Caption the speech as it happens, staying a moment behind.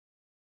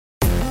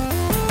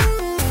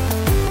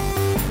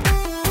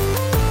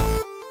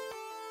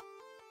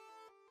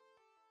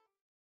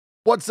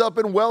What's up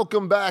and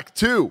welcome back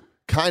to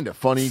Kinda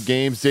Funny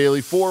Games Daily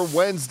for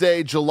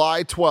Wednesday,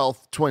 July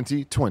 12th,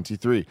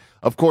 2023.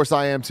 Of course,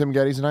 I am Tim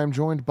Geddes, and I am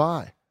joined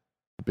by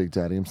the Big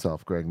Daddy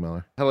himself, Greg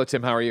Miller. Hello,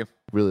 Tim. How are you?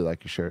 Really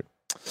like your shirt.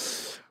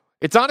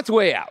 It's on its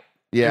way out.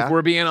 Yeah? If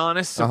we're being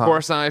honest, of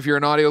course, if you're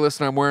an audio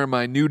listener, I'm wearing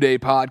my New Day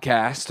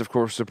podcast, of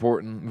course,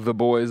 supporting the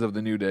boys of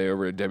the New Day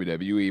over at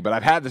WWE. But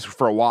I've had this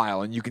for a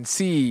while, and you can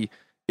see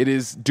it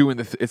is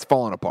doing it's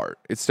falling apart.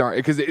 It's starting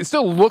because it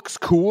still looks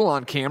cool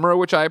on camera,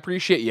 which I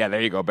appreciate. Yeah,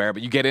 there you go, Bear.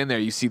 But you get in there,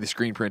 you see the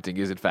screen printing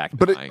is in fact.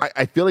 But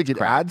I feel like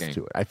it adds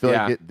to it. I feel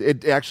like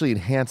it actually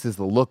enhances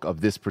the look of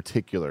this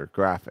particular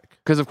graphic.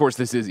 Because of course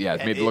this is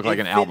it's made to look like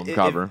an album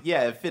cover.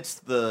 It fits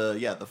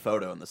the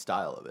photo and the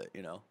style of it.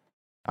 You know.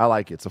 I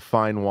like it. It's a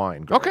fine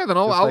wine. Greg. Okay, then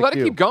I'll let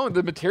it keep going.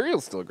 The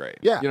material's still great.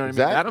 Yeah, you know what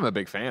I mean? That I'm a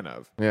big fan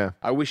of. Yeah.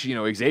 I wish,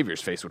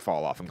 Xavier's face would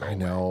fall off and go away. I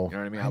know. You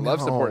know what I mean? I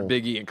love supporting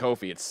Big E and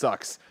Kofi. It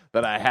sucks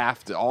that I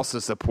have to also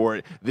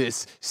support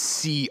this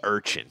sea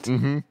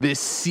urchin, this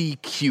sea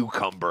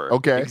cucumber.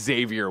 Okay.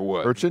 Xavier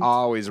Woods. Urchin?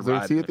 Always Is there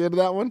a sea at the end of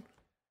that one?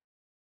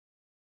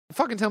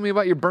 Fucking tell me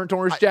about your burnt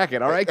orange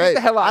jacket, all right? Get hey, the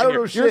hell out of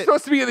here. You're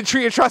supposed to be in the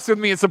tree of trust with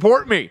me and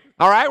support me,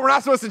 all right? We're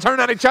not supposed to turn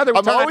on each other.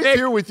 I'm always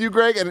here with you,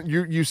 Greg, and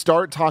you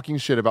start talking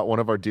shit about one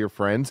of our dear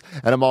friends,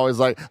 and I'm always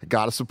like, I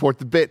gotta support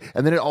the bit.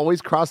 And then it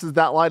always crosses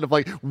that line of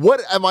like, what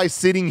am I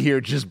sitting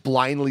here just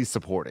blindly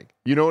supporting?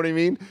 You know what I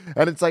mean?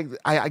 And it's like,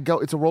 I go,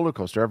 it's a roller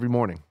coaster every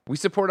morning. We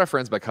support our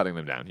friends by cutting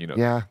them down, you know.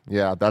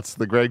 Yeah, that's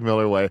the Greg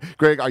Miller way.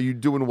 Greg, are you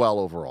doing well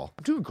overall?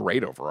 I'm doing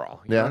great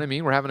overall. You know what I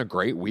mean? We're having a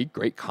great week,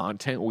 great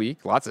content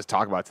week. Lots to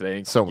talk about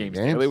today. So many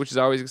games. Daily, which is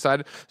always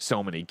excited.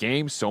 So many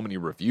games, so many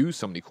reviews,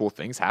 so many cool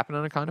things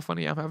happening. And kind of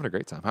funny. I'm having a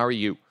great time. How are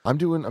you? I'm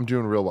doing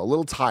real well. A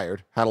little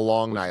tired. Had a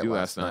long night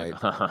last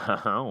night.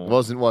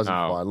 Wasn't fun.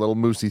 A little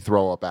moosey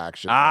throw up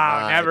action.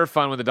 Never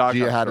fun with the dog.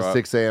 Gia had a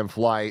 6 a.m.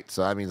 flight,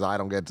 so that means I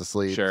don't get to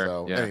sleep. Sure.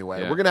 So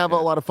anyway, we're gonna have a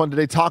lot of fun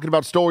today talking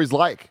about stories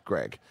like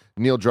Greg.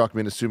 Neil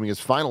Druckmann assuming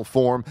his final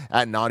form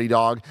at Naughty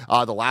Dog,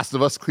 The Last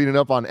of Us cleaning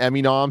up on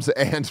Emmy noms,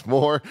 and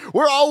more.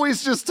 We're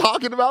always just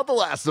talking about The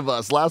Last of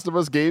Us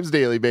Games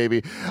Daily,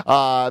 baby,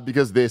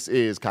 because this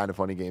is Kinda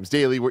Funny Games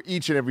Daily, where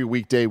each and every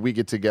weekday we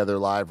get together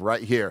live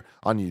right here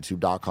on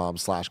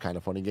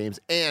youtube.com/kindafunnygames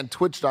and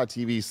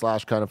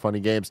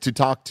twitch.tv/kindafunnygames to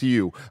talk to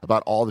you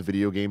about all the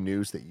video game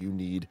news that you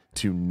need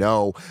to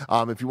know.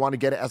 If you want to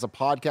get it as a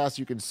podcast,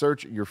 you can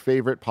search your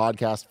favorite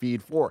podcast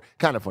feed for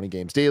Kinda Funny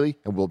Games Daily,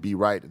 and we'll be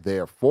right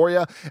there for you.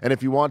 And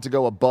if you want to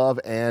go above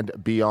and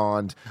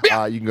beyond, you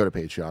can go to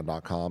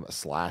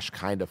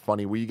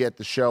patreon.com/kindafunny, where you get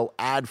the show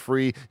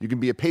ad-free. You can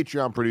be a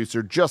Patreon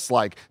producer just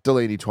like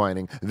Delaney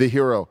Twining, the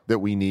hero that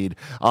we need.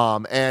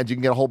 And you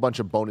can get a whole bunch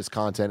of bonus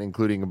content,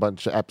 including a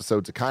bunch of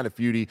episodes of Kinda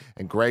Feudy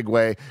and Greg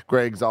Way.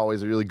 Greg's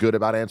always really good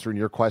about answering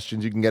your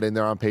questions. You can get in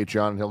there on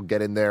Patreon, and he'll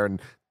get in there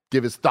and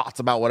give his thoughts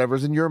about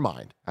whatever's in your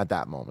mind at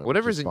that moment.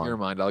 Whatever's in your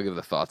mind, I'll give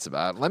the thoughts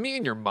about. Let me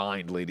in your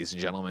mind, ladies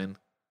and gentlemen.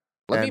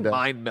 Let me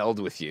mind meld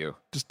with you.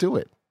 Just do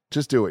it.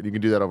 You can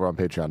do that over on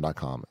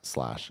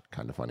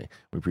patreon.com/kindafunny.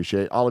 We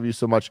appreciate all of you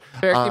so much.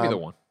 Eric, give me the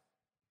one.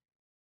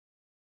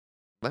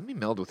 Let me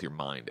meld with your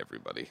mind,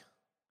 everybody.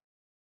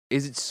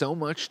 Is it so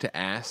much to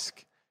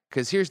ask?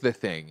 Because here's the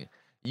thing.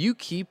 You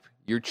keep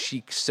your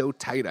cheeks so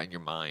tight on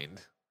your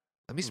mind.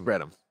 Let me spread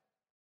them.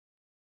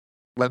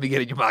 Let me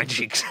get in your mind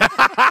cheeks. I'll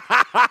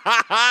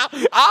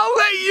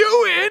let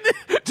you in.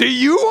 Do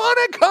you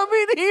want to come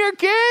in here,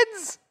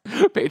 kids?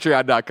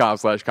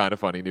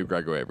 Patreon.com/kindafunny. New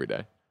Greg Way every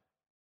day.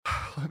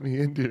 Let me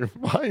into your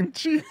mind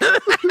cheeks.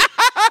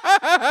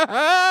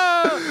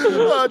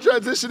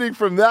 Transitioning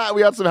from that,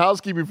 we had some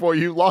housekeeping for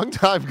you.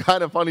 Longtime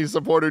Kinda Funny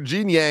supporter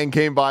Gene Yang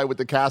came by with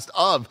the cast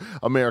of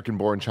American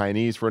Born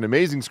Chinese for an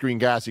amazing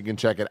screencast. You can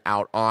check it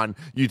out on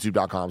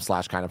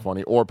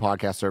youtube.com/kindafunny or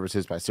podcast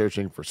services by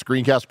searching for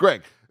screencast.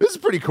 Greg, this is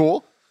pretty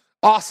cool.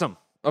 Awesome.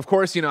 Of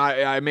course,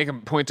 I make a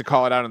point to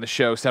call it out on the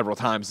show several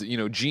times.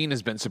 Gene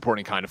has been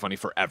supporting Kinda Funny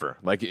forever.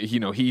 Like,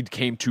 he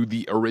came to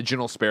the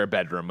original Spare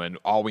Bedroom, and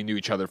all we knew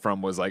each other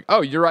from was like,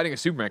 oh, you're writing a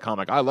Superman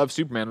comic. I love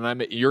Superman,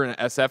 and you're in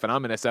SF, and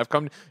I'm in SF.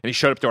 Come, and he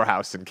showed up to our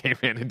house and came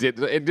in and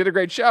did a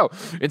great show.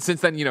 And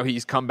since then,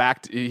 he's come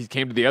back. He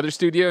came to the other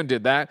studio and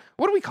did that.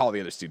 What do we call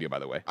the other studio, by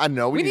the way? I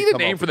know we need a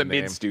name for the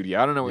mid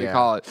studio. I don't know what we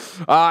call it.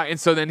 And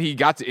so then he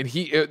got to, and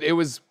it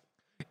was.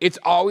 It's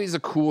always a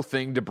cool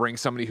thing to bring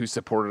somebody who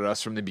supported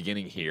us from the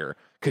beginning here,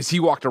 because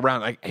he walked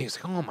around like, he's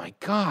like, oh my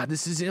God,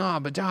 this is,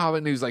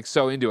 and he was like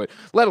so into it,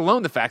 let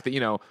alone the fact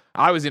that,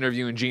 I was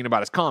interviewing Gene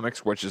about his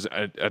comics, which is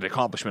an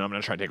accomplishment I'm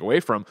going to try to take away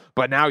from.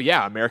 But now,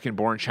 American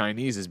Born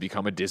Chinese has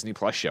become a Disney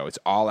Plus show. It's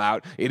all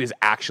out. It is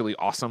actually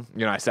awesome.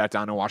 I sat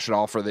down and watched it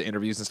all for the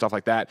interviews and stuff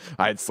like that.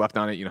 I had slept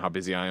on it. You know how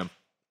busy I am.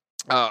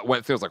 When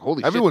it feels like,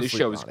 holy shit, this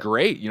show is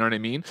great. You know what I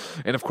mean?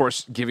 And of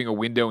course, giving a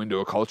window into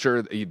a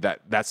culture,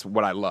 that's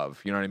what I love.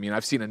 You know what I mean?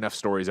 I've seen enough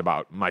stories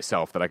about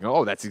myself that I can go,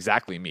 oh, that's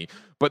exactly me.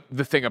 But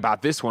the thing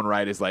about this one,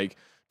 right, is like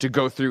to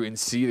go through and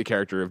see the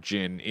character of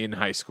Jin in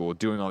high school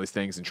doing all these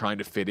things and trying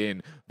to fit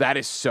in. That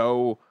is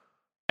so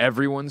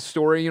everyone's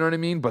story, you know what I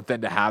mean? But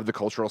then to have the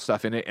cultural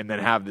stuff in it and then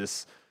have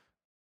this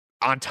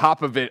on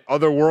top of it,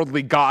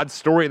 otherworldly god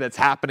story that's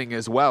happening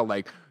as well.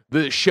 Like,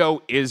 the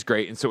show is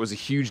great, and so it was a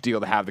huge deal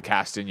to have the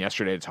cast in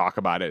yesterday to talk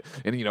about it.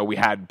 And, you know, we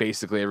had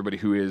basically everybody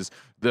who is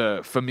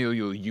the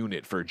familial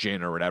unit for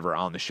Jin or whatever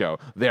on the show.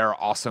 They're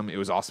awesome. It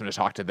was awesome to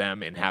talk to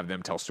them and have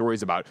them tell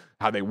stories about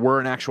how they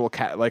were an actual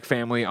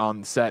family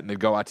on the set, and they'd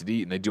go out to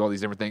eat, and they'd do all these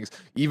different things.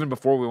 Even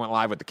before we went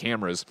live with the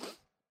cameras,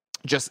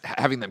 just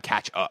having them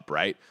catch up,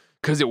 right?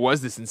 Because it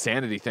was this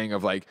insanity thing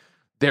of like,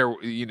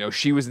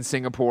 she was in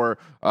Singapore,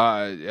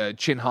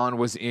 Chin Han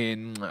was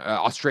in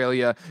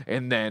Australia,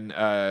 and then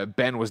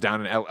Ben was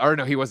down in LA. Or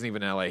no, he wasn't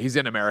even in LA. He's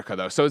in America,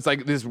 though. So it's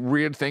like this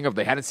weird thing of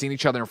they hadn't seen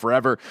each other in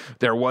forever.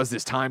 There was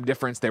this time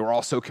difference. They were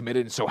all so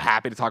committed and so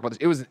happy to talk about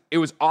this. It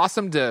was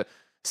awesome to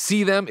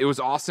see them. It was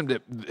awesome to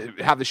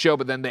have the show,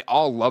 but then they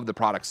all loved the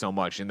product so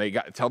much, and they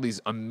got to tell these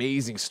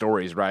amazing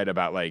stories, right,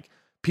 about like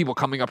people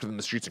coming up to them in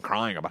the streets and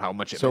crying about how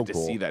much it meant to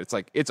see that. It's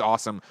like, it's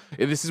awesome.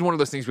 This is one of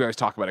those things we always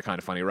talk about it Kind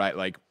of Funny, right?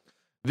 Like,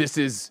 this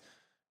is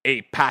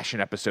a passion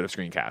episode of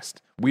Screencast.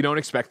 We don't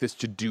expect this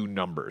to do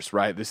numbers,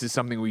 right? This is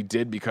something we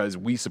did because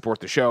we support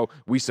the show,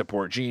 we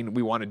support Gene,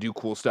 we want to do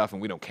cool stuff,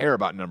 and we don't care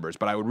about numbers.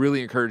 But I would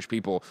really encourage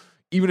people,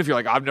 even if you're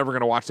like, I'm never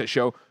going to watch that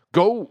show,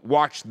 go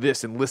watch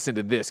this and listen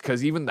to this,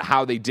 because even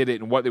how they did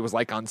it and what it was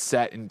like on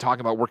set and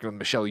talking about working with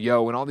Michelle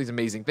Yeoh and all these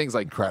amazing things,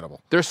 like,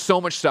 incredible. There's so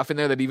much stuff in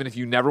there that even if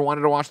you never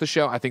wanted to watch the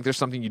show, I think there's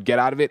something you'd get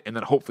out of it, and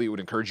then hopefully it would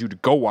encourage you to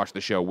go watch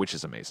the show, which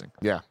is amazing.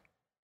 Yeah.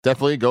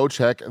 Definitely go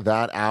check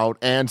that out.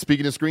 And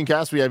speaking of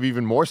Screencast, we have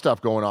even more stuff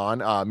going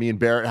on. Me and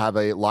Barrett have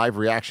a live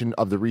reaction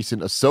of the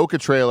recent Ahsoka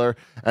trailer,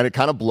 and it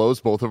kind of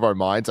blows both of our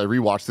minds. I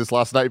rewatched this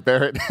last night,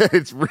 Barrett.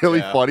 It's really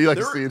funny. Like,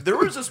 there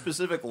was a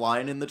specific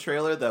line in the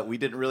trailer that we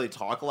didn't really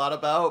talk a lot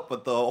about,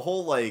 but the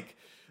whole like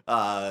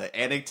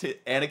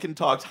Anakin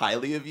talked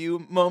highly of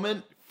you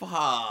moment.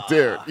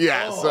 Dude,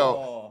 yeah.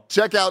 So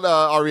check out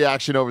our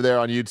reaction over there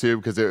on YouTube,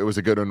 because it was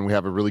a good one. We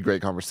have a really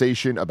great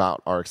conversation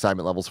about our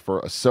excitement levels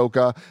for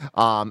Ahsoka.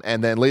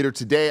 And then later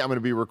today, I'm going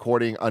to be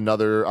recording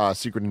another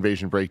Secret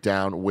Invasion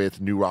breakdown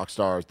with New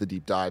Rockstars, The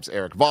Deep Dives,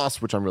 Eric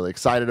Voss, which I'm really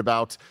excited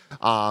about.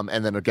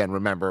 And then again,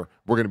 remember,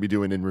 we're going to be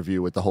doing in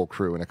review with the whole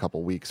crew in a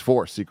couple weeks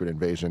for Secret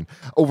Invasion.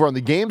 Over on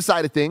the game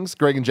side of things,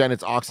 Greg and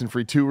Janet's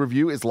Oxenfree 2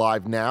 review is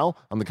live now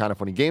on the Kind of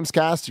Funny Games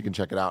cast. You can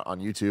check it out on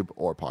YouTube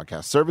or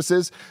podcast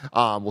services.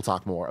 We'll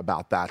talk more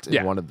about that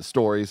in one of the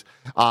stories.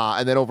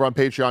 And then over on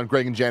Patreon,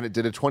 Greg and Janet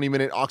did a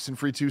 20-minute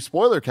Oxenfree 2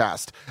 spoiler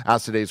cast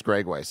as today's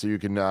Greg Way. So you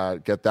can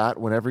get that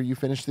whenever you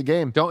finish the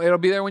game. It'll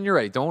be there when you're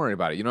ready. Don't worry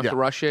about it. You don't have to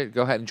rush it.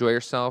 Go ahead, enjoy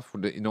yourself.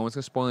 No one's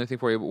going to spoil anything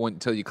for you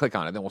until you click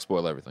on it. Then we'll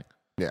spoil everything.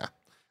 Yeah.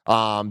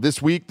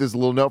 This week, there's a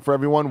little note for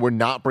everyone. We're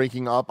not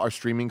breaking up our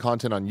streaming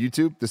content on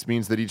YouTube. This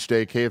means that each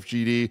day,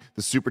 KFGD,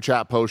 the Super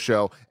Chat post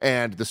show,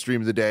 and the stream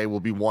of the day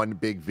will be one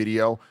big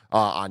video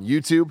on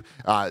YouTube.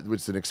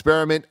 It's an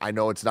experiment. I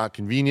know it's not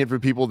convenient for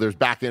people. There's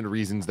back-end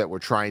reasons that we're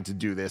trying to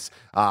do this.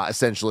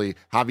 Essentially,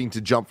 having to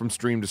jump from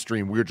stream to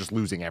stream, we're just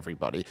losing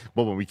everybody.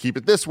 But when we keep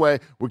it this way,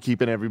 we're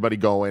keeping everybody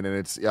going, and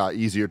it's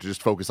easier to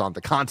just focus on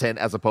the content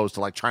as opposed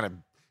to like trying to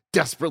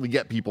desperately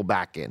get people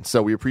back in.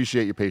 So we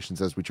appreciate your patience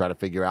as we try to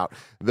figure out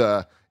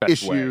the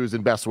issues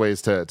and best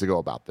ways to go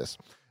about this.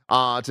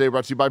 Today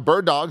brought to you by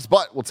Bird Dogs,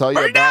 but we'll tell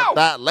you about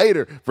that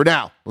later. For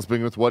now, let's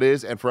begin with what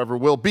is and forever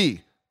will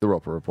be the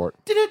Roper Report.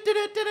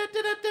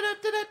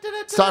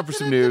 It's time for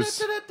some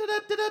news.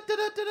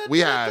 We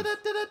have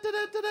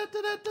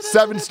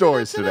 7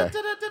 stories today.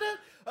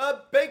 A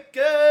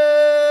baker's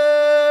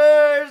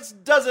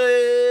dozen.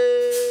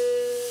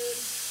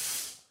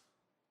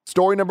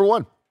 Story number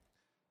 1.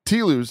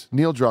 TLOU's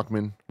Neil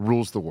Druckmann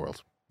rules the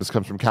world. This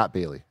comes from Kat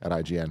Bailey at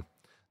IGN.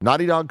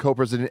 Naughty Dog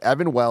co-president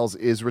Evan Wells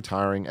is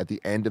retiring at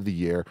the end of the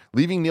year,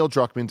 leaving Neil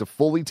Druckmann to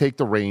fully take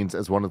the reins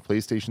as one of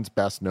PlayStation's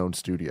best-known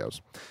studios.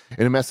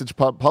 In a message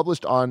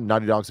published on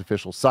Naughty Dog's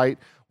official site,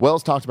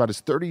 Wells talked about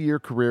his 30-year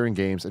career in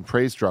games and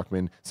praised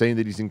Druckmann, saying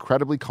that he's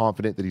incredibly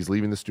confident that he's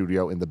leaving the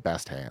studio in the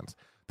best hands.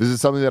 This is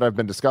something that I've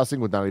been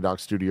discussing with Naughty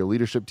Dog's studio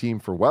leadership team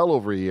for well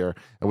over a year,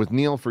 and with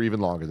Neil for even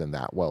longer than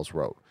that, Wells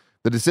wrote.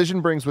 The decision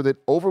brings with it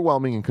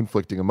overwhelming and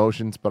conflicting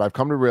emotions, but I've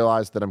come to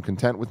realize that I'm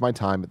content with my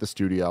time at the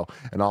studio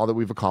and all that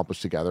we've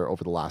accomplished together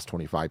over the last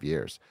 25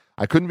 years.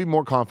 I couldn't be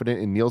more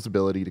confident in Neil's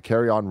ability to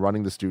carry on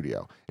running the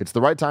studio. It's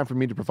the right time for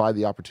me to provide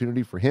the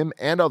opportunity for him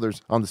and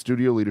others on the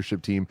studio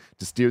leadership team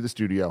to steer the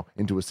studio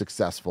into a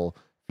successful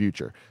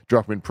future.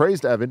 Druckmann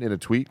praised Evan in a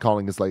tweet,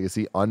 calling his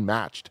legacy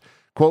unmatched.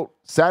 Quote,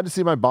 sad to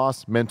see my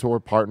boss, mentor,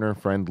 partner,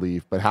 friend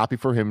leave, but happy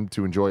for him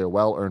to enjoy a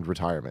well-earned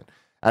retirement.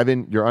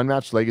 Evan, your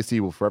unmatched legacy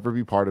will forever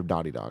be part of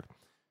Naughty Dog.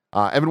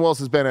 Evan Wells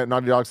has been at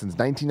Naughty Dog since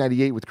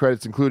 1998 with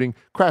credits including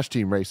Crash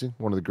Team Racing,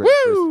 one of the greatest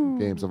racing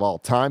games of all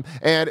time,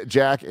 and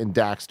Jak and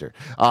Daxter.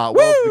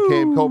 Wells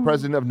became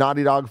co-president of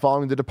Naughty Dog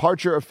following the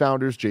departure of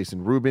founders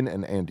Jason Rubin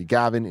and Andy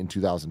Gavin in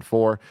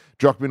 2004.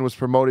 Druckmann was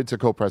promoted to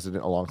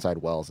co-president alongside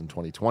Wells in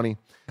 2020.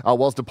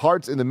 Wells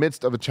departs in the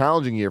midst of a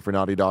challenging year for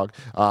Naughty Dog.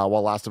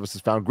 While Last of Us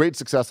has found great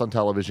success on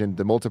television,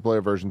 the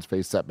multiplayer versions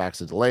face setbacks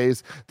and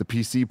delays. The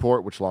PC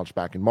port, which launched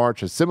back in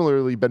March, has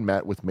similarly been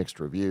met with mixed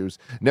reviews.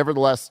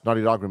 Nevertheless,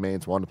 Naughty Dog remains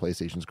remains one of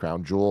PlayStation's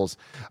crown jewels.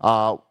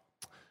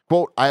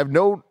 Quote, I have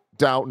no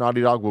doubt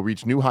Naughty Dog will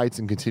reach new heights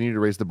and continue to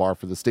raise the bar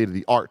for the state of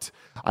the art.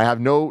 I have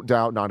no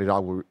doubt Naughty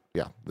Dog will,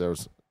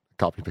 there's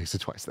copy and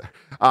pasted twice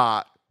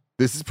there.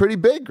 This is pretty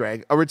big,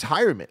 Greg. A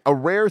retirement, a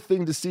rare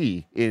thing to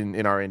see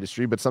in our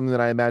industry, but something that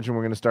I imagine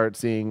we're going to start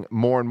seeing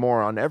more and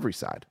more on every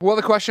side. Well,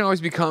 the question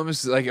always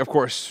becomes, like, of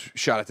course,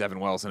 shout out to Evan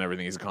Wells and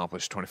everything he's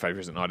accomplished, 25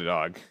 years at Naughty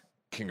Dog.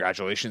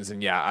 Congratulations.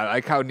 And yeah, I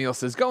like how Neil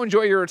says, go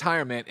enjoy your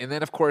retirement. And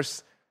then, of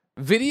course,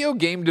 video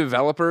game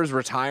developers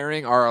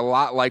retiring are a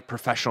lot like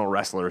professional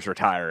wrestlers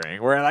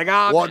retiring. Where like,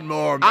 oh, one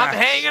more match. I'm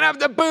hanging up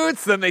the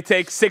boots. Then they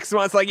take 6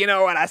 months, like, you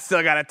know what? I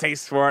still got a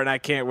taste for it, and I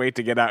can't wait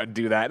to get out and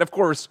do that. And, of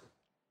course,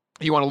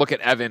 you want to look at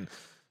Evan,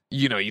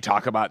 you know, you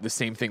talk about the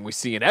same thing we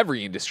see in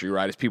every industry,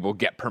 right? As people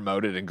get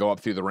promoted and go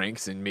up through the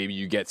ranks, and maybe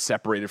you get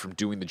separated from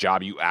doing the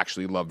job you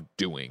actually love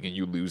doing, and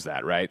you lose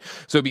that, right?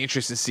 So it'd be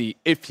interesting to see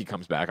if he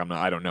comes back.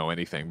 I don't know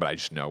anything, but I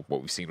just know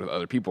what we've seen with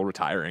other people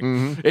retiring.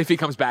 Mm-hmm. If he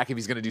comes back, if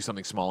he's going to do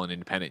something small and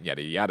independent,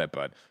 yada, yada.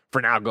 But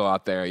for now, go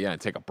out there,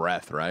 and take a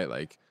breath, right?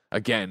 Like,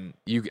 again,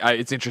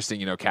 it's interesting,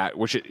 you know, Kat,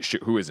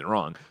 who isn't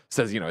wrong,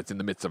 says, you know, it's in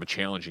the midst of a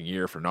challenging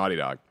year for Naughty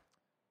Dog.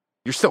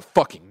 You're still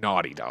fucking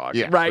Naughty Dog,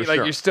 right? Like,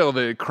 you're still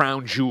the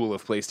crown jewel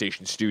of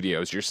PlayStation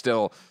Studios. You're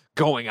still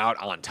going out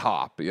on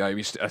top. You know, I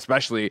mean,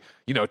 especially,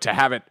 you know, to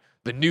have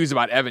the news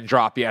about Evan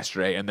drop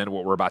yesterday, and then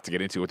what we're about to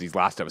get into with these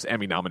Last of Us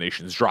Emmy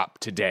nominations drop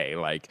today.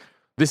 Like,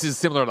 this is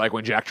similar to like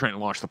when Jack Tretton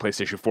launched the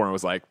PlayStation 4 and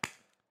was like,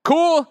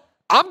 cool,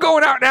 I'm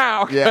going out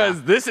now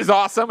because this is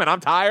awesome and I'm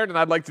tired and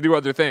I'd like to do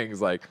other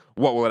things. Like,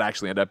 what will it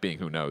actually end up being?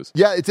 Who knows?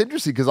 Yeah, it's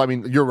interesting because, I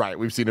mean, you're right.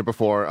 We've seen it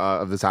before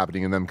of this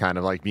happening and them kind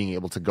of like being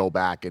able to go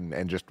back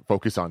and just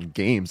focus on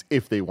games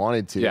if they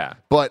wanted to. Yeah.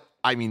 But,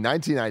 I mean,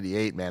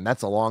 1998, man,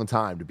 that's a long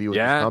time to be with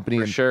this company.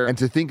 For sure. And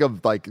to think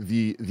of like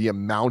the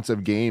amount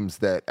of games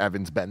that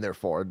Evan's been there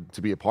for,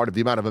 to be a part of,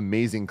 the amount of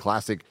amazing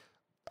classic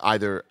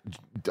either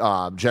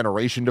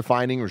generation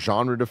defining or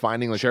genre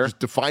defining, like just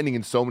defining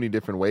in so many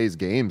different ways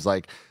games,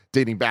 like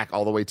dating back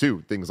all the way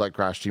to things like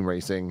Crash Team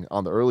Racing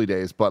on the early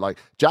days. But like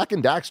Jak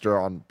and Daxter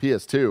on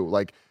PS2,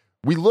 like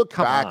we look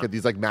back at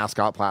these like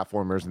mascot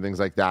platformers and things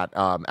like that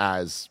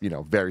as, you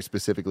know, very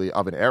specifically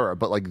of an era,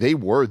 but like they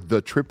were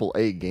the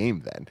AAA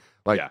game then.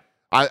 Like,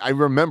 I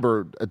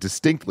remember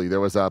distinctly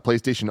there was a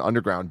PlayStation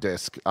Underground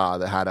disc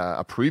that had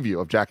a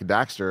preview of Jak and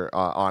Daxter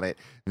on it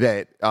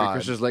that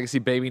Precursors Legacy,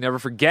 baby, never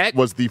forget.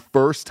 Was the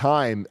first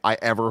time I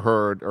ever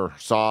heard or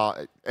saw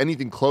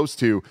anything close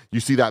to, you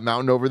see that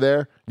mountain over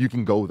there, you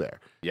can go there.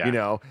 Yeah. You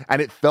know?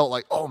 And it felt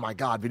like, oh my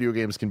God, video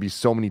games can be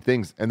so many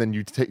things. And then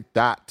you take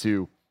that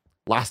to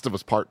Last of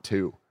Us Part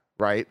 2,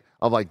 right?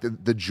 Of like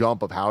the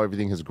jump of how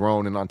everything has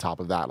grown, and on top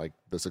of that, like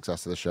the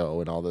success of the show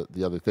and all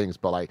the other things.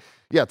 But like,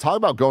 yeah, talk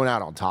about going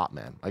out on top,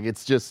 man. Like,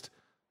 it's just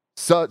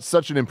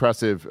such an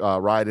impressive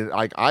ride. And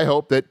I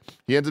hope that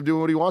he ends up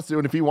doing what he wants to do.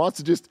 And if he wants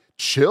to just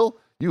chill,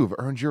 you have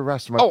earned your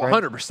rest, my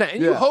friend. 100%.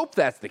 And you hope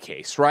that's the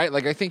case, right?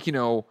 Like, I think, you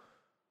know,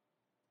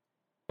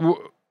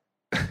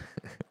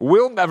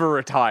 we'll never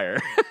retire.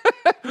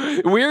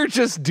 We're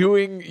just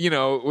doing, you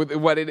know,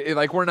 what it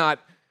like, we're not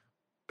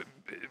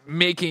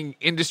making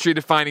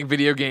industry-defining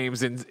video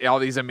games and all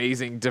these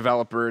amazing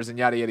developers and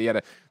yada, yada,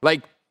 yada.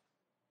 Like,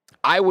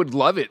 I would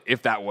love it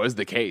if that was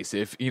the case.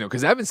 If, you know,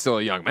 because Evan's still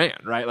a young man,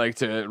 right? Like,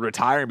 to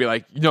retire and be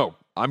like, no,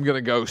 I'm going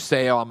to go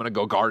sail, I'm going to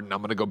go garden, I'm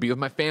going to go be with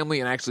my family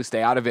and actually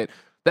stay out of it.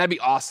 That'd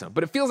be awesome.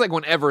 But it feels like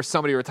whenever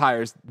somebody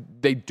retires,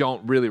 they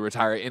don't really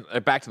retire.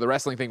 And back to the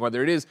wrestling thing,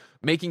 whether it is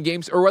making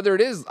games or whether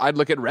it is, I'd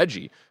look at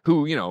Reggie,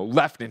 who, you know,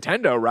 left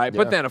Nintendo, right? Yeah.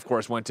 But then, of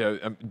course, went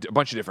to a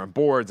bunch of different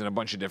boards and a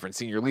bunch of different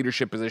senior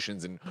leadership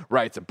positions and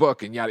writes a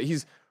book and yada.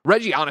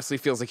 Reggie honestly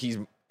feels like he's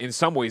in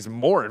some ways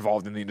more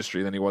involved in the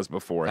industry than he was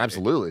before.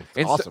 Absolutely.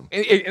 It's awesome.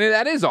 And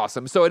that is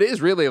awesome. So it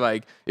is really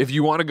like, if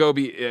you want to go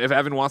if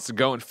Evan wants to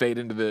go and fade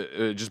into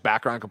the just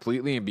background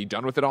completely and be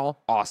done with it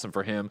all, awesome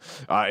for him.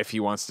 If he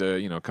wants to,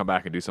 you know, come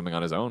back and do something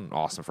on his own,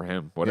 awesome for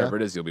him. Whatever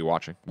it is, you'll be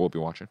watching. We'll be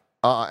watching.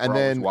 And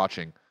then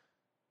watching.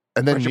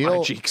 And then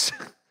Neil, cheeks.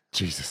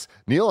 Jesus.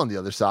 Neil on the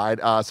other side.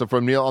 So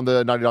from Neil on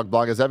the Naughty Dog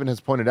blog, as Evan has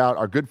pointed out,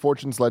 our good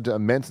fortunes led to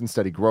immense and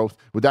steady growth.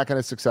 With that kind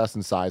of success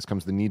and size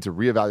comes the need to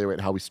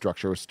reevaluate how we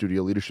structure a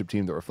studio leadership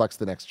team that reflects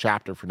the next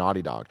chapter for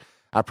Naughty Dog.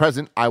 At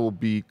present, I will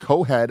be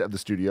co-head of the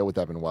studio with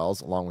Evan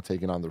Wells, along with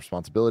taking on the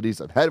responsibilities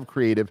of head of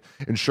creative,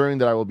 ensuring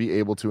that I will be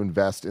able to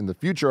invest in the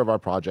future of our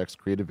project's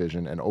creative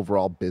vision and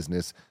overall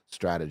business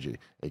strategy,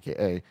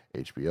 aka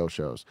HBO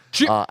shows.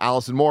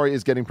 Allison Mori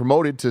is getting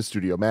promoted to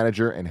studio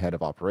manager and head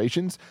of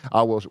operations,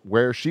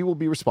 where she will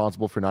be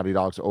responsible for Naughty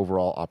Dog's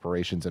overall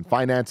operations and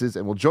finances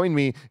and will join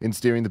me in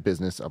steering the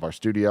business of our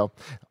studio.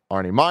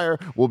 Arnie Meyer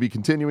will be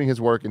continuing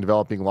his work in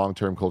developing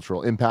long-term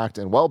cultural impact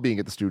and well-being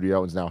at the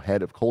studio and is now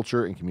head of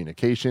culture and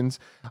communications.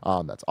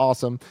 That's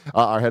awesome.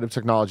 Our head of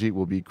technology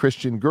will be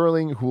Christian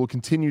Gerling, who will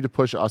continue to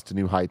push us to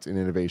new heights in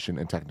innovation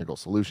and technical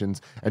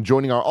solutions. And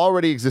joining our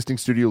already existing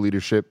studio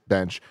leadership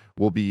bench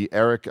will be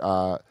Eric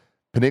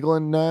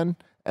Peniglanan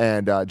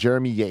and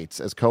Jeremy Yates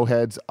as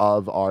co-heads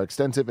of our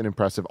extensive and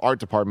impressive art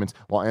departments,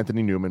 while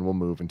Anthony Newman will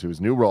move into his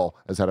new role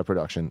as head of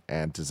production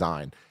and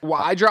design.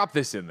 Well, I dropped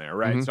this in there,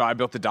 right? So I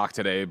built the doc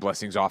today,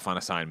 blessings off on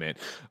assignment.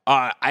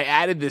 I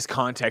added this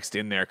context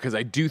in there because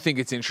I do think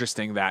it's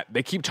interesting that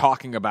they keep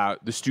talking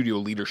about the studio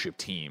leadership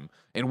team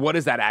and what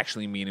does that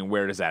actually mean and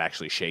where does that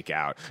actually shake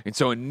out. And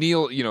so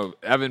Neil,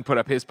 Evan put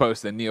up his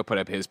post, then Neil put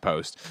up his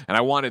post. And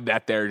I wanted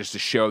that there just to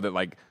show that,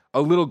 like,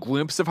 a little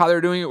glimpse of how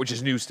they're doing it, which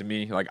is news to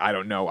me. Like, I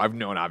don't know. I've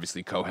known,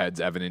 obviously, co-heads,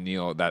 Evan and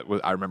Neil.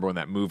 I remember when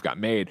that move got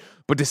made.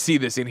 But to see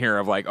this in here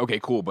of like, okay,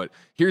 cool, but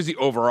here's the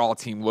overall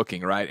team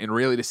looking, right? And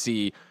really to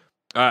see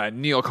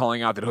Neil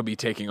calling out that he'll be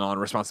taking on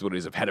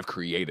responsibilities of head of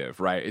creative,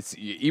 right? It's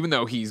even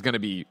though he's going to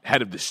be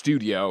head of the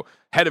studio,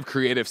 head of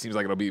creative seems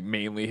like it'll be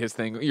mainly his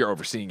thing. You're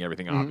overseeing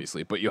everything,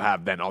 obviously, but you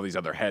have then all these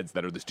other heads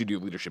that are the studio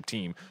leadership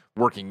team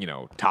working,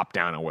 top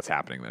down on what's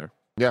happening there.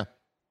 Yeah.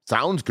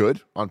 Sounds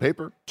good on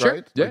paper, sure.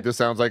 right? Yeah. Like, this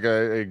sounds like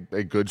a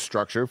good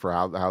structure for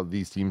how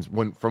these teams,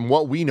 from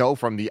what we know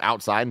from the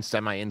outside and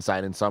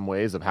semi-inside in some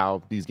ways of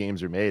how these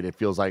games are made, it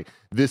feels like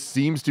this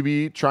seems to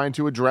be trying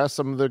to address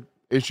some of the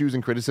issues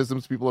and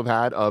criticisms people have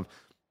had of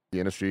the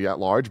industry at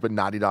large, but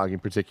Naughty Dog in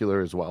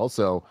particular as well.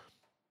 So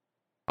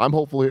I'm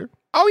hopeful here.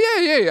 Oh,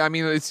 yeah. I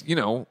mean, it's,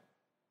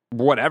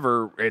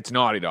 whatever, it's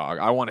Naughty Dog.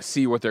 I want to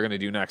see what they're going to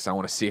do next. I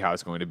want to see how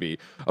it's going to be.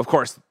 Of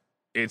course,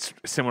 it's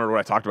similar to what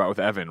I talked about with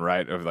Evan,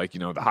 right? Of like,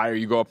 the higher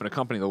you go up in a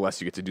company, the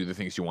less you get to do the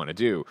things you want to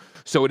do.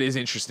 So it is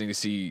interesting to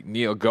see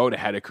Neil go to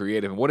head of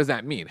creative. And what does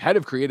that mean? Head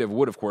of creative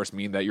would, of course,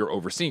 mean that you're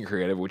overseeing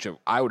creative, which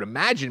I would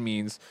imagine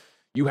means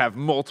you have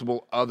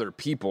multiple other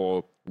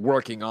people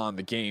working on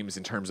the games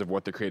in terms of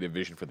what the creative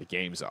vision for the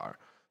games are.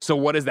 So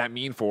what does that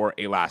mean for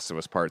A Last of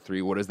Us Part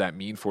 3? What does that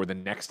mean for the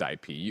next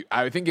IP?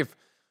 I think if,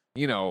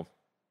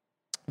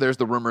 there's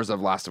the rumors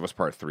of Last of Us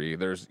Part 3.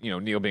 There's,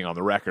 Neil being on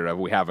the record of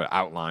we have an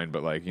outline,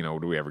 but like, do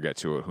we ever get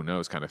to it? Who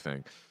knows kind of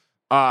thing.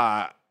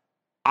 I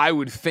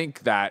would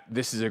think that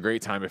this is a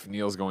great time if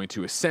Neil's going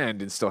to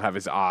ascend and still have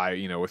his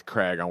eye, with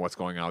Craig on what's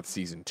going on with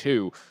season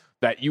 2,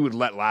 that you would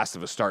let Last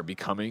of Us start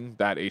becoming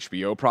that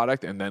HBO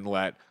product and then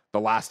let the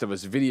Last of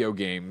Us video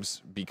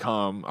games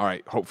become, all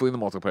right, hopefully the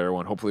multiplayer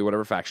one, hopefully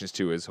whatever Factions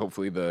 2 is,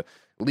 hopefully the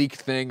leaked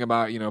thing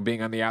about,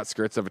 being on the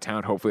outskirts of a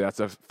town, hopefully that's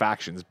a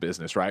Factions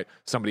business, right?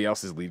 Somebody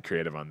else is lead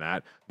creative on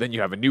that. Then you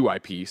have a new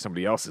IP,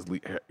 somebody else is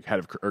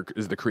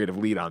is the creative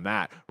lead on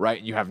that, right?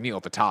 And you have Neil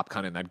at the top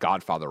kind of in that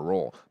Godfather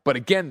role. But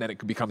again, then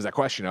it becomes that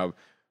question of,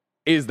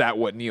 is that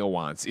what Neil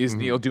wants? Is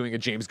Neil doing a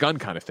James Gunn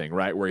kind of thing,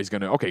 right? Where he's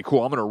going to, okay,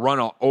 cool, I'm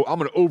going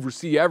to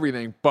oversee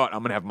everything, but I'm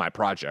going to have my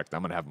project.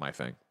 I'm going to have my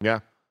thing. Yeah.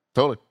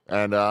 Totally.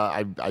 And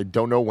I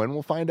don't know when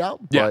we'll find out,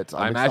 but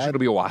I imagine it'll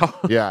be a while.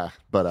 Yeah,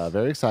 but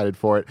very excited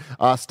for it.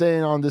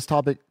 Staying on this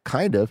topic,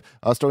 kind of.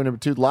 Story number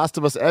 2, The Last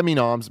of Us Emmy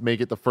noms make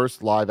it the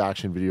first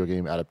live-action video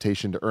game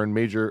adaptation to earn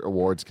major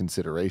awards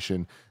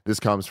consideration. This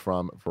comes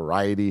from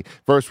Variety.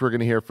 First, we're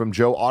going to hear from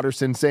Joe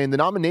Otterson saying the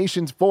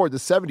nominations for the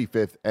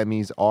 75th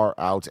Emmys are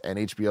out, and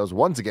HBO's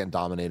once again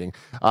dominating.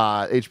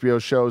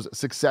 HBO shows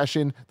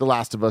Succession, The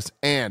Last of Us,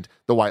 and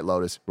The White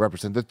Lotus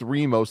represent the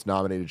 3 most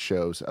nominated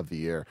shows of the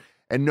year.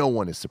 And no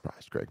one is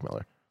surprised, Greg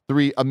Miller.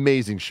 3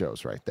 amazing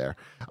shows right there.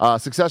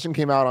 Succession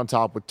came out on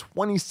top with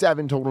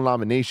 27 total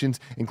nominations,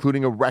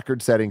 including a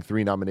record-setting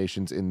 3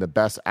 nominations in the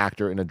Best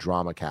Actor in a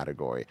Drama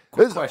category.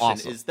 Quick question,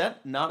 awesome. Is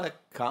that not a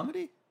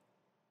comedy?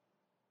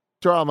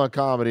 Drama,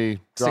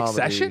 comedy, dramedy.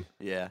 Succession?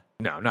 Yeah.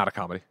 No, not a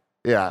comedy.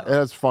 Yeah,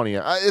 that's funny.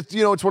 It's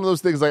it's one of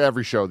those things like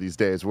every show these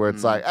days where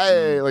it's like,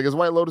 hey, like is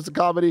White Lotus a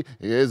comedy?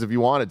 It is if you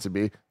want it to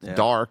be. It's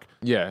dark.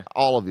 Yeah.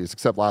 All of these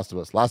except Last of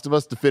Us. Last of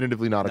Us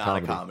definitively not a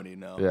comedy. Not a comedy,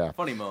 no. Yeah.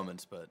 Funny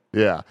moments, but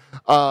yeah.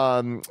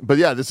 But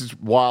yeah, this is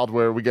wild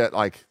where we get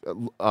like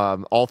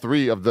all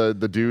 3 of the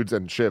dudes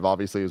and Shiv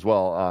obviously as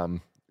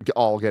well,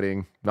 all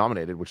getting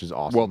nominated, which is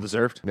awesome. Well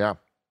deserved. Yeah.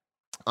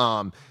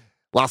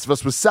 Last of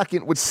Us was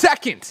second with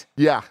Second.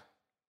 Yeah.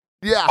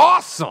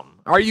 Awesome.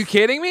 Are you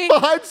kidding me?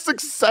 Behind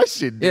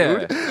Succession,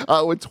 dude.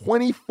 Yeah. With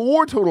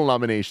 24 total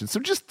nominations. So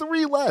just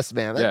 3 less,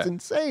 man. That's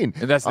insane.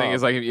 And that's the thing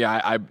is like,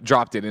 I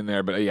dropped it in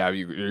there, but yeah,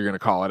 you're going to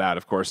call it out,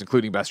 of course,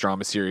 including Best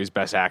Drama Series,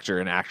 Best Actor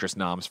and Actress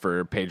noms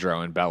for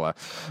Pedro and Bella.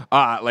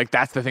 Like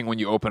that's the thing when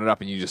you open it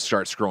up and you just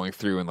start scrolling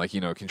through and like,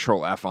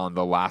 Control F on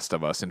The Last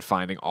of Us and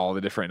finding all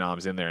the different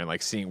noms in there and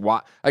like seeing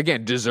what,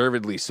 again,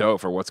 deservedly so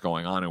for what's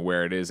going on and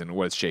where it is and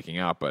what it's shaking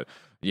out. But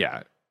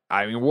yeah,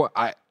 I mean,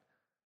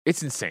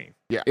 it's insane.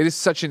 Yeah. It is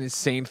such an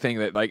insane thing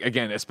that, like,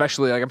 again,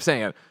 especially, like I'm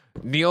saying,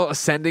 Neil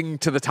ascending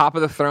to the top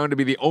of the throne to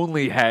be the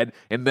only head,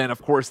 and then,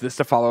 of course, this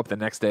to follow up the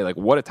next day. Like,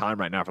 what a time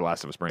right now for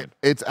Last of Us brand.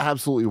 It's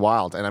absolutely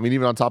wild. And I mean,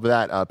 even on top of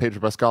that,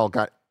 Pedro Pascal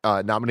got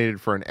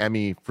nominated for an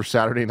Emmy for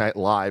Saturday Night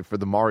Live for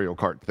the Mario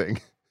Kart thing.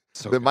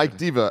 That Mike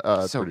Diva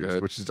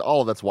produced, which is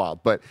all that's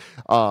wild. But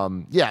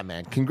yeah,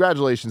 man,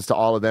 congratulations to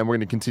all of them. We're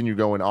going to continue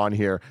going on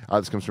here.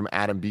 This comes from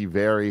Adam B.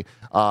 Very.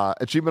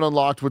 Achievement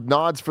unlocked with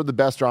nods for the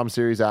Best Drama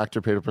Series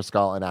actor Pedro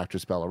Pascal and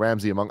actress Bella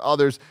Ramsey, among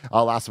others.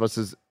 Last of Us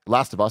is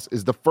Last of Us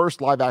is the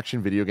first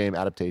live-action video game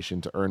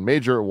adaptation to earn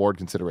major award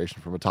consideration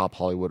from a top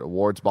Hollywood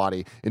awards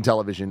body in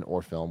television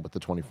or film, with the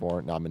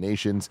 24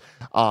 nominations.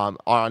 On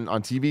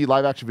TV,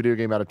 live-action video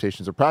game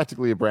adaptations are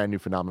practically a brand new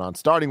phenomenon,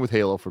 starting with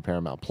Halo for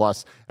Paramount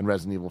Plus and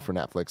Resident Evil for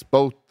Netflix,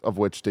 both of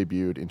which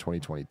debuted in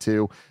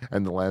 2022.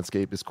 And the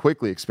landscape is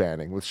quickly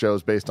expanding, with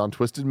shows based on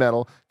Twisted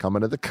Metal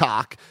coming to the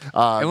cock.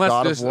 And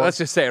let's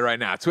just say it right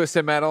now,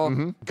 Twisted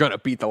Metal gonna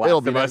beat the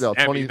Last of Us.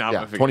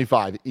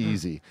 25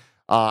 easy.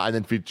 And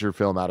then feature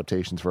film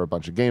adaptations for a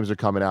bunch of games are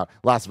coming out.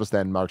 Last of Us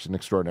then marks an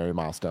extraordinary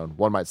milestone.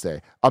 One might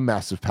say a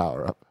massive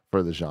power-up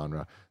for the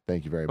genre.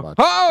 Thank you very much.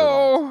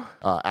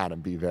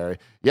 Adam B. Very.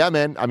 Yeah,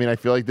 man. I mean, I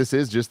feel like this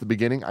is just the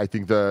beginning. I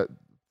think the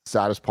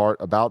saddest part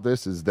about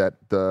this is that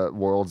the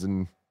world's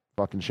in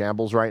fucking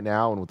shambles right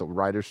now, and with the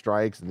writer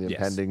strikes and the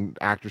impending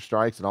actor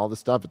strikes and all this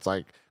stuff, it's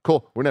like,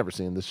 cool, we're never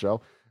seeing this show.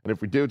 And if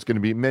we do, it's going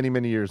to be many,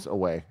 many years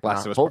away.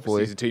 Last of Us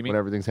hopefully, season 2, when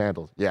everything's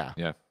handled. Yeah.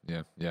 That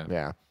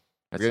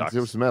We're getting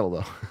Twisted Metal,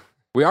 though.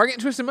 We are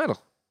getting Twisted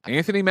Metal.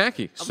 Anthony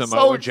Mackie, I'm Samoa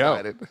so Joe.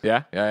 excited.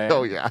 Yeah.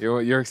 Oh, yeah.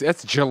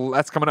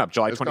 That's coming up,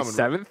 July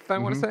 27th, I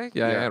want to say.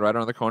 Yeah, right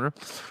around the corner.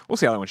 We'll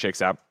see how that one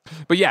shakes out.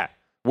 But yeah,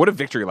 what a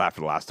victory lap for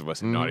The Last of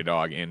Us and Naughty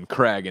Dog and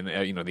Craig and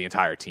the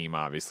entire team.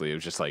 Obviously, it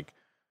was just like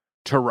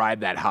to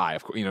ride that high.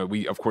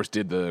 We of course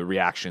did the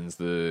reactions,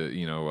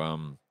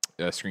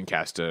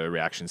 screencast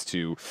reactions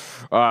to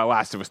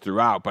Last of Us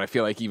throughout. But I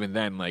feel like even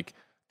then, like,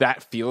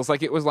 that feels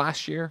like it was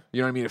last year. You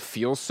know what I mean? It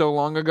feels so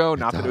long ago.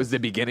 Not that it was the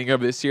beginning of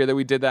this year that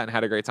we did that and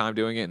had a great time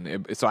doing it.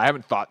 And so I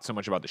haven't thought so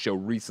much about the show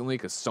recently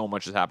because so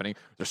much is happening.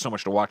 There's so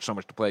much to watch, so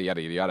much to play,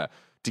 yada, yada, yada.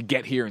 To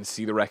get here and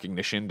see the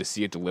recognition, to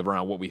see it deliver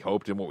on what we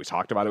hoped and what we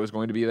talked about it was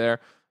going to be there,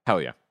 hell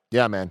yeah.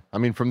 Yeah, man. I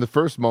mean, from the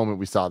first moment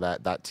we saw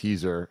that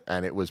teaser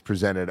and it was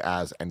presented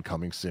as "and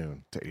coming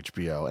soon" to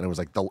HBO, and it was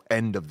like the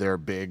end of their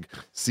big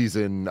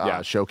season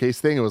showcase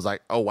thing. It was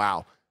like, oh,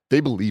 wow. They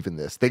believe in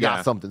this. They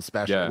got something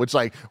special, which,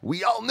 like,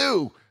 we all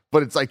knew.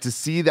 But it's like to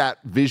see that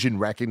vision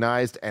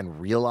recognized and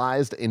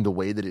realized in the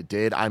way that it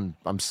did. I'm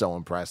so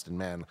impressed. And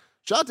man,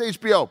 shout out to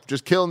HBO,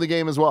 just killing the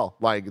game as well.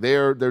 Like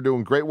they're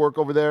doing great work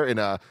over there in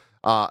a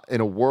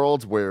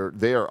world where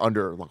they are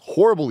under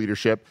horrible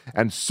leadership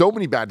and so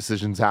many bad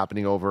decisions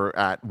happening over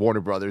at Warner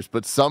Brothers.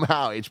 But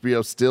somehow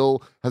HBO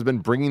still has been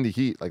bringing the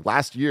heat. Like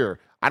last year,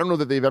 I don't know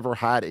that they've ever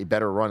had a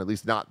better run, at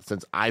least not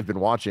since I've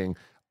been watching,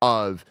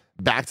 of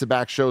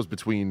back-to-back shows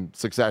between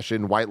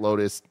Succession, White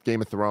Lotus,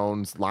 Game of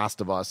Thrones,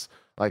 Last of Us.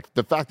 Like,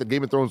 the fact that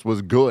Game of Thrones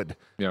was good,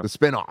 the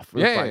spinoff.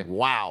 It's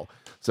wow.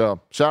 So,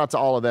 shout out to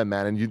all of them,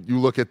 man. And you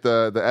look at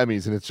the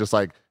Emmys, and it's just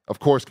like, of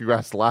course,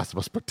 congrats to Last of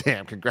Us, but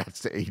damn, congrats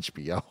to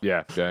HBO.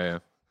 Yeah.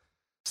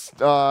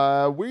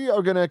 We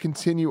are going to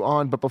continue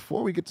on, but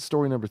before we get to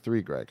story number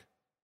 3, Greg,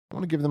 I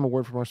want to give them a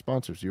word from our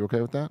sponsors. You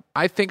okay with that?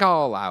 I think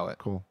I'll allow it.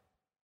 Cool.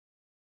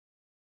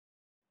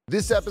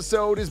 This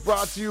episode is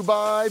brought to you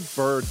by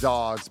Bird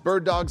Dogs.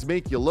 Bird Dogs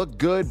make you look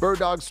good. Bird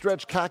Dogs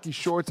stretch khaki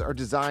shorts are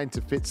designed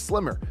to fit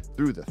slimmer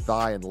through the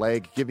thigh and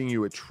leg, giving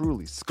you a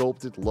truly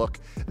sculpted look.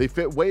 They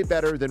fit way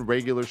better than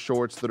regular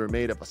shorts that are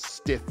made of a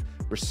stiff,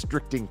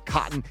 restricting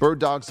cotton. Bird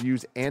Dogs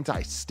use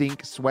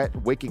anti-stink,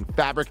 sweat-wicking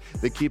fabric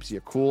that keeps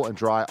you cool and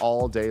dry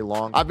all day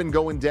long. I've been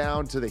going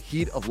down to the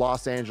heat of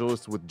Los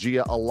Angeles with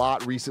Gia a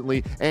lot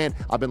recently, and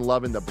I've been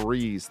loving the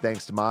breeze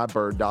thanks to my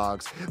Bird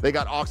Dogs. They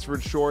got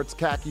Oxford shorts,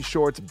 khaki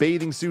shorts,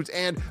 bathing suits,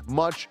 and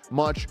much,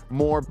 much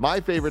more.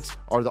 My favorites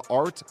are the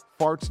Art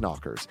Farts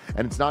Knockers,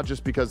 and it's not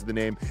just because of the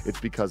name,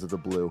 it's because of the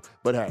blue.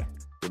 But hey,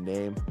 the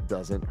name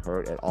doesn't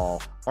hurt at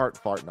all. Art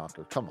Fart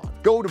Knocker, come on.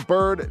 Go to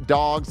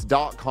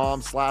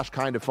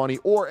birddogs.com/kindafunny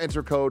or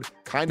enter code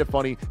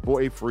kindafunny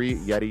for a free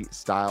Yeti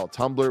style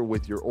tumbler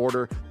with your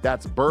order.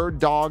 That's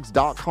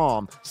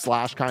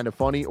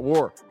birddogs.com/kindafunny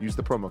or use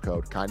the promo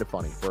code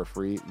kindafunny for a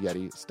free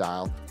Yeti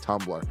style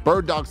tumbler.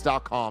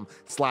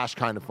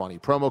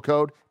 birddogs.com/kindafunny. Promo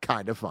code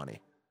kindafunny.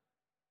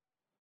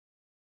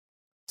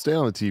 Stay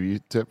on the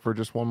TV tip for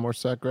just one more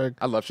sec, Greg.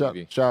 I love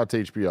TV. Shout out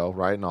to HBO,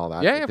 right, and all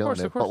that. Yeah, of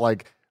course. But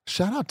like,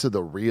 shout out to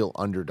the real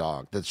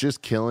underdog that's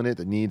just killing it,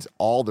 that needs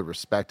all the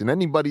respect. And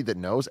anybody that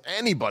knows,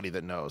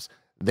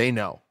 they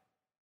know.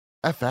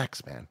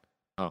 FX, man.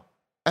 Oh.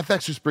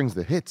 FX just brings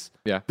the hits.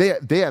 Yeah.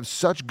 They have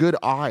such good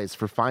eyes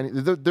for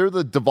finding. They're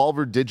the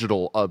Devolver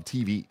Digital of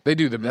TV. They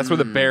do. That's where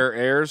the Bear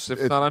airs, if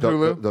it's not on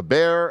Hulu. The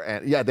Bear,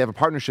 and they have a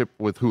partnership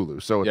with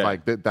Hulu. So it's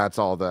like, that's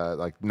all the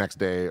like next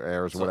day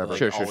airs or whatever.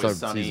 Like Always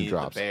Sunny,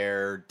 The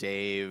Bear,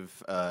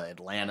 Dave,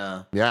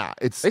 Atlanta. Yeah.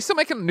 They still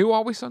making a new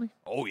Always Sunny?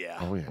 Oh,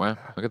 yeah. Wow.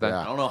 Look at that.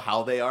 I don't know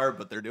how they are,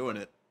 but they're doing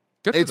it.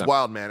 It's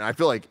wild, man. I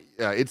feel like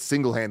it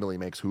single-handedly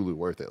makes Hulu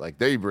worth it. Like,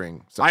 they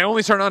bring... I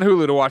only turn on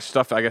Hulu to watch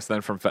stuff, I guess,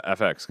 then from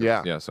FX.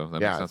 Yeah. So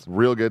that makes sense.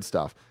 Real good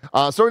stuff.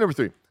 Story number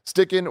 3.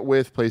 Sticking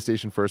with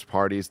PlayStation first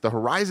parties, the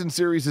Horizon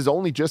series is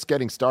only just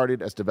getting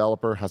started as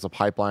developer has a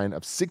pipeline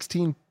of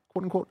 16,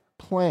 quote-unquote,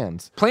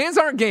 plans. Plans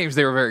aren't games,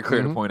 they were very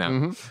clear to point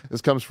out.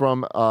 This comes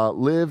from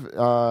Liv,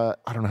 I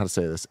don't know how to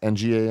say this,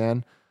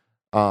 NGAN,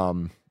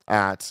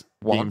 at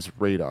Games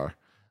Radar.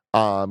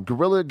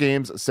 Guerrilla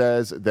Games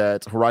says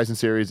that Horizon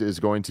series is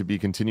going to be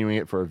continuing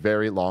it for a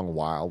very long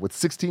while, with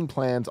 16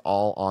 plans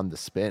all on the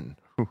spin.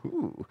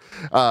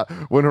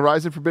 When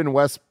Horizon Forbidden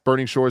West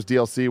Burning Shores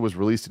DLC was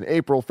released in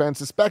April, fans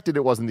suspected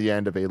it wasn't the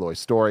end of Aloy's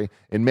story.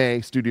 In May,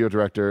 studio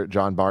director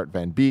John Bart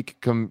Van Beek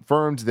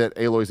confirmed that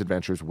Aloy's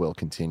adventures will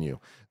continue.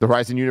 The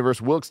Horizon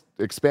universe will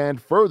expand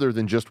further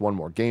than just one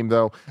more game,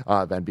 though.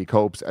 Van Beek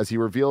hopes, as he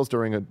reveals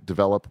during a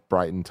Develop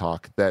Brighton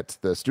talk, that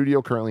the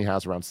studio currently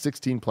has around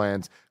 16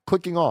 plans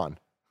clicking on,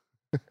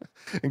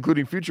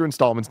 including future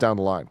installments down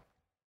the line.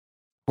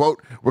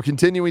 Quote, we're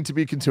going to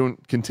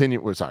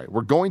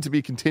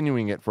be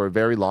continuing it for a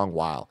very long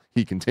while,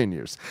 he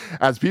continues.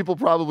 As people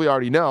probably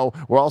already know,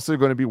 we're also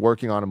going to be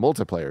working on a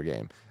multiplayer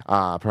game,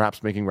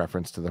 perhaps making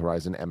reference to the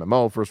Horizon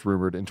MMO first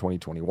rumored in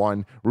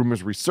 2021.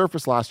 Rumors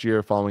resurfaced last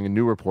year following a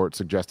new report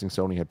suggesting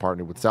Sony had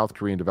partnered with South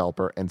Korean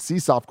developer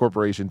NCSoft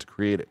Corporation to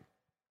create it.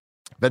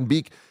 Van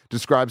Beek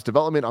describes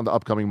development on the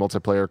upcoming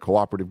multiplayer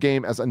cooperative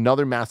game as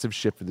another massive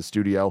shift for the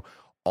studio,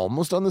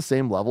 almost on the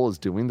same level as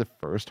doing the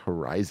first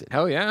Horizon.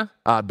 Hell yeah.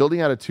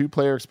 Building out a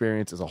two-player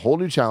experience is a whole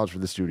new challenge for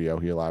the studio,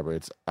 he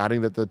elaborates,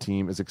 adding that the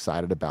team is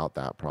excited about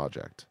that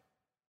project.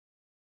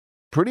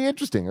 Pretty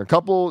interesting. A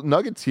couple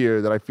nuggets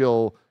here that I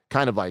feel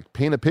kind of like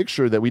paint a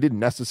picture that we didn't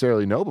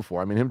necessarily know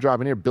before. I mean, him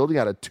dropping here, building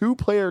out a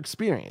two-player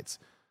experience,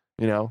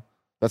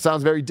 that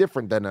sounds very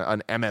different than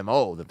an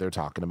MMO that they're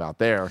talking about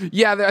there.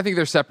 Yeah, I think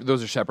they're separate.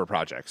 Those are separate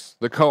projects.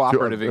 The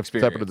cooperative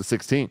experience. Separate of the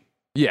 16.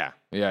 Yeah.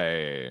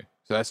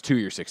 So that's 2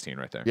 year 16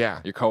 right there.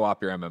 Yeah. Your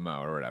co-op, your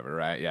MMO or whatever,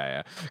 right?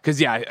 Yeah.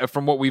 Because,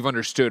 from what we've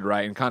understood,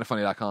 right, and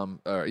kindoffunny.com,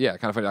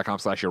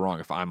 kindoffunny.com/you're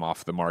wrong if I'm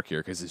off the mark here,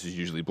 because this is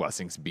usually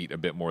Blessing's beat a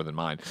bit more than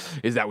mine,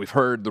 is that we've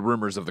heard the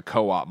rumors of the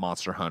co-op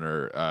Monster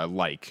Hunter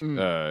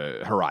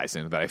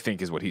Horizon, that I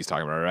think is what he's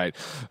talking about,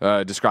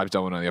 right? Describes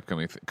Delvin on the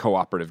upcoming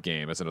cooperative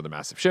game as another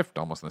massive shift,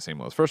 almost on the same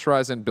level as first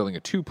Horizon, building a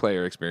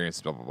two-player experience,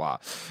 blah, blah, blah.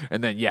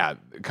 And then,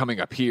 coming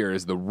up here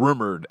is the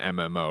rumored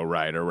MMO,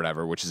 right, or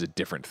whatever, which is a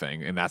different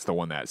thing, and that's the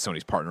one that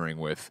Sony's partnering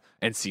with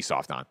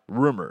NCSoft on.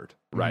 Rumored,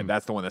 right?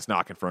 That's the one that's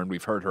not confirmed.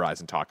 We've heard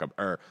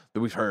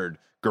we've heard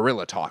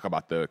Guerrilla talk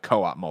about the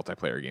co-op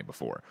multiplayer game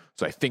before.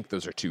 So I think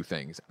those are two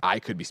things. I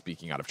could be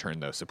speaking out of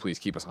turn though, so please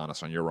keep us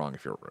honest on you're wrong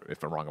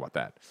if I'm wrong about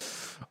that.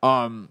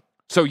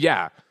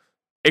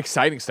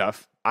 Exciting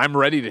stuff. I'm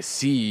ready to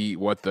see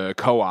what the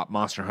co-op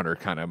Monster Hunter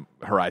kind of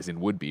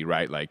Horizon would be,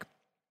 right? Like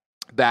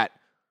that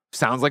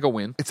sounds like a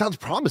win. It sounds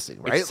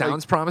promising, right? It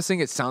sounds promising.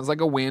 It sounds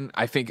like a win.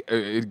 I think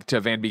to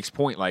Van Beek's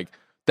point, like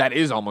that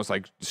is almost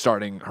like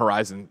starting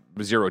Horizon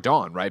Zero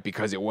Dawn, right?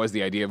 Because it was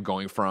the idea of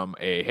going from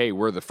hey,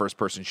 we're the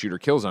first-person shooter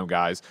Killzone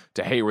guys,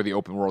 to hey, we're the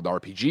open-world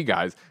RPG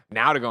guys,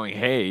 now to going,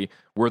 hey,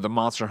 we're the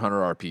Monster Hunter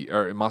RPG,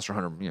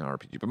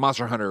 but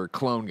Monster Hunter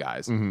clone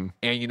guys. Mm-hmm.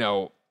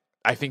 And,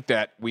 I think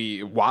that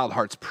Wild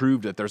Hearts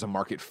proved that there's a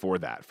market for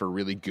that, for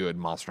really good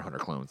Monster Hunter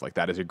clones. Like,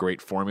 that is a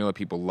great formula.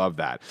 People love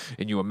that.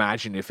 And you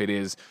imagine if it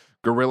is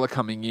Guerrilla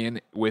coming in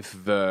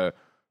with the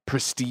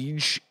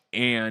prestige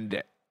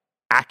and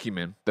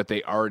acumen that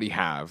they already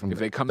have. If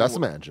they come that's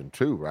imagined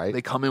too, right?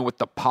 They come in with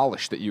the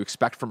polish that you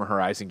expect from a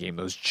Horizon game,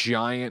 those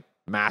giant,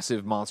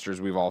 massive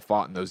monsters we've all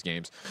fought in those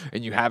games,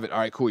 and you have it, all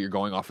right, cool, you're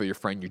going off with your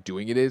friend, you're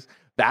doing it.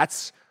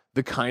 That's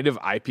the kind of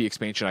IP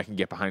expansion I can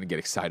get behind and get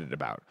excited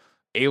about.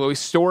 Aloy's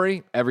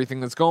story,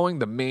 everything that's going,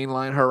 the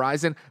mainline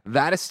Horizon,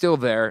 that is still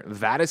there.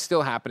 That is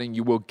still happening.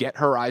 You will get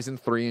Horizon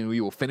 3 and we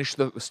will finish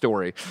the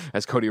story,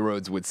 as Cody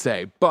Rhodes would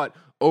say. But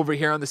over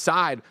here on the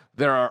side,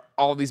 there are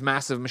all these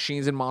massive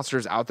machines and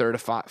monsters out there to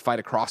fight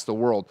across the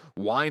world.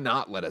 Why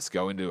not let us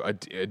go into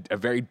a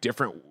very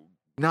different,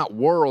 not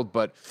world,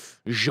 but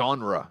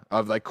genre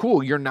of like,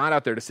 cool, you're not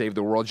out there to save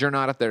the world. You're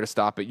not out there to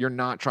stop it. You're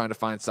not trying to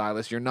find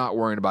Silas. You're not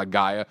worrying about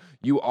Gaia.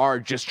 You are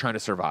just trying to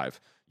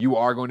survive. You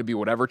are going to be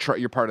whatever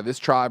you're part of this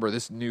tribe or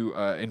this new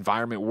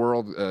environment,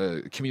 world,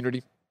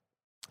 community.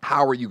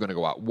 How are you going to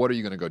go out? What are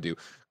you going to go do?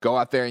 Go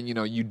out there and,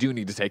 you do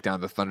need to take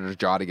down the Thunder's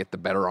Jaw to get the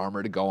better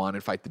armor to go on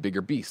and fight the bigger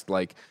beast.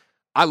 Like,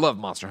 I love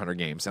Monster Hunter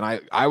games,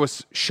 and I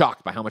was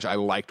shocked by how much I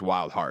liked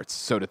Wild Hearts.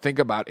 So to think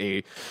about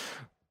a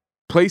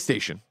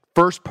PlayStation,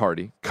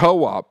 first-party,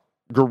 co-op,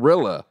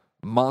 Guerrilla,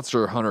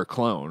 Monster Hunter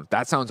clone,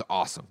 that sounds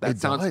awesome. That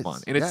sounds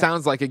fun. And it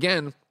sounds like,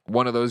 again,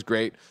 one of those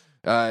great...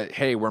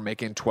 hey, we're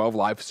making 12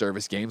 live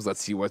service games.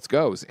 Let's see what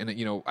goes. And,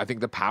 I think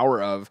the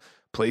power of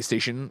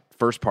PlayStation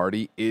first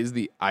party is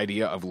the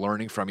idea of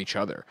learning from each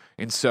other.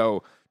 And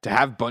so to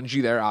have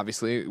Bungie there,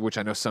 obviously, which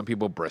I know some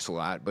people bristle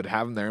at, but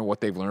have them there and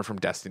what they've learned from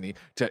Destiny,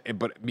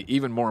 but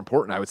even more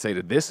important, I would say,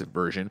 to this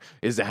version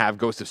is to have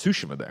Ghost of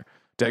Tsushima there.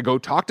 To go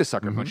talk to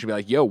Sucker Punch and be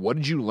like, yo, what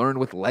did you learn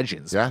with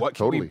Legends? Yeah, what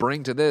can we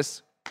bring to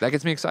this? That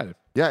gets me excited.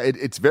 Yeah,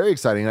 it's very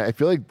exciting. I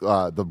feel like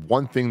the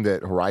one thing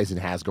that Horizon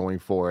has going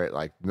for it,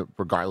 like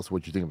regardless of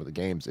what you think about the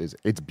games, is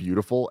it's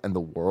beautiful and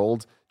the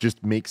world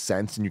just makes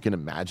sense and you can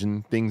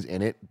imagine things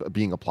in it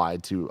being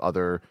applied to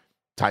other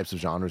types of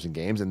genres and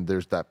games. And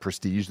there's that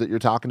prestige that you're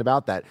talking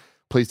about, that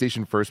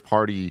PlayStation first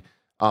party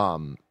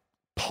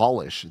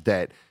polish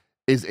that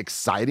is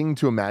exciting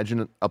to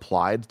imagine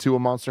applied to a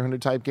Monster Hunter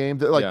type game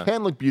that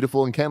can look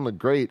beautiful and can look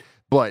great,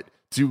 but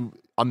to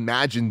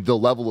imagine the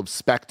level of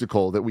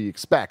spectacle that we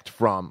expect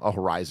from a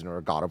Horizon or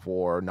a God of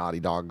War, or Naughty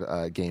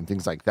Dog game,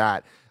 things like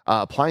that,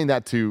 applying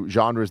that to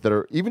genres that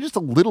are even just a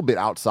little bit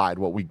outside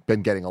what we've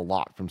been getting a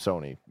lot from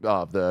Sony,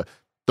 the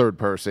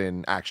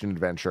third-person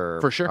action-adventure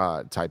For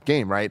sure. Type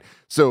game, right?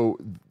 So,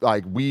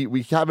 like,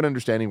 we have an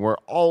understanding where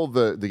all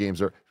the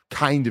games are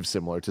kind of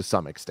similar to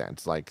some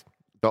extent. Like,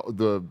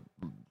 the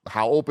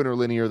how open or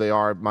linear they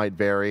are might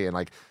vary, and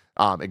like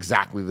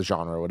exactly the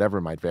genre or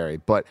whatever might vary.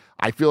 But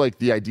I feel like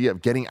the idea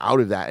of getting out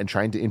of that and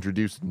trying to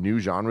introduce new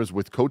genres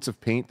with coats of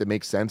paint that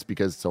makes sense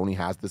because Sony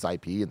has this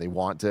IP and they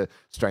want to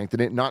strengthen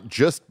it, not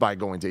just by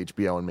going to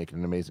HBO and making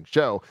an amazing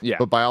show,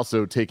 but by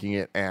also taking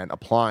it and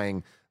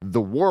applying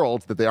the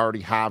world that they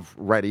already have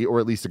ready, or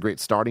at least a great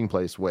starting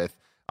place with,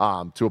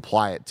 to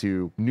apply it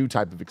to new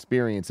type of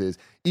experiences,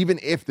 even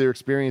if they're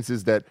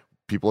experiences that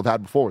people have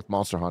had before with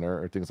Monster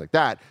Hunter or things like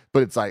that.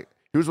 But it's like,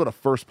 here's what a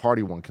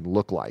first-party one can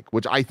look like,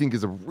 which I think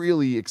is a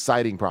really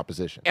exciting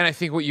proposition. And I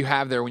think what you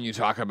have there when you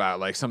talk about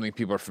like something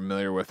people are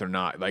familiar with or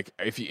not, like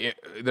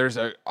there's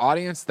an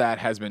audience that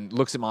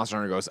looks at Monster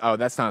Hunter and goes, "Oh,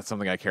 that's not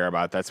something I care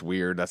about. That's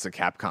weird. That's a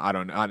Capcom. I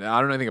don't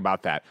know anything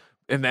about that."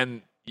 And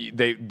then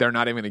they're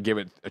not even going to give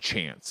it a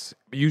chance.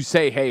 You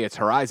say, "Hey, it's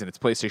Horizon. It's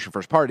PlayStation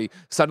first party."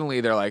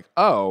 Suddenly they're like,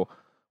 "Oh,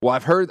 well,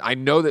 I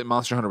know that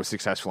Monster Hunter was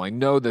successful. I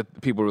know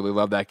that people really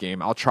love that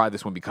game. I'll try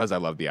this one because I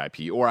love the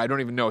IP. Or I don't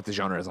even know what the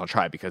genre is. I'll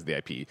try it because of the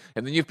IP."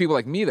 And then you have people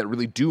like me that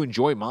really do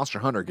enjoy Monster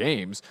Hunter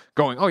games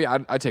going, "Oh, yeah,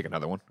 I'd take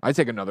another one. I'd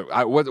take another.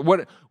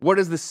 What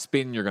is the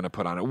spin you're going to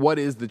put on it? What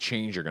is the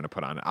change you're going to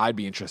put on it?" I'd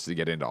be interested to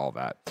get into all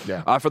that.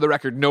 Yeah. For the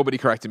record, nobody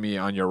corrected me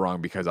on "you're wrong"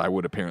 because I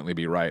would apparently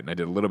be right. And I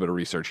did a little bit of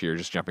research here,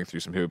 just jumping through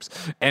some hoops.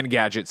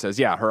 Engadget says,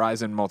 yeah,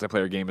 Horizon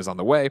multiplayer game is on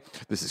the way.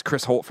 This is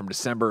Chris Holt from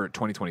December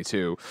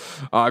 2022.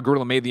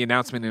 Guerrilla made the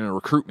announcement in a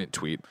recruitment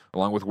tweet,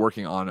 along with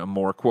working on a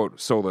more, quote,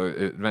 solo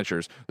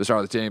adventures, the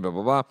start of the game, blah,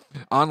 blah, blah,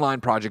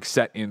 online project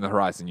set in the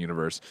Horizon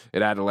universe.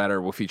 It added a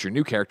letter will feature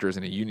new characters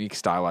and a unique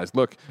stylized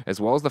look, as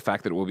well as the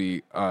fact that it will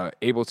be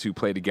able to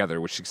play together,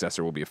 which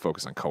successor will be a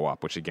focus on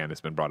co-op, which again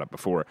has been brought up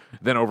before.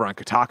 Then over on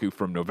Kotaku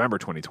from November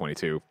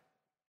 2022,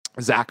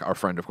 Zach, our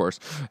friend, of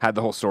course, had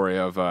the whole story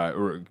of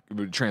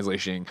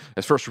translation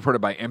as first reported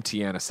by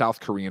MTN, a South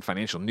Korean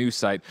financial news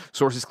site.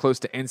 Sources close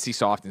to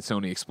NCSoft and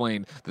Sony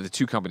explained that the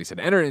two companies had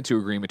entered into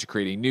agreement to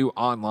create a new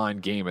online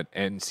game at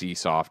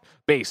NCSoft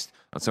based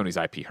on Sony's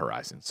IP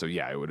Horizon. So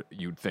yeah,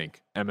 you'd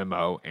think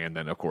MMO and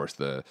then, of course,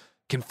 the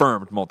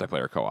confirmed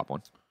multiplayer co-op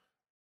one.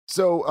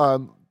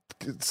 So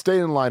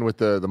staying in line with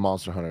the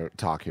Monster Hunter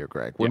talk here,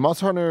 Greg. When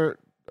Monster Hunter...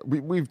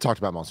 We've talked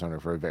about Monster Hunter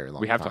for a very long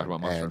time. We have talked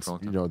about Monster Hunter for a long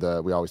time. You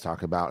know, we always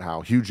talk about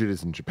how huge it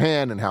is in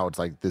Japan and how it's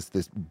like this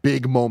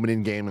big moment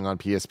in gaming on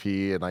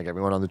PSP and like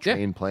everyone on the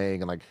train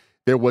playing. And like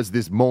there was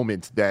this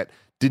moment that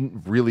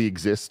didn't really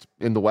exist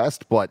in the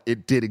West, but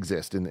it did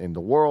exist in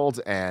the world.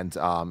 And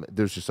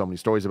there's just so many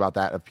stories about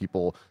that of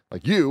people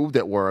like you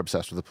that were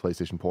obsessed with the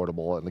PlayStation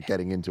Portable and like,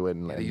 getting into it.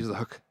 And how to use the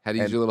hook. How to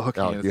use your little hook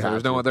hands. There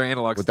was no other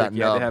analog stick. That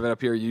you had to have it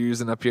up here. You're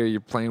using up here.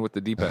 You're playing with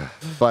the D-pad.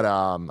 But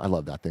I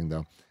love that thing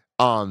though.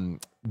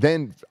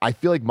 Then I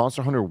feel like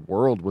Monster Hunter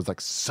World was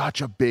like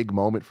such a big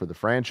moment for the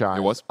franchise.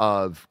 It was.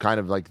 Of kind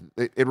of like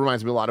it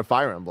reminds me a lot of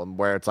Fire Emblem,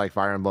 where it's like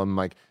Fire Emblem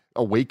like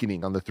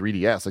Awakening on the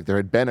 3DS. Like there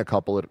had been a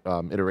couple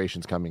of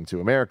iterations coming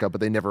to America,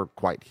 but they never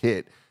quite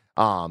hit.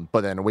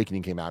 But then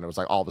Awakening came out, and it was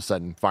like all of a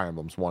sudden Fire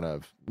Emblem's one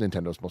of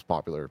Nintendo's most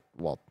popular,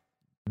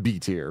 B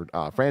tier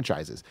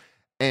franchises.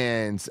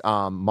 And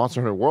Monster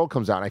Hunter World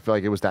comes out, and I feel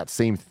like it was that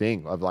same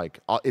thing of like,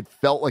 it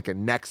felt like a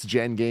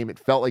next-gen game. It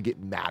felt like it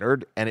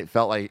mattered, and it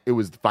felt like it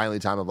was finally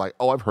time of like,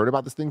 oh, I've heard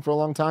about this thing for a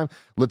long time.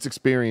 Let's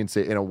experience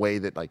it in a way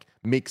that like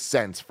makes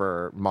sense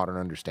for modern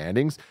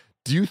understandings.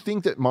 Do you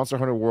think that Monster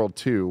Hunter World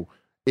 2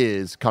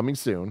 is coming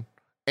soon?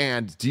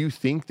 And do you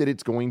think that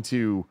it's going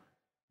to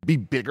be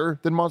bigger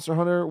than Monster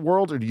Hunter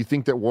World? Or do you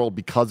think that World,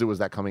 because it was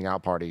that coming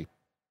out party,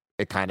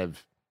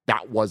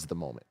 that was the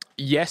moment?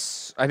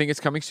 Yes, I think it's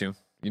coming soon.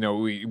 You know,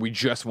 we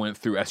just went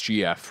through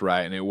SGF,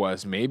 right? And it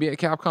was maybe at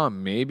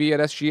Capcom, maybe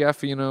at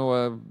SGF, you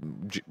know,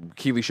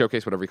 Keighley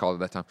Showcase, whatever you called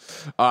it at that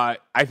time.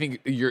 I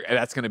think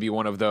that's going to be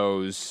one of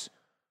those.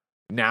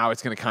 Now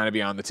it's going to kind of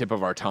be on the tip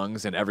of our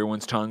tongues and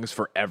everyone's tongues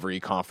for every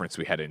conference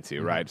we head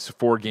into, right? So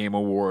 4 Game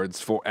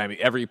Awards,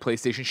 every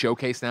PlayStation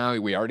Showcase now.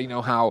 We already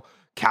know how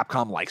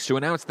Capcom likes to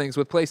announce things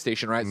with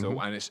PlayStation, right? So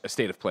on a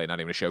state of play, not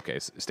even a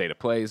showcase. A state of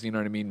plays, you know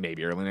what I mean?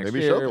 Maybe early next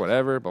year, showcase.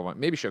 Whatever. But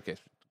maybe showcase.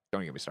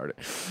 Don't get me started.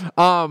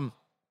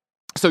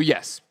 So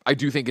yes, I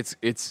do think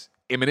it's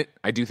imminent.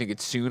 I do think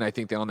it's soon. I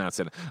think they'll announce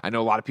it. I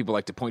know a lot of people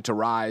like to point to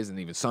Rise and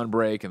even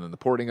Sunbreak and then the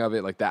porting of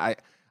it like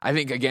that. I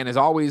think, again, as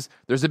always,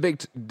 there's a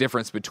big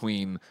difference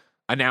between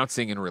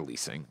announcing and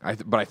releasing.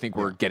 But I think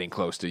we're getting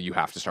close to you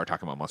have to start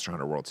talking about Monster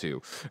Hunter World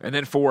 2. And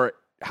then for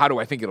how do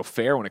I think it'll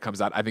fare when it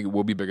comes out, I think it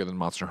will be bigger than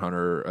Monster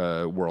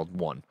Hunter World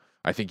 1.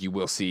 I think you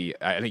will see,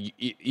 I think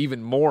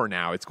even more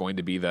now it's going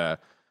to be the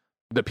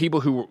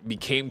people who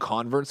became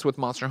converts with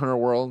Monster Hunter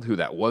World, who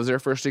that was their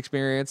first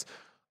experience,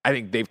 I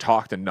think they've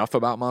talked enough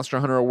about Monster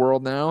Hunter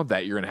World now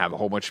that you're going to have a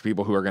whole bunch of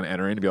people who are going to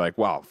enter in and be like,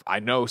 well, I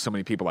know so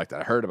many people like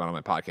that. I heard about it on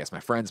my podcast. My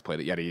friends played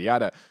it, yada, yada,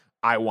 yada.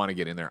 I want to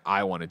get in there.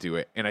 I want to do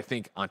it. And I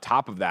think on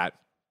top of that,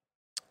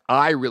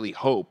 I really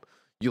hope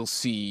you'll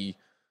see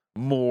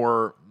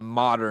more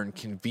modern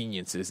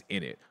conveniences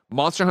in it.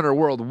 Monster Hunter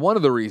World, one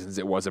of the reasons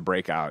it was a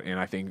breakout and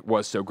I think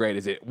was so great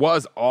is it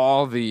was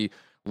all the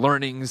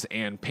learnings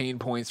and pain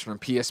points from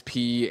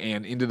PSP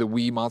and into the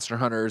Wii Monster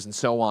Hunters and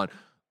so on.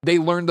 They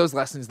learned those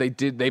lessons.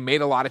 They made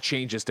a lot of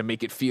changes to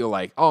make it feel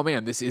like, oh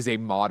man, this is a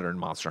modern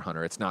Monster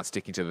Hunter. It's not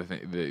sticking to the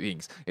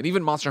things. And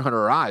even Monster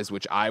Hunter Rise,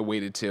 which I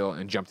waited till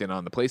and jumped in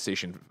on the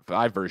PlayStation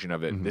 5 version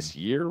of it this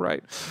year,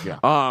 right? Yeah.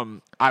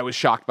 I was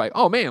shocked by,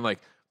 oh man, like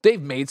they've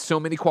made so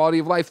many quality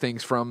of life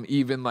things from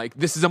even like,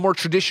 this is a more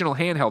traditional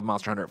handheld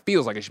Monster Hunter. It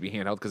feels like it should be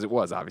handheld because it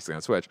was obviously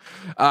on Switch.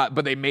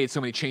 But they made so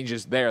many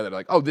changes there that are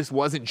like, oh, this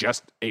wasn't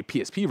just a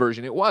PSP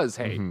version. It was,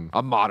 hey,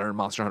 a modern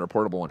Monster Hunter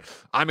portable one.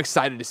 I'm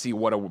excited to see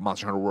what a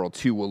Monster Hunter World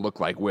 2 will look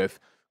like with,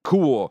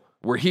 cool,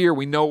 we're here,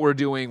 we know what we're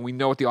doing, we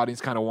know what the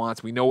audience kind of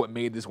wants, we know what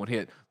made this one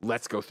hit.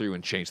 Let's go through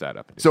and change that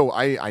up. So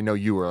I know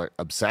you were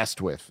obsessed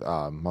with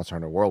Monster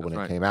Hunter World when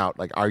it came out.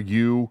 Like, are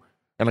you...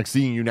 And like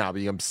seeing you now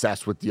being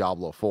obsessed with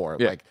Diablo 4,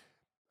 like,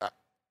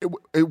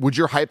 would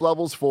your hype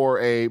levels for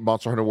a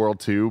Monster Hunter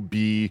World 2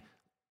 be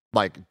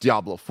like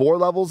Diablo 4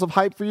 levels of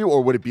hype for you,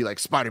 or would it be like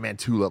Spider-Man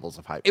 2 levels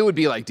of hype? It would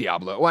be like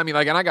Diablo. Well, I mean,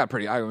 like, and I got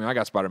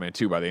Spider-Man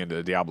 2 by the end of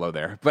the Diablo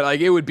there, but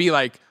like, it would be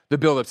like the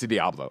build up to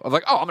Diablo of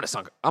like, oh, I'm gonna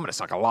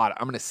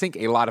sink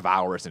a lot of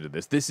hours into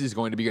this. This is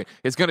going to be good.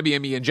 It's going to be a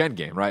me and Jen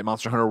game, right?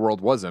 Monster Hunter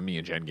World was a me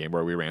and Jen game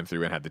where we ran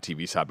through and had the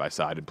TV side by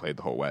side and played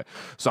the whole way.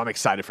 So I'm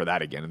excited for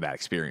that again and that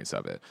experience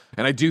of it.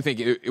 And I do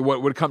think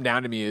what would come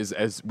down to me is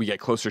as we get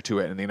closer to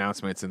it and the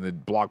announcements and the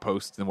blog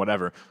posts and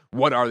whatever,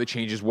 what are the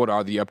changes? What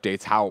are the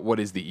updates? What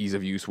is the ease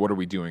of use? What are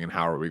we doing and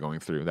how are we going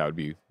through? That would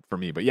be for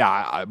me. But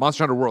yeah,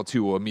 Monster Hunter World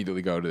 2 will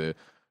immediately go to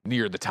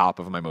near the top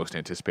of my most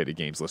anticipated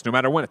games list, no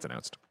matter when it's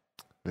announced.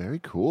 Very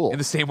cool. In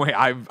the same way,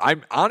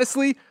 I'm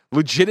honestly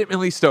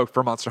legitimately stoked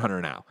for Monster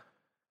Hunter now.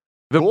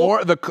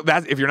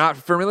 If you're not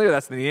familiar,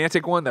 that's the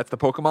Niantic one. That's the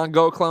Pokemon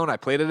Go clone. I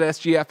played it at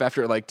SGF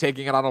after like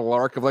taking it on a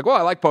lark of like, well,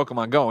 I like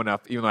Pokemon Go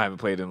enough, even though I haven't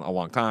played it in a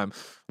long time.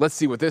 Let's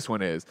see what this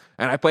one is.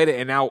 And I played it,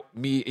 and now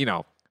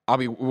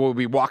we'll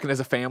be walking as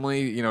a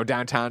family,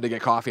 downtown to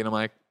get coffee, and I'm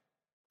like,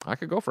 I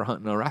could go for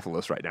hunting a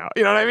Rathalos right now.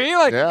 You know what I mean?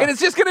 Like, and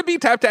it's just gonna be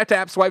tap, tap,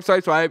 tap, swipe,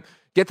 swipe, swipe.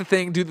 Get the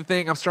thing, do the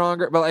thing. I'm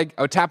stronger, but like,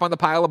 I'll tap on the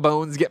pile of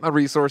bones, get my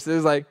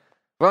resources. Like,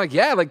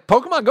 yeah, like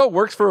Pokemon Go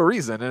works for a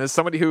reason. And as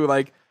somebody who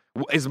like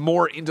is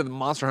more into the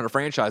Monster Hunter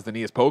franchise than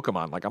he is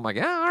Pokemon, like I'm like,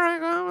 yeah, all right,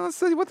 well, let's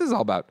see what this is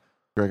all about.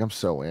 Greg, I'm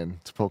so in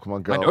to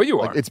Pokemon Go. I know you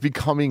are. Like, it's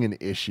becoming an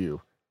issue,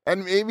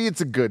 and maybe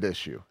it's a good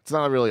issue. It's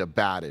not really a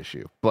bad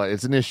issue, but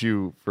it's an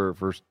issue for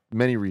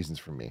many reasons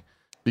for me.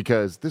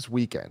 Because this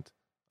weekend,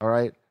 all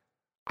right,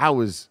 I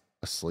was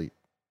asleep.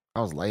 I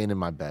was laying in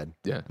my bed,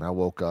 and I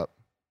woke up.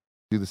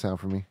 Do the sound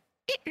for me.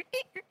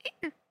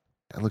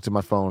 I looked at my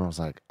phone. I was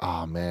like,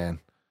 oh, man.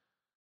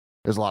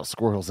 There's a lot of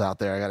squirrels out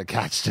there I got to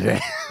catch today.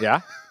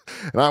 Yeah?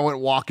 And I went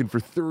walking for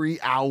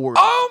 3 hours.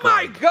 Oh,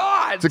 my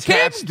God. To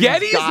catch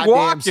these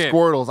goddamn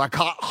squirtles. I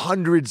caught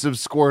hundreds of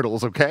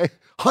squirtles, okay?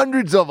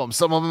 Hundreds of them.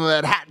 Some of them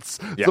had hats.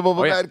 Yeah. Some of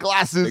them had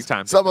glasses.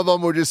 Some of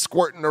them were just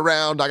squirting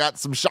around. I got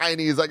some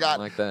shinies. I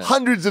got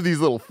hundreds of these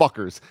little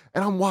fuckers.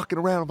 And I'm walking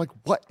around. I'm like,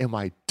 what am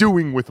I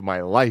doing with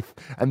my life?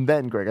 And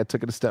then, Greg, I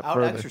took it a step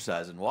further. Out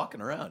exercising, walking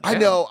around. I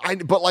know.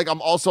 But like,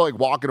 I'm also like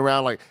walking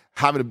around, like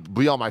having to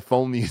be on my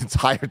phone the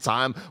entire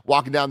time,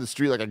 walking down the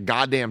street like a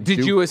goddamn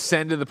Did you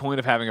ascend to the point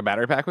of having a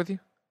battery pack with you?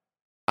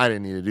 I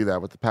didn't need to do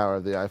that with the power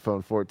of the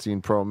iPhone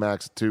 14 Pro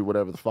Max 2,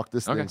 whatever the fuck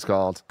this thing's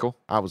called. Cool.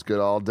 I was good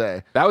all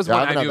day. That was when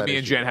I knew me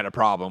and Jen had a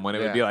problem, when it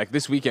would be like,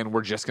 this weekend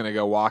we're just going to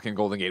go walk in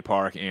Golden Gate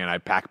Park, and I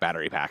pack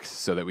battery packs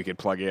so that we could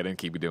plug it and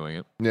keep doing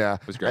it. Yeah.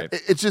 It was great.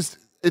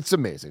 It's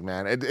amazing,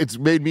 man. It's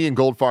made me and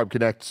Goldfarb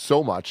connect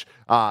so much.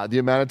 The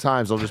amount of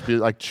times I'll just be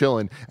like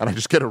chilling, and I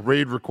just get a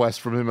raid request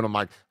from him, and I'm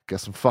like,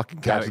 guess I'm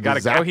fucking catching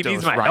gotta go. He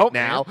needs my right help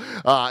now.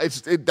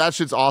 That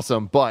shit's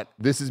awesome, but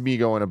this is me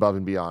going above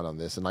and beyond on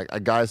this. And like,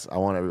 guys, I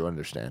want everyone to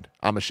understand.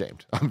 I'm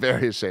ashamed. I'm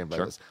very ashamed by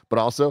this, but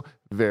also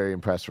very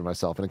impressed for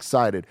myself and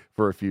excited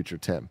for a future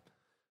Tim.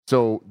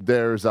 So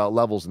there's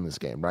levels in this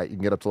game, right? You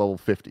can get up to level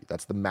 50.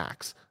 That's the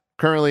max.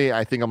 Currently,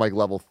 I think I'm like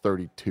level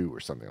 32 or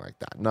something like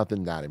that.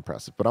 Nothing that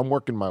impressive, but I'm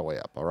working my way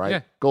up, all right?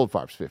 Yeah.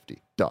 Goldfarb's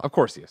 50. Duh. Of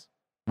course he is.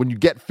 When you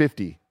get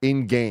 50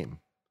 in-game,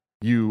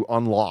 you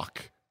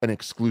unlock an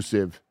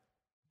exclusive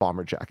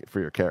bomber jacket for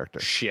your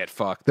character. Shit,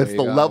 fuck. That's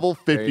the level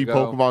 50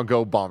 Pokemon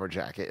Go bomber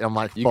jacket. And I'm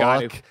like, fuck,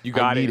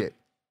 I need it.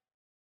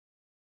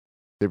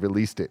 They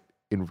released it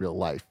in real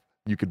life.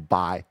 You could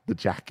buy the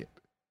jacket.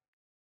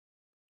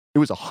 It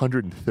was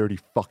 $130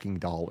 fucking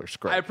dollars.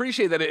 I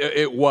appreciate that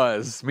it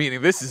was,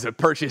 meaning this is a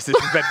purchase that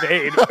has been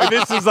made.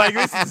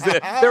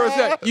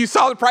 You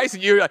saw the price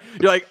and you're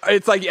like,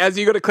 it's like as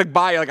you go to click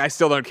buy, you're like, I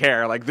still don't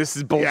care. Like, this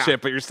is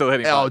bullshit, but you're still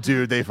hitting. Oh,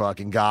 dude, they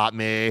fucking got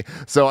me.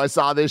 So I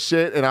saw this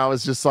shit and I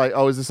was just like,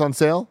 oh, is this on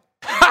sale?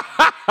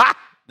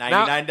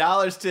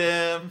 $99,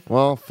 Tim.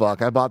 Well,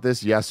 fuck. I bought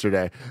this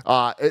yesterday.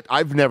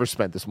 I've never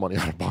spent this money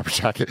on a bomber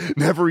jacket.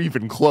 Never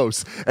even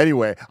close.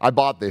 Anyway, I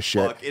bought this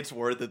shit. Fuck, it's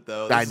worth it,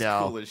 though. I This know.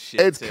 is cool as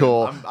shit, It's Tim.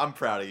 cool. I'm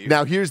proud of you.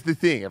 Now, here's the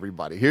thing,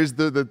 everybody. Here's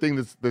the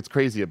thing that's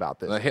crazy about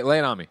this. Lay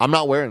it on me. I'm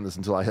not wearing this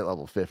until I hit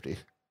level 50.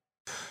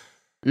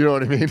 You know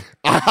what I mean?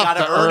 I have gotta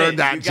to earn earn it.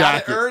 that You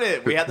jacket. gotta earn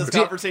it. We had this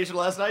conversation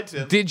last night,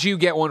 Tim. Did you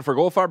get one for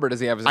Goldfarb, or does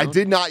he have his own? I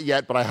did not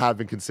yet, but I have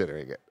been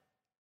considering it.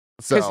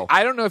 Because So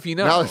I don't know if you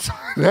know. now it's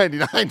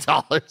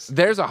 $99.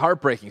 There's a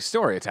heartbreaking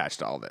story attached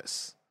to all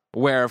this,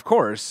 where, of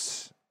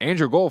course,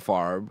 Andrew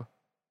Goldfarb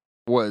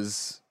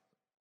was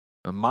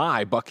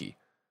my Bucky,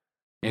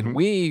 and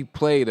we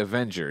played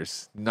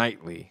Avengers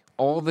nightly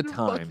all the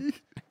time.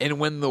 And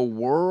when the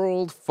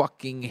world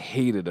fucking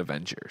hated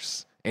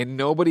Avengers, and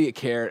nobody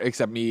cared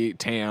except me,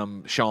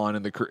 Tam, Sean,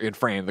 and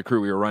Fran, the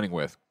crew we were running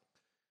with,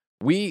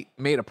 we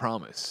made a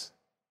promise,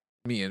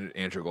 me and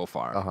Andrew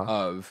Goldfarb,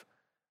 of,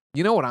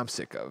 you know what I'm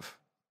sick of?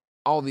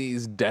 All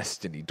these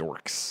Destiny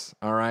dorks,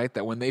 all right?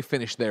 That when they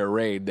finish their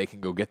raid, they can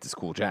go get this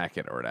cool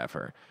jacket or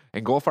whatever.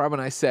 And Goldfarb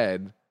and I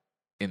said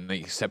in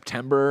the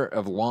September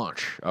of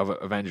launch of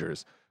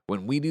Avengers,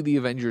 when we do the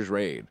Avengers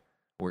raid,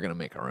 we're going to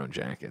make our own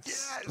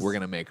jackets. Yes. We're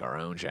going to make our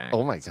own jackets.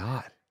 Oh, my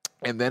God.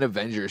 And then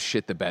Avengers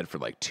shit the bed for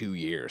like 2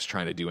 years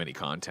trying to do any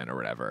content or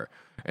whatever.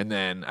 And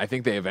then I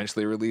think they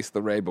eventually released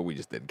the raid, but we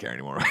just didn't care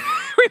anymore.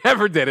 We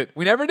never did it.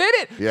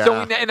 Yeah. So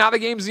and now the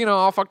game's,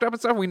 all fucked up and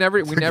stuff. We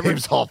never.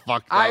 Game's all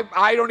fucked up.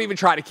 I don't even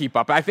try to keep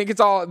up. I think it's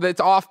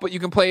off, but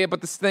you can play it.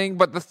 But the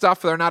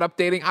stuff they're not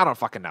updating, I don't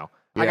fucking know.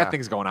 I Yeah. got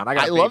things going on. I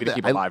got a love baby to that.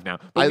 keep alive now.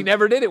 But we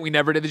never did it. We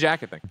never did the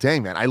jacket thing.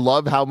 Dang, man. I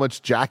love how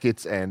much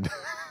jackets and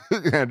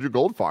Andrew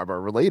Goldfarb are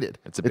related.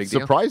 It's a big deal.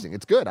 Surprising.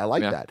 It's good. I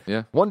like that.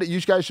 Yeah. One day,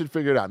 you guys should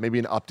figure it out. Maybe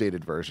an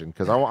updated version,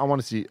 because I want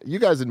to see you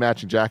guys in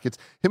matching jackets.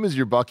 Him as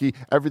your Bucky.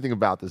 Everything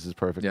about this is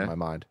perfect in my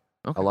mind.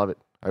 Okay. I love it.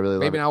 I really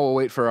love it. Maybe now we'll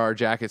wait for our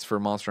jackets for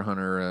Monster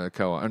Hunter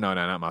co-op. No,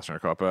 not Monster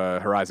Hunter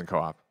co-op. Horizon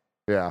co-op.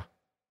 Yeah.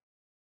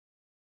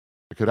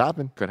 It could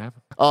happen. Could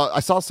happen.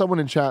 I saw someone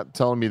in chat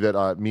telling me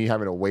that me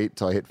having to wait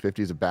till I hit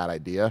 50 is a bad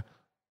idea.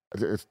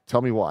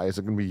 Tell me why. Is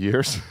it going to be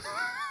years?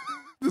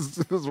 I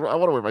want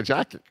to wear my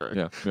jacket.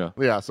 Right?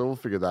 Yeah, so we'll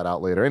figure that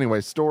out later.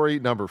 Anyway, story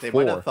number 4. They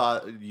might have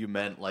thought you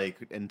meant like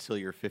until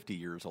you're 50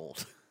 years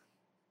old.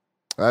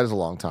 That is a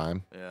long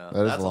time. Yeah,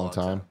 that is that's a long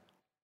time.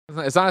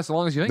 It's not as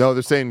long as you think. No,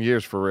 they're saying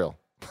years for real.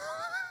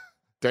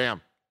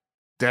 Damn.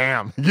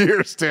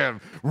 Years,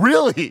 Tim.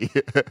 Really?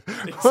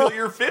 Until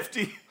you're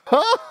 50.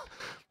 Huh?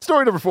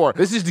 Story number 4.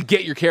 This is to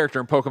get your character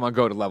in Pokemon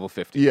Go to level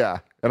 50. Yeah,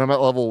 and I'm at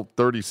level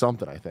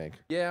 30-something, I think.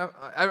 Yeah,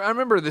 I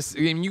remember this.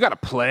 I mean, you got to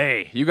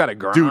play. You got to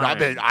grind. Dude, I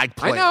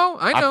play. I know.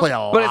 I play a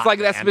lot, but it's like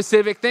that man.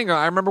 specific thing.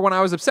 I remember when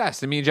I was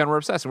obsessed, and me and Jen were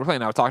obsessed, and we're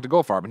playing. I would talk to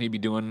Goldfarb, and he'd be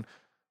doing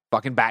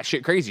fucking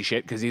batshit crazy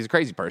shit because he's a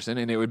crazy person,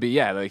 and it would be,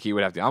 like he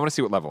would have to. I want to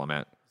see what level I'm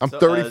at. I'm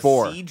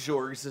 34. C.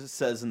 George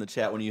says in the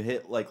chat, when you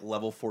hit like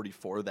level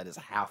 44, that is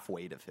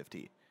halfway to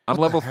 50. I'm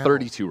level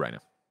 32 right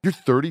now. You're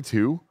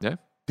 32? Yeah.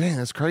 Dang,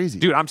 that's crazy.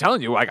 Dude, I'm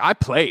telling you, like, I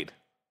played.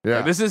 Yeah.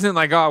 Like, this isn't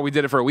like, we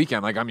did it for a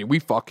weekend. Like, I mean, we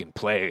fucking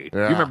played.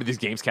 Yeah. You remember these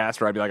games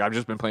cast where I'd be like, I've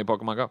just been playing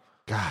Pokemon Go.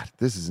 God,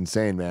 this is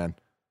insane, man.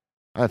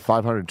 I have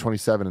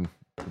 527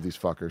 of these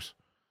fuckers.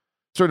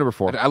 Story number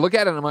 4. I look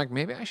at it and I'm like,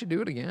 maybe I should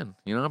do it again,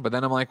 But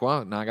then I'm like,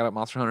 well, now I got a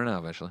Monster Hunter now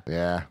eventually.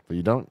 Yeah, but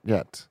you don't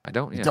yet. I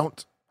don't yet. You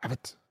don't have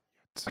it.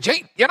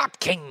 Jane, you're not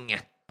king.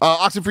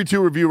 Oxenfree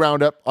 2 review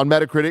roundup on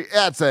Metacritic.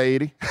 That's a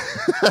 80.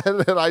 And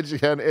then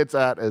IGN, it's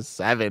at a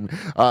 7.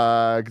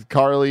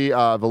 Carly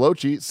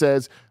Veloci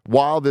says,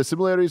 while the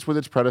similarities with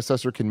its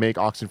predecessor can make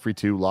Oxenfree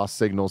 2 Lost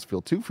Signals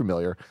feel too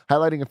familiar,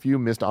 highlighting a few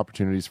missed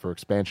opportunities for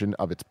expansion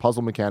of its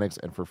puzzle mechanics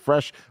and for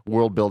fresh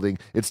world building,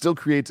 it still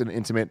creates an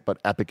intimate but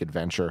epic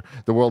adventure.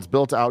 The world's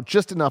built out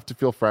just enough to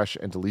feel fresh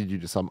and to lead you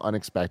to some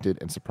unexpected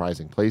and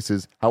surprising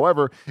places.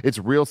 However, its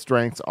real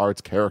strengths are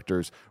its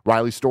characters.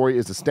 Riley's story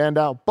is a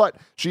standout, but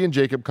she and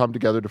Jacob come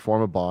together to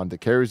form a bond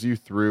that carries you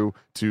through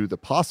to the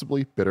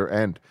possibly bitter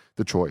end.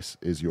 The choice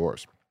is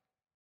yours.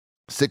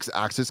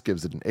 6-Axis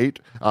gives it an 8.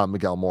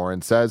 Miguel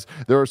Morin says,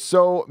 there are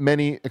so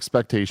many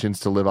expectations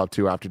to live up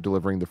to after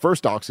delivering the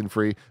first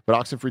Oxenfree, but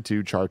Oxenfree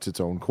 2 charts its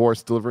own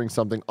course, delivering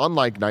something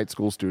unlike Night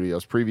School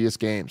Studios' previous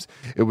games.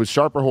 It was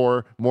sharper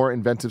horror, more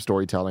inventive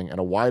storytelling, and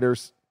a wider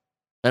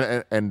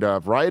and a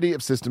variety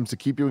of systems to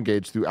keep you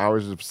engaged through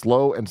hours of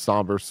slow and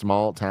somber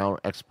small town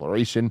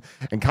exploration.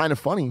 And kind of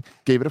funny,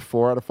 gave it a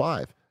 4 out of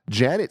 5.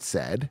 Janet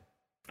said,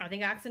 I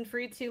think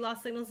Oxenfree 2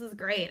 Lost Signals is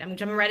great. I'm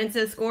jumping right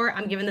into the score.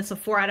 I'm giving this a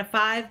 4 out of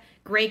 5.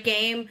 Great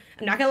game.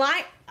 I'm not gonna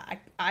lie,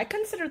 I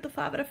considered the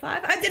 5 out of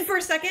 5. I did for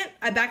a second.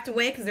 I backed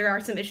away because there are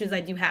some issues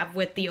I do have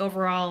with the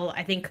overall,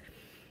 I think,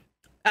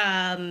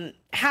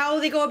 how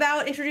they go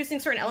about introducing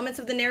certain elements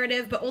of the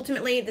narrative. But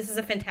ultimately, this is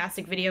a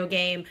fantastic video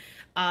game.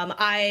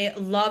 I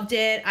loved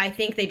it. I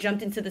think they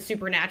jumped into the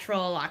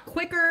supernatural a lot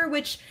quicker,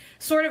 which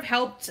sort of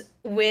helped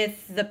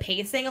with the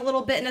pacing a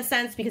little bit in a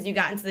sense because you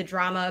got into the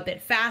drama a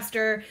bit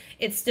faster.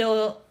 It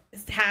still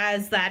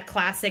has that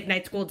classic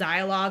Night School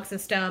dialogue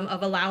system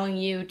of allowing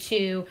you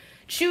to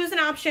choose an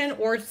option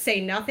or say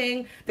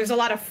nothing. There's a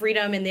lot of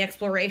freedom in the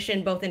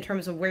exploration, both in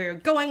terms of where you're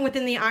going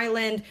within the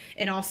island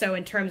and also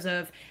in terms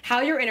of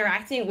how you're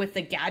interacting with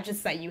the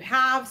gadgets that you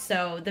have.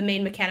 So the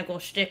main mechanical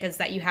shtick is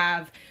that you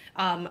have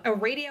a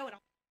radio and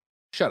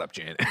Shut up,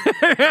 Janet.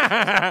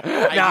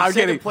 I'm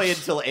kidding. Play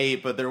until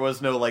 8, but there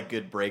was no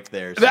good break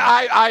there. So.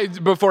 I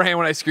beforehand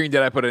when I screened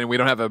it, I put it in. We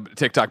don't have a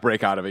TikTok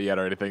break out of it yet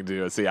or anything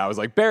to see. I was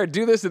like, Barrett,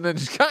 do this, and then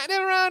just kind of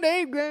around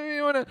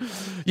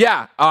 8.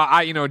 Yeah,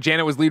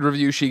 Janet was lead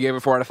review. She gave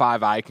it 4 out of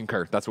 5. I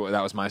concur. That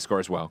was my score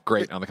as well.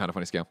 Great on the Kind of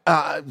Funny scale.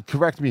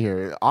 Correct me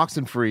here.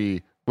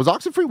 Oxenfree was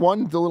Oxenfree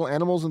 1 the little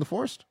animals in the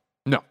forest?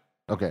 No.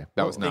 Okay,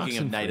 that was not.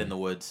 Thinking of Night in the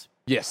Woods.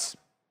 Yes.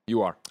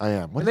 You are. I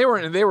am. And they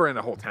were in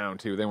a whole town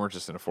too. They weren't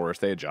just in a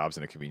forest. They had jobs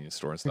in a convenience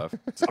store and stuff.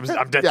 So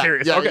I'm dead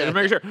serious. Okay,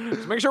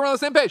 Just make sure we're on the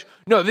same page.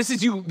 No,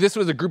 this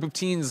was a group of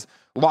teens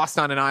lost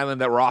on an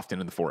island that were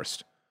often in the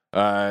forest.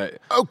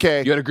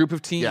 Okay. You had a group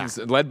of teens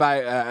led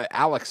by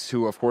Alex,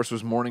 who of course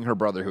was mourning her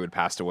brother who had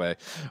passed away.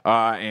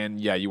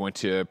 You went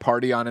to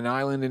party on an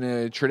island in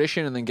a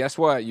tradition, and then guess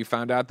what? You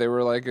found out they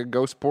were like a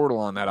ghost portal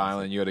on that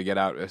island. You had to get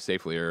out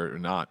safely or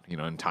not.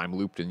 And time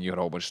looped, and you had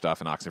a whole bunch of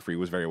stuff. And Oxenfree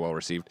was very well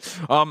received.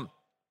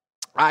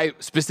 I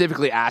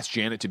specifically asked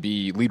Janet to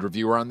be lead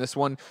reviewer on this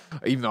one,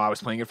 even though I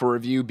was playing it for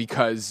review,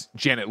 because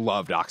Janet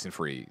loved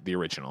Oxenfree, the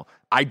original.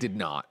 I did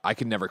not. I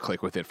could never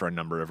click with it for a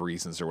number of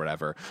reasons or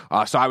whatever.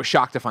 So I was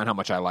shocked to find how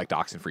much I liked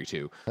Oxenfree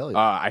 2. Yeah.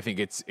 I think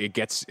it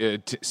gets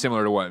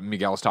similar to what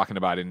Miguel was talking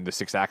about in the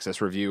 6th Access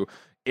review.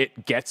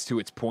 It gets to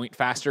its point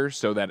faster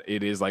so that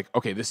it is like,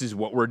 okay, this is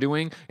what we're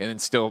doing, and then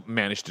still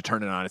managed to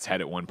turn it on its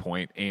head at one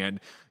point. And,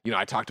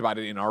 I talked about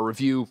it in our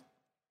review.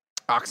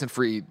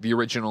 Oxenfree, the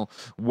original,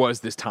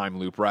 was this time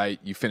loop, right?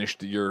 You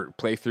finished your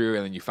playthrough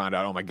and then you found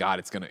out, oh my God,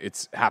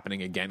 it's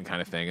happening again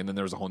kind of thing. And then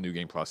there was a whole new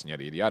game plus and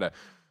yada, yada, yada.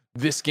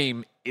 This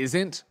game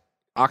isn't.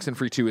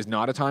 Oxenfree 2 is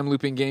not a time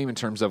looping game in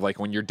terms of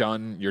when you're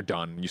done, you're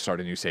done. You start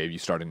a new save, you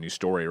start a new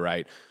story,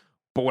 right?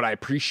 But what I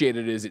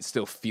appreciated is it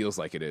still feels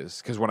like it is.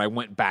 Because when I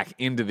went back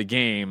into the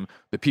game,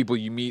 the people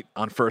you meet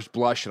on first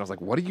blush, and I was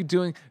like, what are you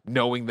doing?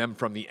 Knowing them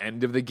from the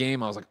end of the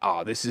game, I was like,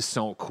 oh, this is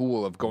so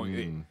cool of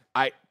going...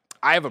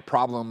 I have a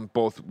problem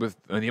both with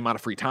the amount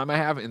of free time I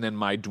have and then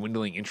my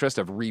dwindling interest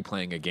of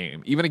replaying a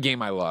game. Even a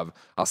game I love,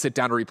 I'll sit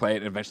down to replay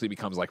it and eventually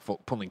becomes like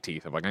pulling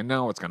teeth. I'm like, I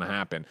know what's going to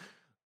happen.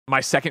 My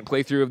second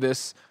playthrough of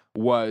this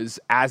was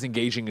as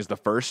engaging as the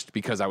first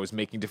because I was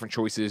making different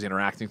choices,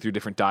 interacting through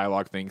different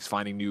dialogue things,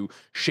 finding new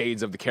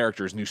shades of the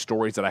characters, new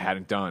stories that I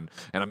hadn't done.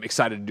 And I'm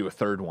excited to do a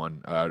third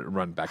one,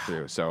 run back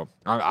through. So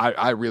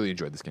I really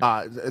enjoyed this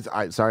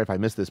game. Sorry if I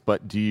missed this,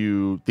 but do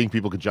you think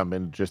people could jump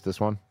into just this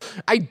one?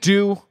 I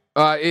do.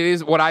 It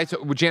is what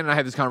Jan and I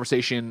had this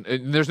conversation.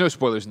 And there's no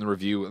spoilers in the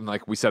review, and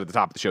like we said at the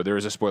top of the show, there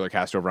is a spoiler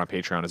cast over on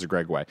Patreon as a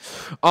Greg way.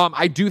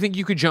 I do think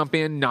you could jump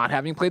in not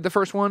having played the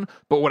first one,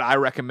 but what I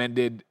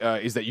recommended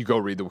is that you go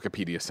read the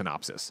Wikipedia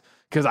synopsis,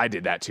 because I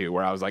did that too,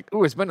 where I was like,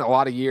 "Ooh, it's been a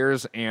lot of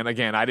years," and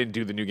again, I didn't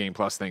do the New Game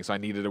Plus thing, so I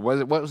needed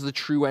what was the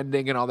true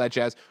ending and all that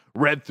jazz.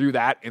 Read through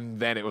that, and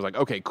then it was like,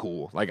 okay,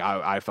 cool. Like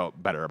I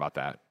felt better about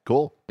that.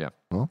 Cool. Yeah.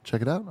 Well,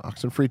 check it out.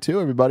 Oxenfree 2,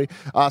 everybody.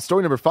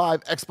 Story number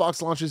 5,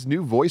 Xbox launches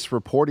new voice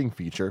reporting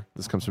feature.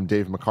 This comes from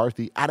Dave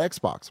McCarthy at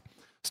Xbox.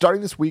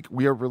 Starting this week,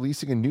 we are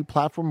releasing a new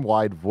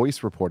platform-wide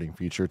voice reporting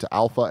feature to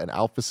Alpha and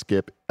Alpha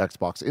Skip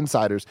Xbox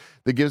insiders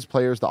that gives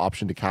players the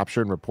option to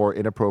capture and report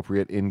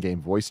inappropriate in-game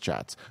voice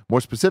chats.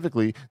 More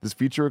specifically, this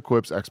feature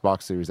equips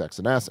Xbox Series X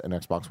and S and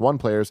Xbox One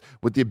players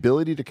with the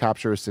ability to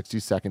capture a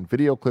 60-second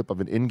video clip of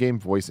an in-game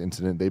voice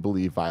incident they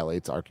believe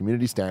violates our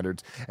community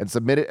standards and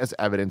submit it as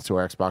evidence to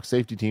our Xbox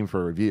safety team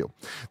for review.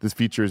 This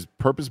feature is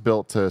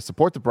purpose-built to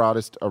support the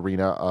broadest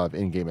arena of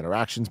in-game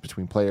interactions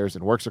between players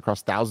and works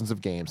across thousands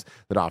of games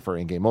that offer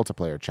in-game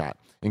multiplayer chat,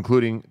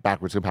 including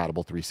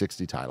backwards-compatible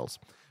 360 titles.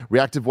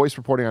 Reactive voice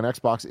reporting on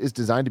Xbox is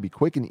designed to be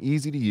quick and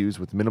easy to use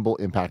with minimal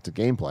impact to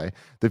gameplay.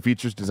 The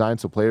feature is designed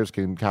so players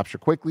can capture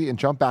quickly and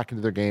jump back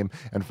into their game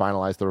and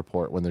finalize the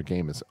report when their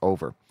game is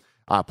over.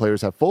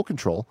 Players have full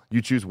control.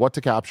 You choose what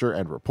to capture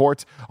and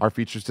report. Our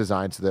feature is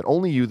designed so that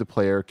only you, the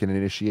player, can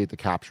initiate the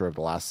capture of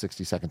the last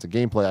 60 seconds of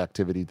gameplay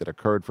activity that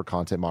occurred for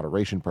content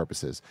moderation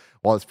purposes.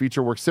 While this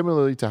feature works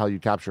similarly to how you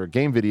capture a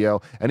game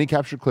video, any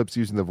captured clips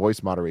using the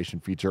voice moderation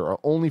feature are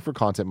only for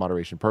content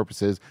moderation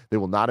purposes. They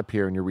will not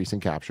appear in your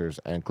recent captures,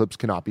 and clips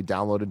cannot be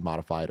downloaded,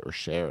 modified, or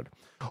shared.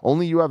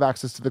 Only you have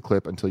access to the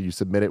clip until you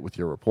submit it with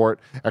your report.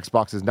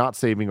 Xbox is not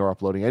saving or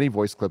uploading any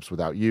voice clips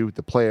without you,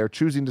 the player,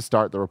 choosing to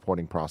start the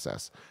reporting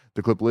process.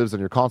 The clip lives on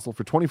your console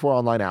for 24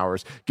 online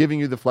hours, giving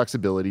you the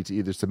flexibility to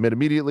either submit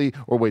immediately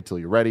or wait till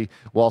you're ready.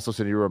 We'll also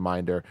send you a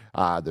reminder.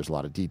 There's a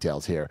lot of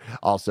details here.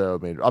 Also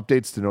made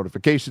updates to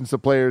notifications, so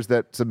players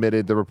that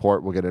submitted the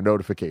report will get a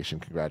notification.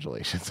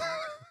 Congratulations.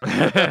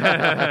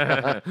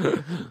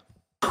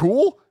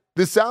 Cool.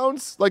 This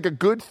sounds like a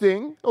good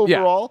thing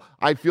overall.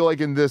 Yeah. I feel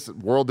like in this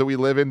world that we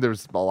live in,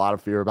 there's a lot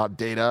of fear about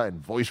data and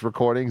voice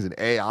recordings and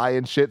AI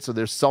and shit. So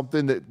there's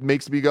something that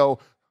makes me go,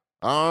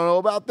 I don't know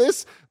about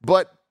this.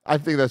 But I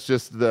think that's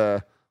just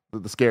the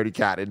scaredy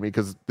cat in me,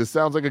 because this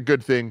sounds like a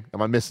good thing.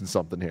 Am I missing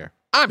something here?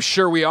 I'm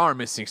sure we are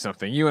missing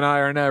something. You and I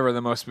are never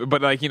the most,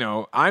 but like, you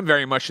know, I'm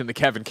very much in the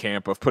Kevin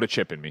camp of put a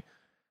chip in me.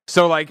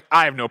 So like,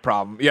 I have no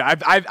problem. Yeah,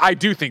 I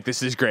do think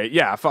this is great.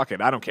 Yeah, fuck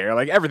it. I don't care.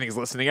 Like everything's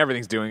listening,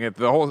 everything's doing it.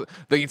 The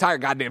entire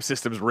goddamn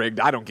system's rigged.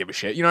 I don't give a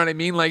shit. You know what I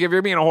mean? Like if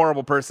you're being a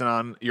horrible person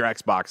on your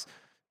Xbox,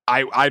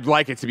 I'd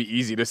like it to be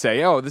easy to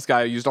say, oh, this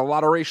guy used a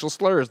lot of racial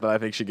slurs that I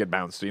think should get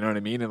bounced. You know what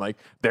I mean? And like,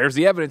 there's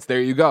the evidence.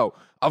 There you go.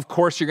 Of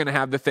course, you're gonna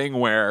have the thing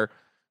where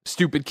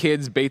stupid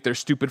kids bait their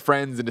stupid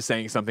friends into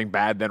saying something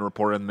bad, then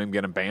report them and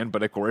get them banned.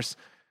 But of course,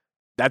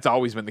 that's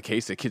always been the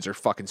case, that kids are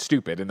fucking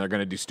stupid and they're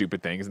going to do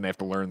stupid things and they have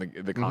to learn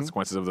the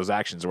consequences of those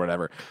actions or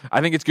whatever.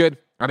 I think it's good.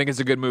 I think it's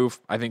a good move.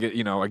 I think,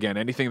 again,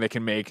 anything that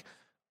can make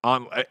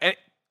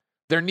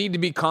there need to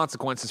be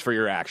consequences for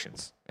your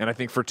actions. And I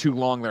think for too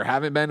long there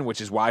haven't been,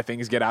 which is why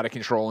things get out of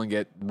control and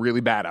get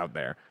really bad out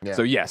there. Yeah.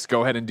 So yes,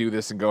 go ahead and do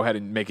this and go ahead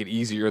and make it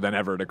easier than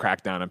ever to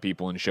crack down on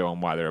people and show them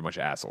why they're a bunch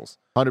of assholes.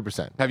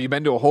 100%. Have you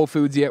been to a Whole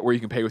Foods yet where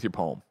you can pay with your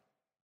palm?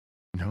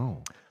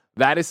 No.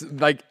 That is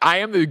like, I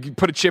am the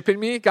put a chip in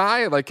me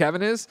guy, like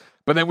Kevin is.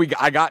 But then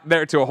I got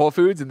there to a Whole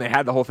Foods and they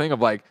had the whole thing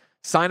of like,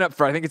 sign up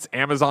for, I think it's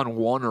Amazon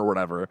One or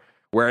whatever,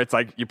 where it's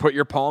like you put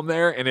your palm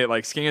there and it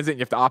like scans it and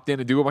you have to opt in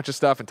and do a bunch of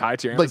stuff and tie it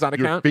to your Amazon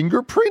your account.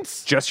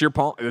 Fingerprints? Just your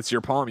palm. It's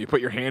your palm. You put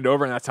your hand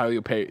over and that's how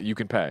you pay. You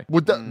can pay.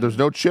 There's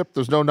no chip.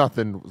 There's no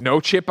nothing. No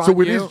chip on so you.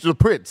 So it is the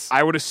prints.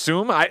 I would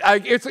assume.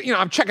 It's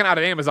I'm checking out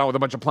at Amazon with a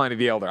bunch of Pliny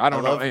the Elder. I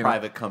don't know.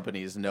 Private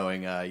companies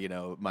knowing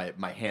my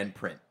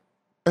handprint.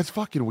 That's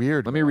fucking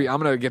weird. Let me read.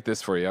 I'm gonna get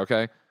this for you.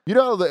 Okay. You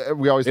know that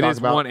we always talk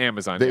about one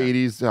Amazon, the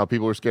 80s, how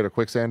people were scared of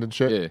quicksand and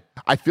shit.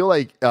 Yeah. I feel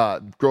like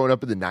growing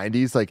up in the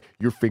 90s, like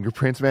your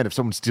fingerprints, man. If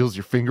someone steals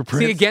your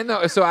fingerprints, see again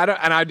though. So I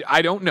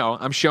don't know.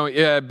 I'm showing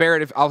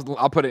Barrett. If I'll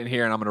put it in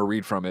here and I'm gonna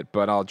read from it,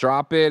 but I'll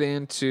drop it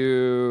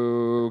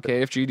into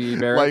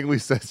KFGD. Barrett Langley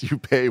says you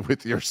pay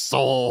with your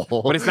soul,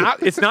 but it's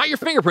not. It's not your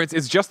fingerprints.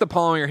 It's just the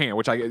palm of your hand,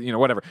 which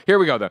whatever. Here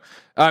we go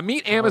though.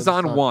 Meet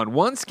Amazon One.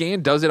 One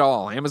scan does it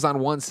all. Amazon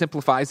One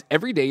simplifies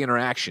everyday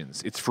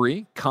interactions. It's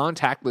free,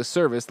 contactless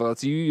service that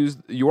lets you use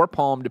your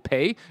palm to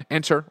pay,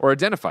 enter, or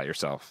identify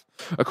yourself.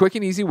 A quick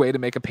and easy way to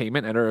make a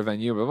payment, enter a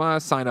venue, blah, blah,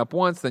 sign up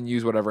once, then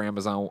use wherever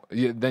Amazon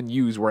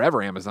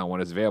One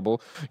is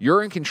available.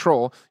 You're in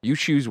control. You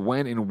choose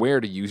when and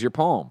where to use your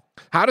palm.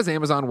 How does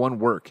Amazon One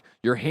work?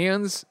 Your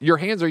hands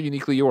are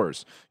uniquely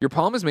yours. Your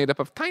palm is made up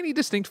of tiny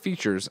distinct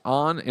features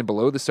on and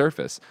below the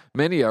surface.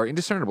 Many are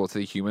indiscernible to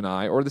the human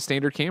eye or the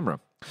standard camera.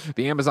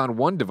 The Amazon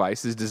One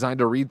device is designed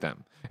to read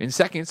them. In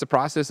seconds, a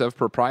process of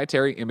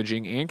proprietary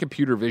imaging and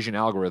computer vision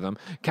algorithm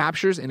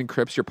captures and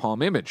encrypts your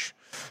palm image.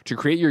 To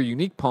create your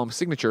unique palm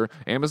signature,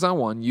 Amazon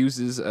One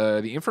uses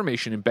the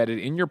information embedded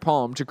in your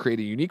palm to create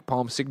a unique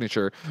palm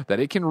signature that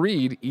it can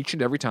read each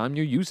and every time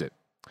you use it.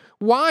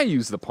 Why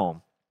use the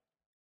palm?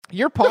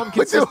 Your palm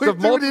consists of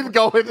multiple... We didn't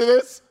go into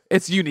this.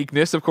 It's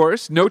uniqueness, of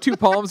course. No two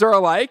palms are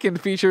alike, and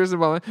features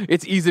of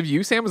its ease of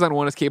use. Amazon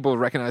One is capable of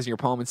recognizing your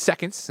palm in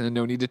seconds, and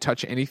no need to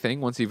touch anything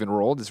once you've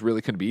enrolled. This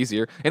really couldn't be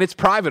easier. And it's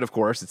private, of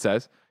course. It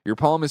says your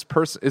palm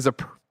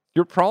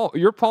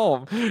your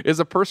palm is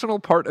a personal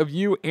part of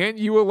you, and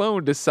you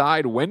alone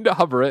decide when to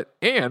hover it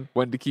and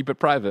when to keep it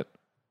private.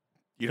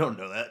 You don't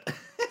know that.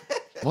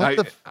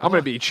 I'm going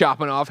to be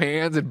chopping off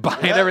hands and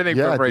buying everything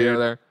for free over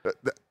there.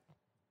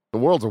 The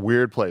world's a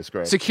weird place,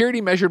 Greg.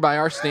 Security measured by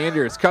our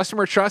standards.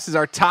 Customer trust is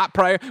our top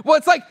priority. Well,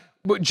 it's like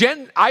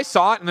Jen, I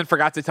saw it and then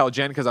forgot to tell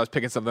Jen because I was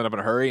picking something up in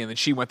a hurry. And then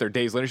she went there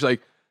days later. She's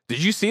like,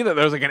 did you see that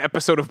there was like an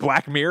episode of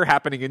Black Mirror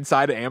happening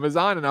inside of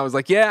Amazon? And I was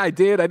like, yeah, I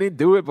did. I didn't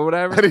do it, but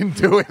whatever. I didn't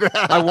do it.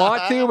 I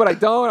want to, but I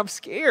don't. I'm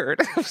scared.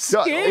 I'm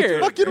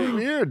scared. It's fucking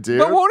weird, dude.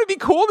 But won't it be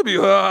cool to be?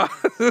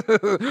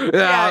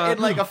 Yeah, in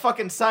like a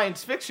fucking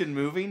science fiction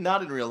movie,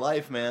 not in real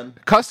life, man.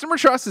 Customer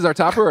trust is our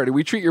top priority.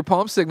 We treat your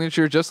palm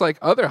signature just like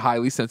other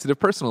highly sensitive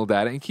personal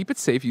data and keep it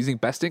safe using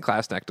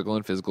best-in-class technical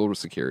and physical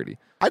security.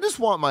 I just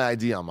want my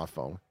ID on my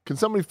phone. Can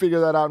somebody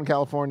figure that out in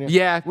California?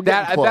 Yeah,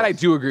 that I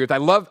do agree with.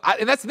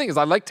 And that's the thing is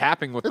I like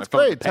tapping with my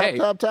phone to pay.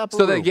 Tap.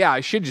 So that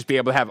I should just be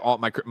able to have all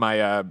my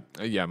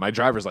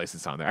driver's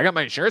license on there. I got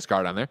my insurance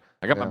card on there.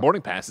 I got my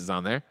boarding passes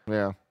on there.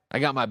 Yeah. I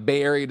got my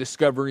Bay Area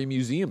Discovery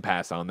Museum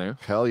pass on there.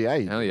 Hell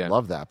yeah.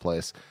 Love that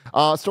place.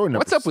 Story number.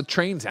 What's up with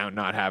Traintown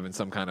not having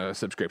some kind of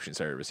subscription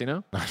service, you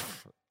know?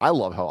 I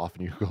love how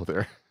often you go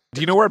there. Do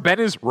you know where Ben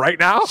is right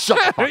now? Shut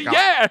the fuck up.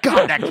 Yeah.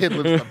 God, that kid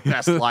lives the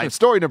best life.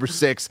 Story number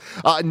 6.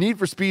 Need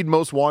for Speed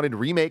Most Wanted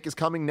remake is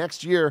coming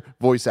next year.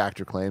 Voice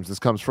actor claims. This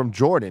comes from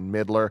Jordan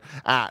Midler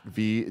at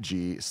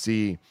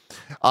VGC.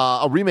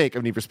 A remake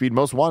of Need for Speed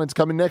Most Wanted is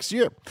coming next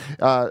year.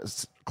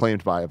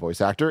 Claimed by a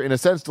voice actor. In a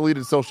sense,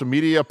 deleted social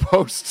media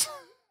post.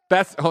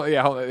 Hold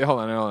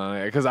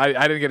on. Because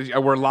I didn't get it.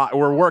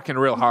 We're working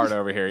real hard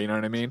over here. You know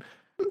what I mean?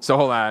 So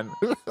hold on.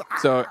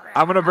 So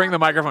I'm going to bring the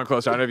microphone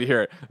closer. I don't know if you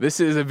hear it. This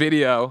is a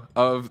video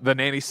of the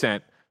nanny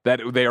sent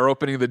that they are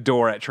opening the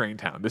door at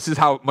Traintown. This is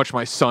how much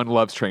my son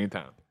loves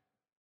Traintown.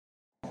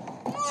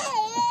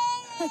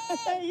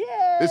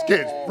 This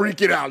kid's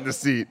freaking out in the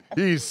seat.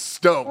 He's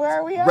stoked.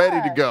 Where we are.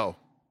 Ready to go.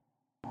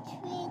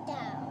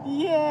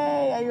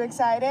 Yay. Are you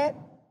excited?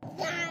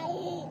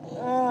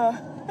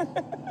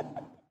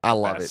 I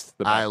love it.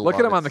 Look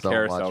at him on the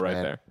carousel right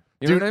there.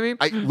 You know what I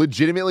mean?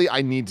 Legitimately,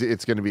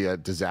 it's going to be a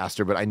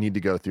disaster, but I need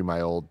to go through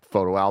my old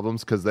photo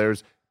albums because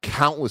there's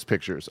countless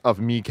pictures of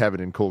me, Kevin,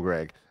 and Cool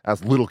Greg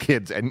as little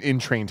kids and in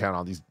Train Town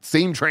on these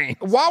same trains.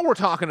 While we're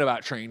talking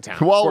about Train Town,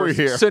 while we're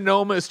here,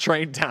 Sonoma's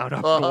Train Town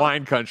up in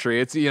wine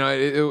country. It's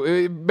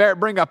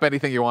bring up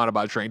anything you want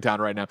about Train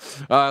Town right now.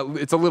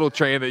 It's a little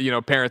train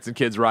that parents and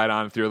kids ride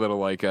on through a little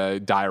like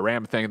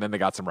diorama thing, and then they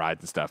got some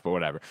rides and stuff. But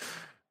whatever.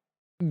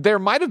 There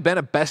might have been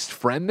a best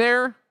friend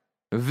there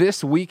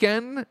this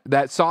weekend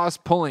that saw us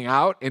pulling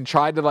out and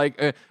tried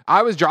to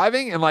I was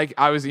driving and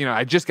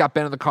I just got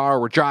Ben in the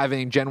car. We're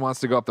driving. Jen wants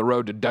to go up the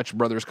road to Dutch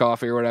Brothers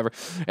Coffee or whatever.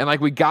 And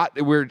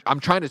I'm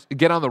trying to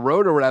get on the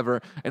road or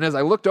whatever. And as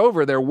I looked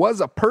over, there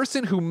was a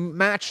person who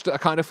matched a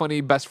kind of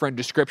funny best friend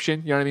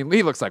description. You know what I mean?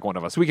 He looks like one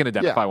of us. We can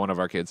identify one of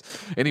our kids.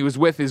 And he was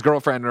with his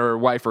girlfriend or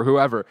wife or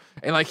whoever.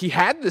 And he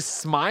had this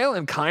smile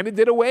and kind of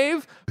did a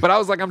wave. But I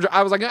was like, and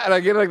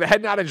I get the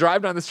head nod and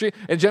drive down the street.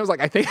 And Jen was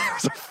like, I think it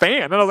was a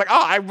fan. And I was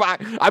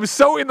like, I'm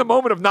so in the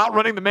moment of not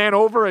running the man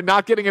over and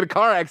not getting in a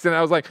car accident.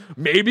 I was like,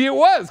 maybe it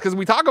was, because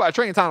we talk about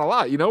Train Town a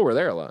lot. We're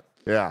there a lot.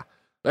 Yeah.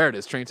 There it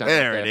is, Train Town.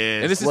 There it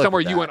is. And this is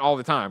somewhere you went all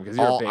the time because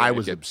you're a big I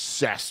was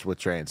obsessed with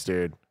trains,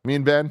 dude. Me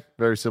and Ben,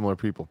 very similar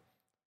people.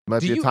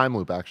 Might be a time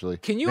loop, actually.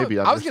 Can you? Maybe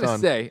I was gonna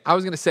say,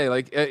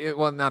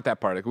 well, not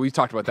that part. We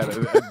talked about that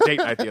at a date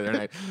night the other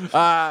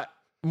night.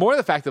 More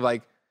the fact of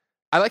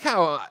I like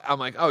how I'm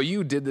like, oh,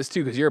 you did this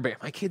too because you're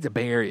my kid's a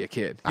Bay Area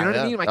kid. You know what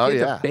I mean? My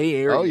kid's a Bay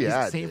Area. Oh,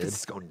 yeah, he's a San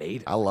Francisco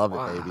native. I love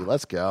it, baby.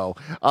 Let's go.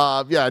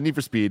 Need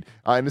for Speed.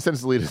 In a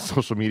sense, deleted a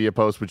social media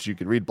post, which you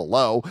can read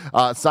below.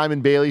 Simon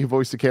Bailey, who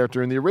voiced the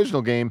character in the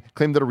original game,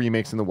 claimed that a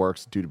remake's in the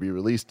works due to be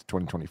released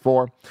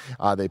 2024.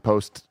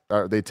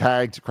 They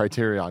tagged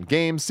Criterion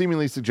Games,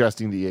 seemingly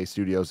suggesting the EA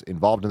studios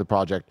involved in the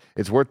project.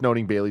 It's worth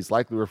noting Bailey's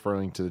likely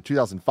referring to the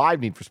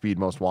 2005 Need for Speed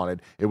Most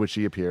Wanted, in which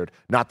he appeared,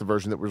 not the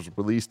version that was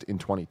released in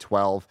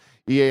 2012.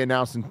 EA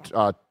announced in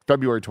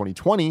February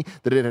 2020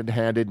 that it had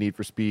handed Need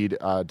for Speed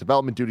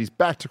development duties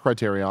back to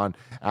Criterion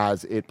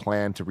as it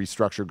planned to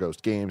restructure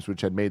Ghost Games, which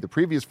had made the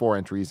previous 4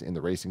 entries in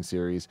the racing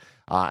series.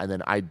 And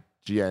then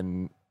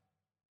IGN.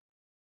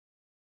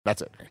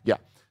 That's it. Yeah.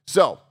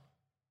 So,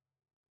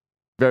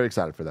 very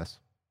excited for this.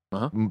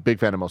 Big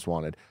fan of Most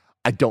Wanted.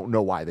 I don't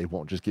know why they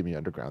won't just give me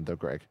Underground, though,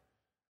 Greg.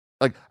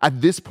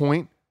 At this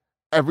point,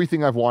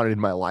 everything I've wanted in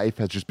my life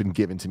has just been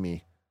given to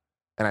me.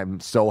 And I'm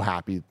so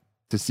happy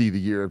to see the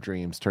year of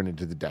dreams turn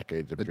into the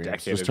decade of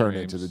dreams. Just turn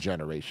into the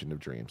generation of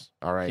dreams.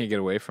 All right. Can't get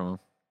away from them.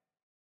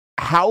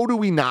 How do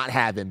we not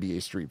have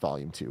NBA Street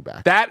Volume 2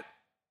 back?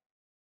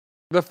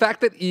 The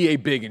fact that EA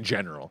big in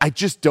general. I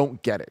just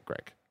don't get it,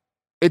 Greg.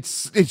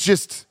 It's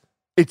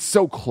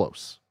so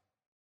close.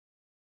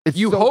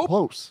 You hope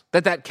close.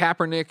 that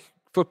Kaepernick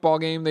football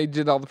game they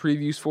did all the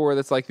previews for,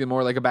 that's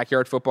more like a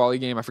backyard football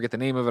game. I forget the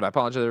name of it. I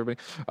apologize, everybody.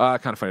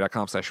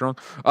 Kindoffunny.com/wrong.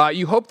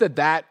 You hope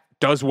that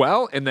does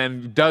well and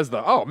then does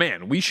oh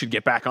man, we should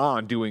get back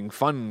on doing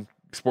fun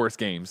sports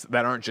games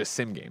that aren't just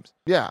sim games.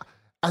 Yeah.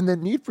 And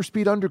then Need for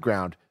Speed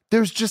Underground,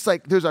 there's just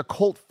there's a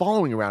cult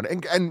following around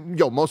it. And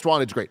Most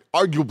Wanted's great.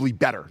 Arguably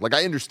better.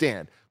 I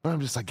understand. But I'm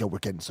just we're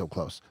getting so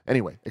close.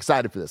 Anyway,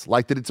 excited for this.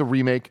 Like that it's a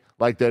remake.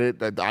 Like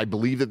that I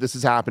believe that this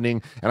is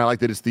happening. And I like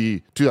that it's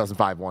the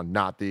 2005 one,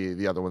 not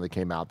the other one that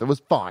came out. That was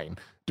fine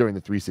during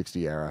the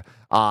 360 era.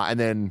 And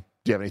then,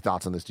 do you have any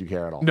thoughts on this? Do you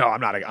care at all? No, I'm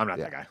not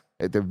that guy.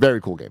 They're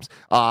very cool games.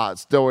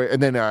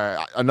 And then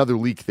another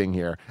leak thing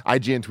here.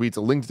 IGN tweets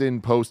a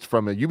LinkedIn post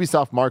from a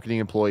Ubisoft marketing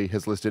employee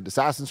has listed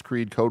Assassin's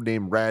Creed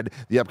codename Red,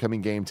 the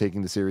upcoming game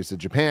taking the series to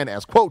Japan,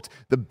 as, quote,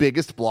 the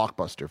biggest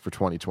blockbuster for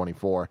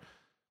 2024.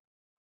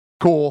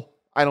 Cool.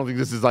 I don't think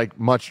this is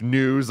much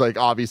news.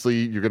 Obviously,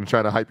 you're going to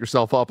try to hype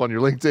yourself up on your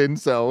LinkedIn.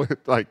 So,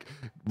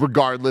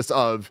 regardless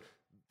of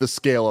the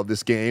scale of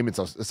this game, it's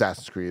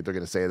Assassin's Creed. They're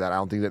going to say that. I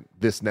don't think that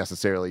this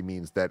necessarily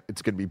means that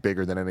it's going to be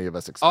bigger than any of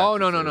us expect. Oh,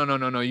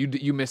 no.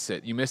 You miss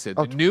it.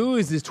 The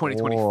news is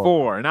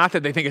 2024. Not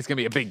that they think it's going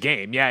to be a big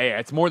game. Yeah.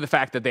 It's more the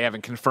fact that they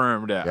haven't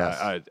confirmed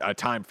a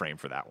time frame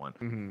for that one.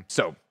 Mm-hmm.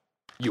 So,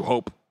 you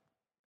hope.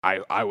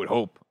 I would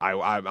hope.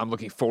 I'm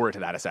looking forward to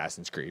that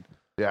Assassin's Creed.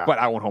 Yeah. But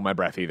I won't hold my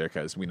breath either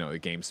because we know the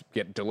games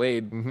get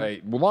delayed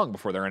long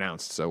before they're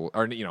announced. So,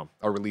 or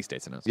our release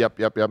date's announced.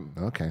 Yep.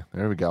 Okay,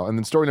 there we go. And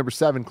then story number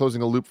 7,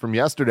 closing a loop from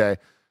yesterday.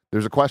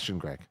 There's a question,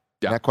 Greg.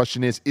 Yeah. And that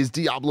question is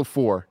Diablo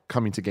 4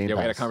 coming to Game Pass? Yeah,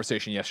 we had a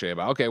conversation yesterday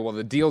about, okay, well,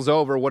 the deal's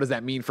over. What does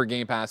that mean for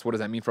Game Pass? What does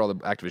that mean for all the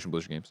Activision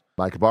Blizzard games?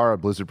 Mike Ibarra,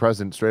 Blizzard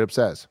president, straight up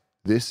says,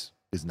 this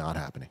is not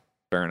happening.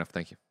 Fair enough.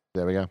 Thank you.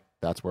 There we go.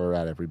 That's where we're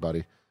at,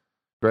 everybody.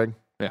 Greg?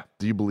 Yeah.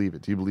 Do you believe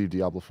it? Do you believe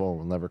Diablo 4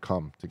 will never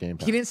come to Game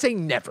Pass? He didn't say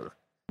never.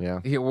 Yeah.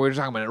 We're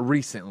talking about it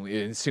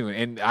recently and soon.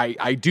 And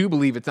I do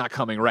believe it's not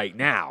coming right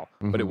now,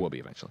 but it will be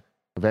eventually.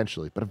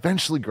 But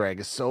eventually, Greg,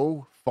 is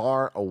so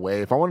far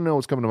away. If I want to know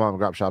what's coming to mom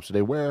and pop shops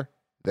today, where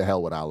the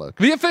hell would I look?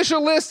 The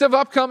official list of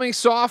upcoming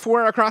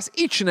software across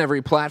each and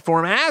every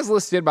platform, as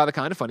listed by the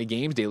Kind of Funny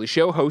Games Daily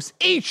Show hosts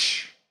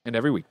each and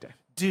every weekday.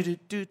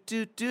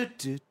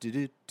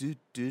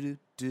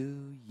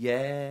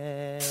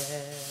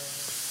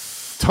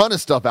 Ton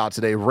of stuff out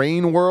today.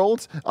 Rain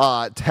World,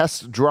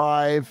 Test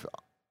Drive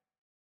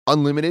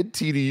Unlimited,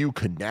 TLOU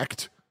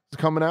Connect is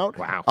coming out.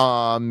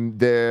 Wow.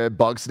 The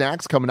Bug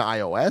Snacks coming to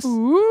iOS.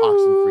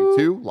 Oxenfree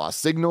 2, Lost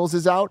Signals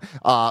is out.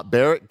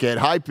 Barrett, get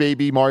hype,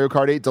 baby. Mario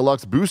Kart 8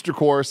 Deluxe Booster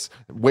Course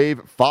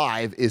Wave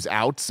 5 is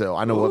out, so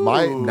I know what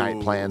my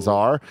night plans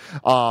are.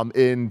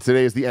 And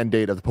today is the end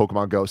date of the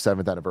Pokemon Go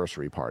 7th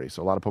anniversary party,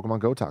 so a lot of Pokemon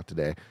Go talk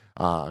today.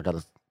 I got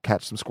to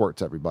catch some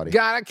squirts, everybody.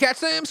 Gotta catch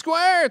them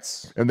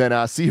squirts. And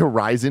then Sea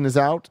Horizon is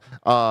out.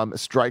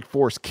 Strike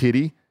Force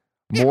Kitty,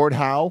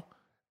 Mordhau,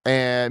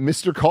 and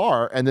Mr.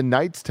 Carr, and the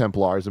Knights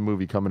Templar is a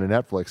movie coming to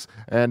Netflix.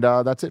 And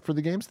that's it for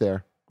the games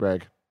there,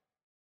 Greg.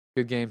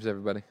 Good games,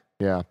 everybody.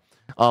 Yeah.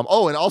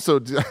 Oh, and also,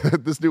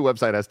 this new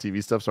website has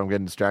TV stuff, so I'm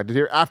getting distracted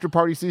here. After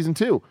Party Season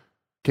 2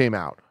 came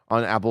out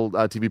on Apple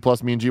TV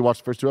Plus. Me and G watched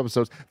the first 2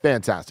 episodes.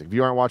 Fantastic. If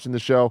you aren't watching the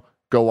show,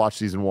 go watch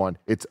Season 1.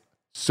 It's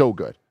so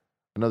good.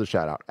 Another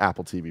shout out,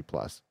 Apple TV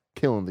Plus.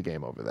 Killing the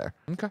game over there.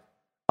 Okay.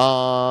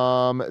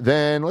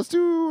 Then let's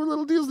do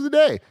little deals of the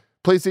day.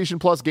 PlayStation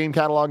Plus game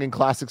catalog and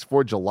classics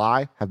for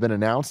July have been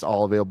announced,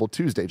 all available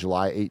Tuesday,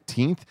 July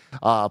 18th.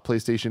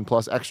 PlayStation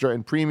Plus Extra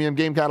and Premium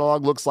game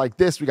catalog looks like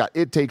this. We got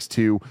It Takes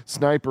Two,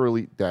 Sniper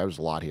Elite, there's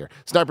a lot here.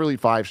 Sniper Elite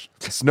 5,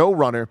 Snow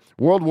Runner,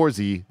 World War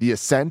Z, The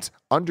Ascent,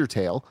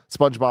 Undertale,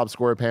 SpongeBob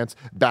SquarePants,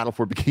 Battle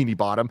for Bikini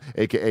Bottom,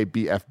 aka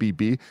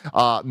BFBB,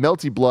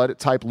 Melty Blood,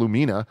 Type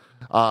Lumina,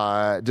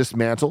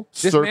 Dismantle.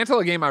 Dismantle,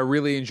 a game I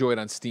really enjoyed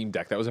on Steam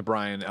Deck. That was a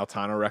Brian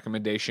Altano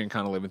recommendation,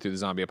 kind of living through the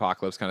zombie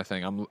apocalypse kind of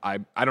thing. I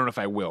don't know if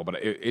I will, but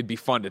it'd be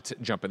fun to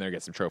jump in there and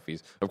get some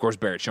trophies. Of course,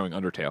 Barrett showing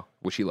Undertale,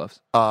 which he loves.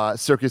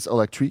 Circus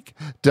Electrique,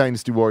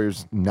 Dynasty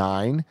Warriors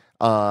 9,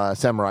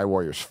 Samurai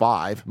Warriors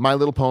 5, My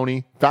Little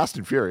Pony, Fast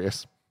and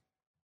Furious,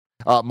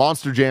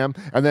 Monster Jam,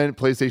 and then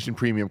PlayStation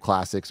Premium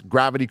Classics,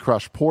 Gravity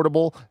Crush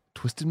Portable,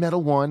 Twisted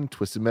Metal 1,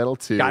 Twisted Metal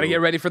 2. Gotta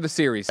get ready for the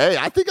series. Hey,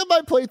 I think I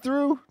might play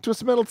through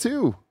Twisted Metal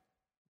 2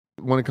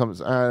 when it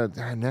comes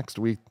next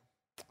week.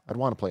 I'd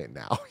want to play it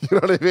now. You know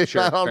what I mean?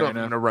 Sure, I don't know if I'm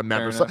going to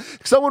remember.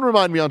 Someone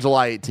remind me on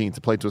July 18th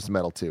to play Twisted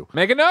Metal 2.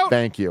 Make a note.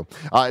 Thank you.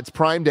 It's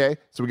Prime Day,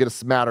 so we get a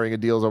smattering of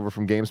deals over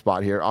from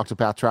GameSpot here.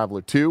 Octopath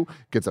Traveler 2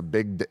 gets a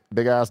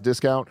big-ass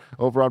discount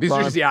over on Prime.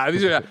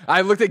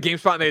 I looked at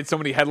GameSpot and they had so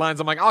many headlines.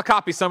 I'm like, I'll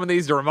copy some of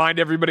these to remind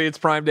everybody it's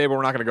Prime Day, but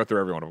we're not going to go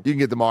through every one of them. You can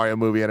get the Mario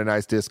movie at a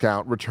nice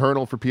discount.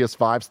 Returnal for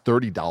PS5's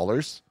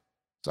 $30.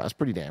 So that's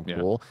pretty damn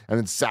cool. And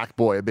then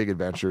Sackboy, A Big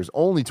Adventure, is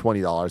only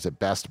 $20 at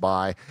Best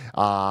Buy.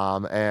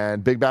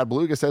 And Big Bad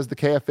Beluga says the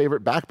KF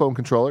favorite Backbone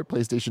controller,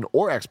 PlayStation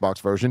or Xbox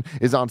version,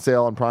 is on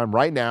sale on Prime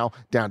right now,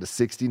 down to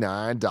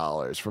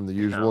 $69 from the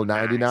usual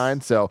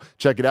 $99. So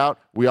check it out.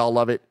 We all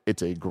love it.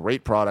 It's a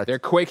great product. They're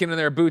quaking in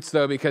their boots,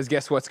 though, because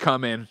guess what's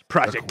coming?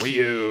 Project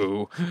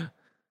Q.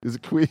 Is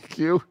it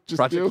Q? Just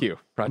Project Q.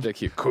 Project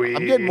Q. Quake.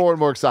 I'm getting more and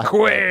more excited.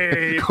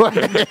 Quake.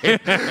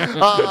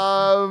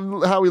 How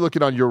are we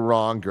looking on You're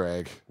Wrong,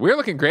 Greg? We're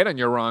looking great on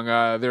You're Wrong.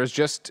 There's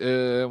just get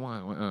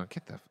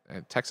the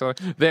text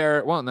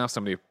there. Well, now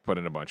somebody put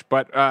in a bunch,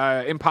 but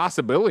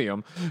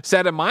Impossibilium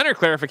said a minor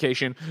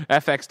clarification: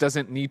 FX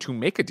doesn't need to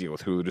make a deal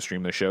with Hulu to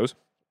stream their shows.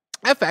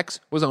 FX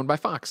was owned by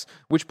Fox,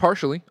 which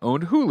partially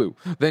owned Hulu.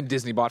 Then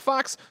Disney bought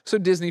Fox, so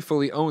Disney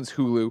fully owns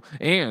Hulu,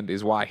 and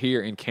is why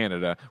here in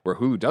Canada, where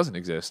Hulu doesn't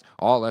exist,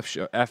 all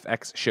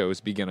FX shows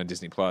begin on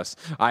Disney+.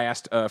 I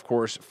asked, of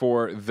course,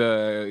 for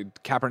the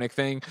Kaepernick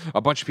thing.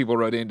 A bunch of people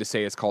wrote in to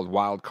say it's called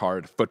Wild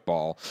Card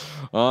Football.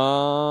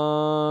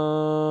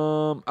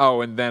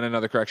 And then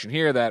another correction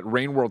here, that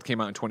Rain World came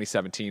out in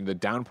 2017. The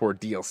Downpour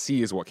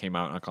DLC is what came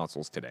out on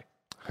consoles today.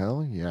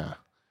 Hell yeah.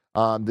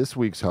 This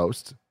week's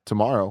host...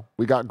 Tomorrow,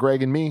 we got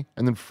Greg and me,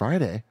 and then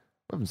Friday,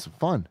 we're having some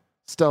fun.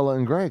 Stella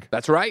and Greg.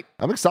 That's right.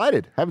 I'm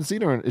excited. Haven't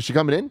seen her. Is she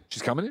coming in?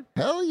 She's coming in.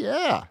 Hell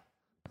yeah.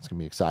 It's going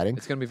to be exciting.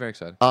 It's going to be very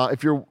exciting.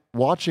 If you're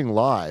watching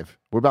live,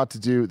 we're about to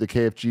do the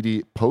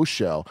KFGD post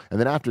show,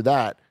 and then after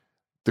that,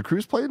 the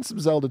crew's playing some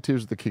Zelda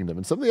Tears of the Kingdom,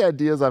 and some of the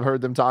ideas I've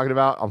heard them talking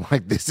about, I'm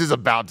like, this is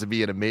about to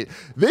be an amazing...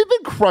 They've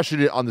been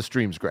crushing it on the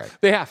streams, Greg.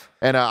 They have.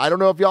 And I don't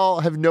know if y'all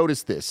have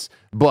noticed this,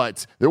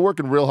 but they're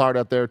working real hard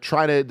out there,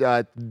 trying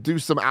to do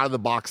some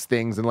out-of-the-box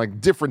things and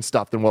like different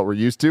stuff than what we're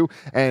used to,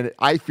 and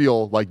I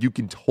feel like you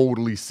can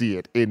totally see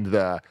it in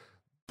the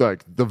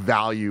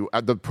value,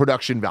 the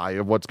production value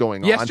of what's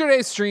going on.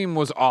 Yesterday's stream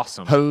was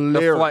awesome.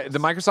 Hilarious. The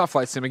Microsoft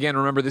Flight Sim, again,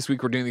 remember this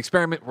week we're doing the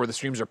experiment where the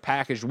streams are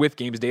packaged with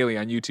Games Daily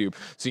on YouTube,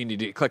 so you need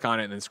to click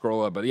on it and then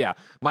scroll up. But yeah,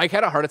 Mike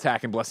had a heart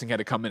attack and Blessing had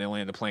to come in and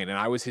land the plane, and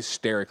I was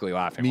hysterically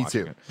laughing. Me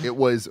too. It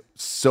was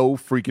so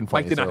freaking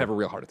funny. Mike did not have a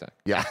real heart attack.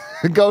 Yeah.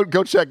 go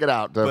check it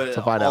out to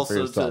find out for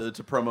yourself. Also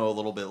to promo a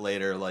little bit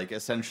later, like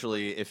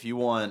essentially if you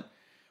want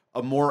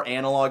a more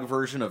analog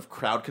version of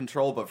crowd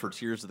control, but for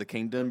Tears of the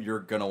Kingdom, you're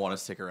going to want to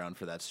stick around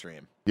for that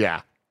stream.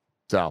 Yeah.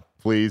 So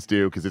please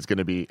do, because it's going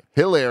to be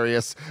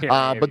hilarious.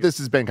 But this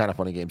has been Kind of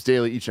Funny Games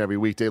Daily, each and every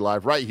weekday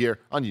live right here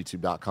on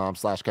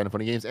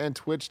youtube.com/kindoffunnygames and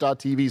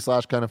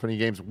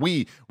twitch.tv/kindoffunnygames.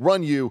 We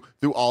run you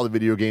through all the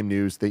video game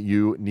news that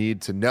you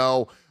need to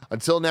know.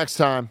 Until next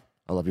time,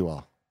 I love you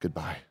all.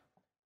 Goodbye.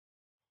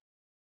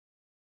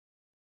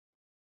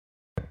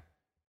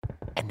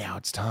 now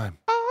it's time.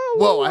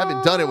 Whoa, I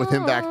haven't done it with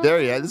him back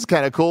there yet. This is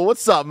kind of cool.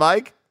 What's up,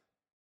 Mike?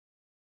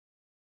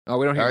 Oh,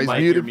 we don't hear He's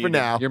Mike. muted for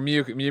now. You're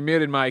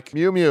muted, Mike.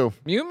 Mew, mew.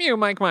 Mew, mew,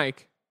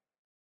 Mike.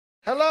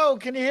 Hello,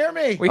 can you hear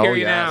me? We hear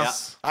you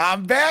yes.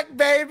 I'm back,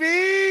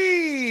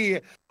 baby.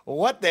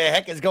 What the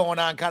heck is going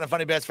on? Kind of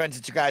funny best friends.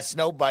 It's your guy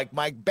Snowbike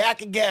Mike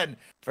back again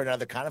for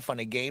another Kind of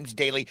Funny Games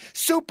Daily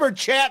Super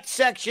Chat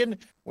section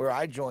where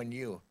I join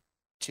you,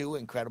 two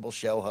incredible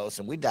show hosts,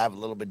 and we dive a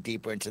little bit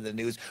deeper into the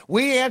news.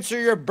 We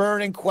answer your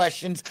burning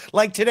questions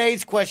like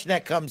today's question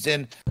that comes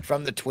in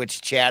from the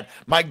Twitch chat.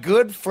 My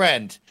good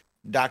friend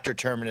Dr.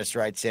 Terminus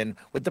writes in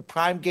with the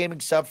Prime Gaming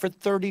sub for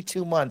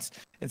 32 months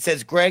and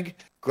says, Greg,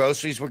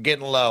 groceries were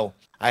getting low.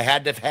 I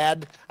had to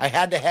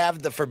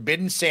have the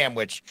forbidden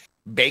sandwich,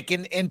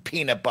 bacon and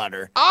peanut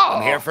butter. Oh.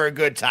 I'm here for a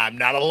good time,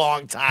 not a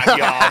long time,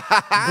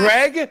 y'all.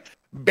 Greg,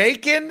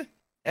 bacon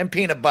and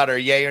peanut butter,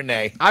 yay or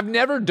nay? I've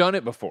never done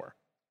it before.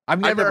 I've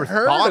never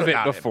heard thought of it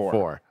about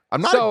before.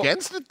 I'm not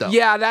against it, though.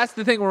 Yeah, that's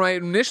the thing where I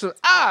initially,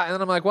 and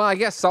then I'm like, well, I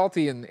guess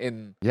salty and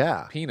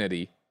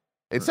peanutty.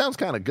 It sounds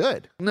kind of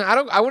good. No,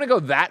 I wouldn't go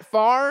that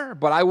far,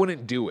 but I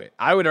wouldn't do it.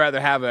 I would rather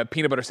have a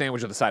peanut butter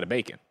sandwich with a side of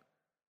bacon.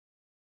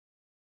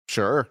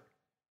 Sure.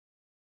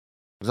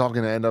 It's all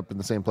going to end up in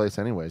the same place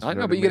anyways. I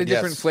know, what but you get a mean?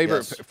 different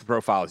flavor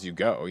profile as you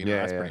go. You know,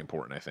 that's pretty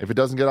important, I think. If it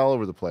doesn't get all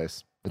over the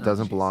place, it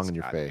doesn't belong in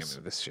your God, face.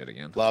 this shit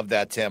again. Love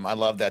that, Tim. I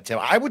love that, Tim.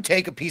 I would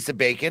take a piece of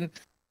bacon,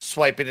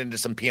 swipe it into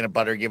some peanut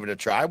butter, give it a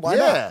try. Why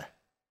not?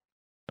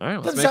 All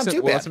right,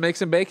 Doesn't let's make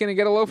some bacon and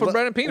get a loaf of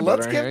bread and peanut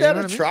butter. Let's give that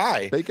a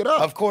try. try. Bake it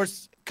up. Of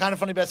course, Kind of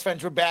Funny Best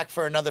Friends, we're back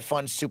for another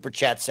fun Super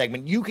Chat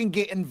segment. You can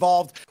get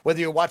involved whether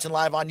you're watching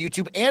live on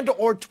YouTube and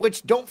or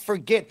Twitch. Don't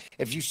forget,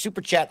 if you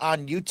Super Chat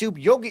on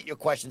YouTube, you'll get your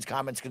questions,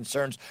 comments,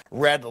 concerns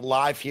read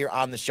live here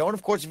on the show. And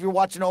of course, if you're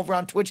watching over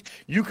on Twitch,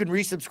 you can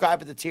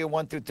resubscribe at the tier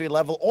 1 through 3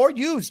 level or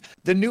use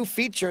the new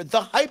feature,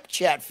 the Hype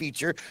Chat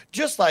feature,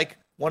 just like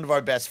one of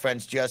our best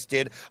friends just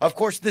did. Of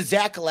course, the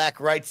Zachalak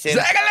writes in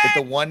with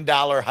the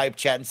 $1 hype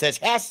chat and says,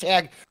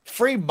 hashtag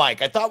free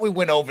Mike. I thought we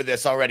went over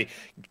this already.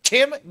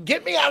 Tim,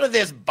 get me out of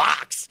this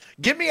box.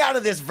 Get me out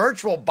of this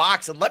virtual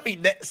box and let me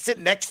sit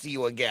next to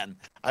you again.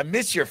 I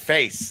miss your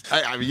face.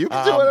 I mean, you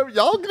can do whatever.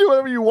 Y'all can do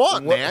whatever you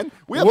want, man.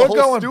 We have a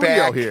whole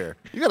studio here.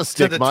 You got to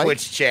stick, to the Mike.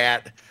 Twitch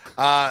chat.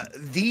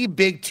 The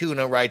Big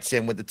Tuna writes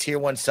in with the tier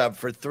 1 sub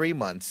for 3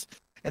 months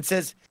and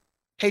says,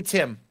 hey,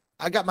 Tim,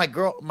 I got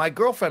my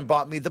girlfriend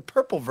bought me the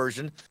purple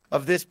version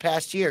of this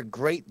past year.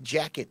 Great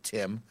jacket,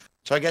 Tim.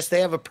 So I guess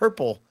they have a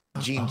purple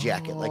jean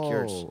jacket like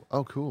yours.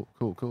 Oh, cool.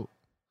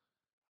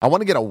 I want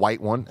to get a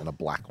white one and a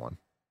black one.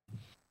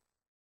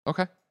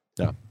 Okay.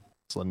 Yeah.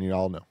 Just letting you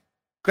all know.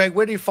 Greg,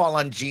 where do you fall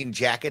on jean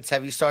jackets?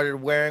 Have you started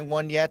wearing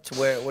one yet?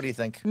 What do you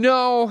think?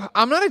 No,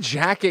 I'm not a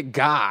jacket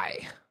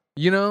guy.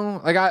 You know,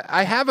 like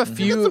I have a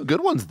few. You got some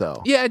good ones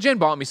though. Yeah, Jen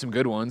bought me some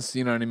good ones.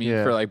 You know what I mean?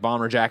 Yeah. For like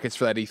bomber jackets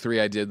for that E3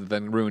 I did that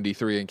then ruined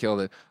E3 and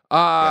killed it.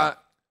 But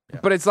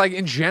it's like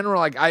in general,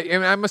 like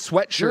I'm a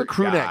sweatshirt You're a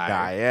crew neck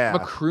guy, yeah. I'm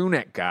a crew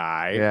neck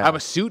guy. Yeah. I'm a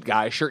suit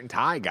guy, shirt and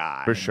tie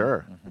guy. For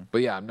sure.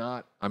 But yeah, I'm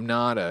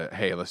not a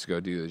hey, let's go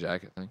do the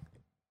jacket thing.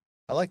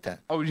 I like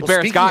that. Oh,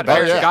 Barrett's got it.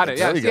 Barrett's got it.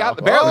 Yeah, There you yeah.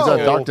 go. Barrett He's looks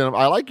got dark denim.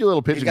 I like your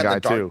little pigeon He's got guy the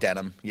dark too.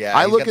 denim. Yeah,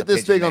 I he's look got at the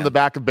this thing pigeon on the man.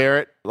 back of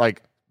Barrett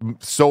like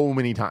so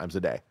many times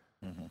a day.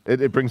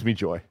 It brings me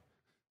joy.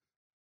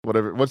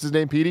 Whatever. What's his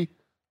name? Petey?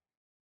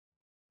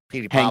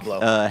 Petey Hank, Pablo.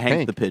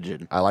 Hank the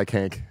pigeon. I like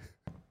Hank.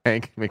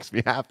 Hank makes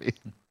me happy.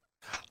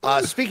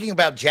 Speaking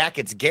about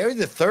jackets, Gary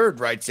the Third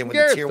writes in with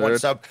Gary a tier 1 III.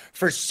 sub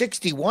for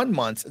 61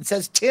 months and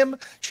says Tim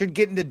should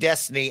get into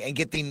Destiny and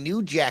get the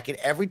new jacket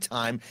every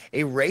time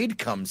a raid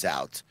comes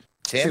out.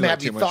 Tim, Seems like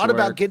have you too much thought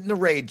about work. getting the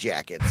raid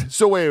jackets?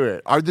 So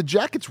wait. Are the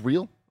jackets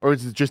real? Or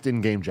is it just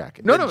in-game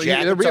jacket? No, The they're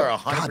jackets real. are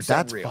 100% God,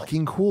 that's real.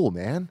 fucking cool,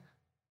 man.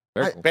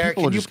 Very cool. Barrett,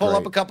 People are can you just pull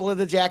up great. a couple of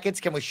the jackets?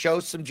 Can we show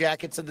some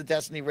jackets of the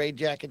Destiny raid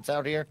jackets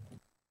out here?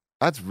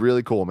 That's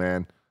really cool,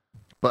 man.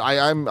 But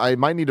I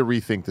might need to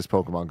rethink this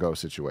Pokemon Go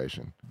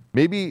situation.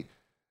 Maybe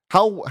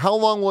how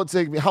long will it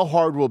take me? How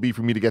hard will it be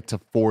for me to get to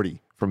 40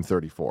 from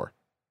 34?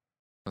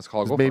 Let's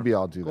call it 'Cause maybe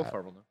I'll do that.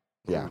 Goldfarb will know.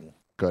 Yeah, Ooh.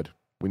 good.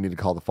 We need to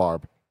call the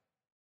Farb.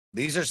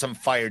 These are some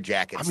fire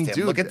jackets, I mean, Tim.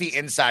 dude, Look at the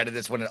inside of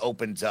this when it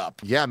opens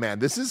up. Yeah, man,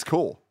 this is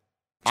cool.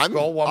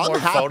 Scroll one I'm more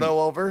happy.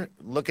 photo over.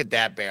 Look at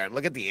that, Barrett.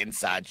 Look at the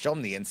inside. Show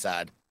them the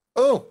inside.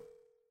 Oh.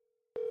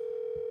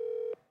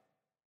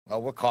 Oh,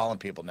 we're calling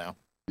people now.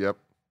 Yep.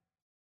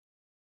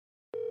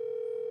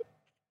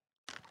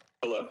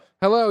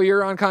 Hello,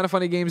 you're on Kind of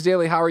Funny Games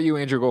Daily. How are you,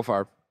 Andrew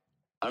Goldfarb?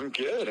 I'm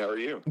good. How are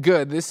you?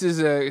 Good. This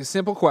is a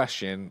simple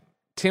question.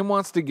 Tim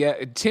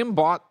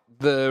bought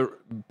the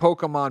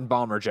Pokemon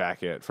bomber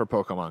jacket for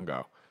Pokemon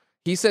Go.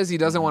 He says he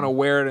doesn't want to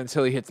wear it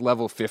until he hits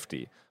level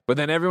 50. But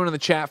then everyone in the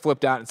chat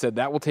flipped out and said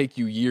that will take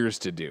you years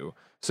to do.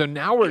 So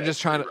now we're just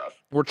trying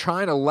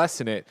to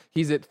lessen it.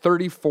 He's at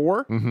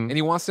 34 and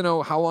he wants to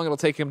know how long it'll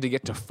take him to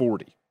get to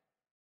 40.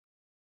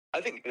 I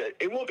think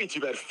it won't be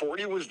too bad.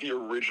 40 was the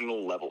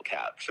original level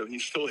cap, so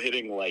he's still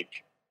hitting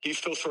he's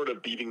still sort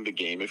of beating the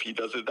game if he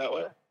does it that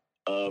way.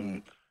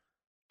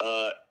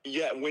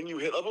 Yeah, when you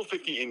hit level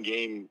 50 in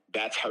game,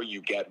 that's how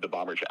you get the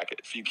bomber jacket.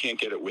 So you can't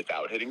get it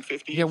without hitting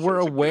 50. Yeah, so we're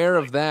it's a aware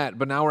good, of that,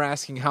 but now we're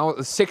asking how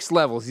 6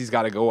 levels he's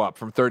got to go up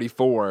from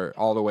 34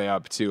 all the way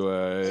up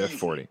to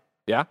 40.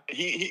 Yeah,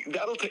 he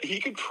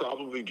could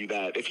probably do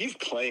that if he's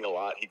playing a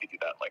lot. He could do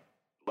that in like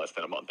less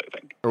than a month, I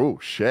think. Oh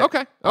shit.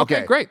 Okay,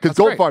 great. Because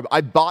That's Goldfarb,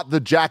 I bought the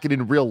jacket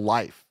in real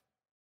life.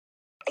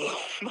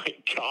 Oh my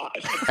god!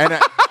 and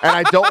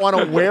I don't want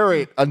to wear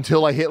it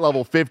until I hit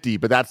level 50,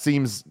 but that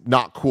seems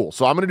not cool.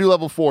 So I'm going to do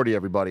level 40,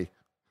 everybody.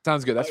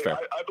 Sounds good. That's fair.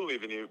 I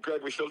believe in you,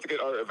 Greg. We still have to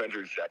get our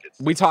Avengers jackets.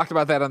 We talked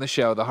about that on the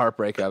show, the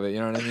heartbreak of it. You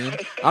know what I mean?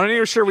 I'm not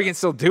even sure we can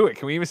still do it.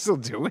 Can we even still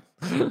do it?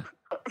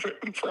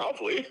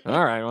 Probably.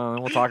 All right.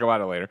 Well, we'll talk about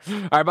it later.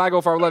 All right. Bye,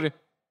 Goldfarb. Love you.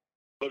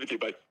 Love you too.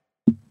 Bye.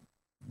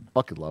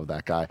 Fucking love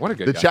that guy. What a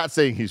good the guy. chat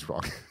saying he's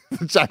wrong.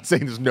 The chat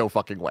saying there's no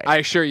fucking way. I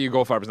assure you,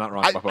 Goldfarb is not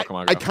wrong about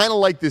Pokemon Go. I kind of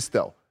like this,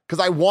 though,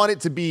 because I want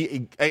it to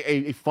be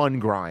a fun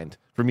grind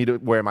for me to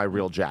wear my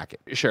real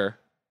jacket. Sure.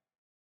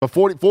 But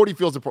 40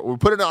 feels important. We're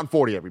putting it on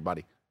 40,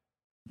 everybody.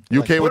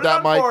 You okay with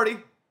that, Mike? 40.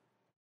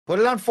 Put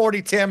it on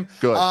 40, Tim.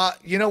 Good.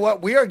 You know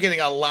what? We are getting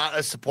a lot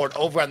of support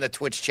over on the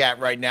Twitch chat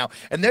right now,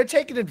 and they're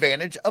taking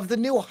advantage of the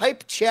new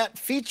hype chat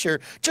feature,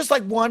 just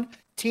like one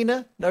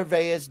Tina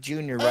Narvaez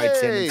Jr.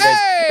 writes in and says,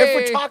 if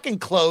we're talking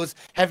clothes,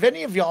 have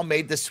any of y'all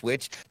made the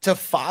switch to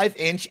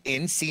 5-inch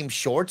inseam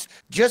shorts?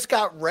 Just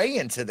got Ray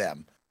into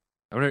them.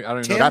 I don't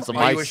even Tim, know. That's a are you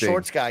a Mike thing.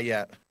 shorts guy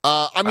yet?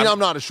 I'm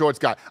not a shorts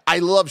guy. I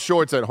love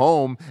shorts at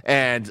home,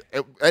 and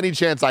any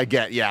chance I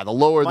get, the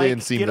lower Mike, the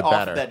inseam, get the off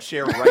better. that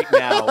chair right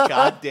now.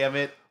 God damn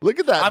it. Look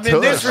at that. I'm in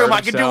this tush. room.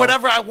 I can do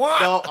whatever I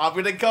want. No, I'm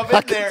going to come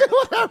in there.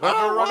 I'm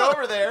going to run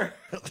over there.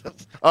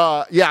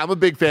 I'm a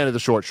big fan of the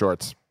short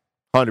shorts.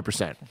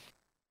 100%.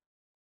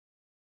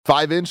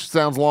 5-inch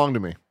sounds long to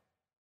me.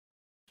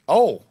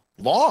 Oh,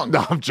 long.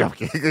 No, I'm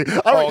joking.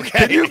 Okay.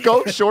 Can you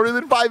go shorter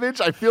than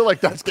 5-inch? I feel like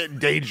that's getting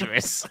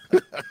dangerous.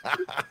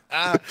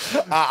 I'm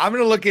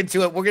going to look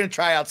into it. We're going to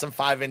try out some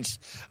 5-inch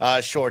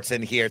shorts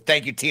in here.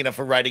 Thank you, Tina,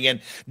 for writing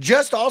in.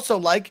 Just also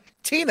like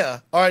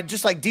Tina, or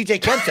just like DJ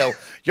Kento,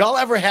 y'all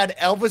ever had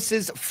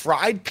Elvis's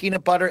fried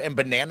peanut butter and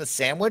banana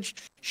sandwich?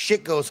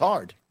 Shit goes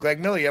hard. Greg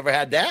Miller, you ever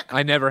had that?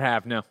 I never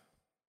have. No.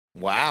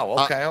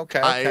 Wow.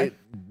 Okay.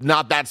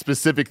 Not that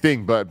specific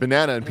thing, but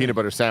banana and peanut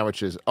butter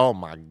sandwiches. Oh,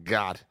 my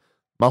God.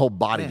 My whole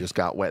body just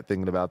got wet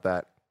thinking about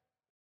that.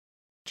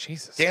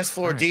 Jesus. Dance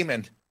Floor Christ.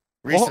 Demon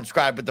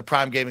resubscribed with the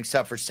Prime Gaming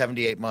sub for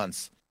 78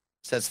 months.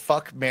 Says,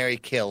 fuck, marry,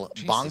 kill.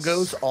 Jesus.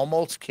 Bongos,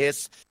 Almost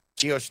Kiss,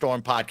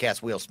 Geostorm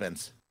podcast wheel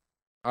spins.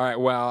 All right.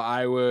 Well,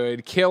 I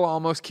would kill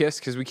Almost Kiss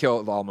because we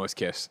killed Almost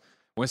Kiss.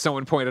 When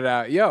someone pointed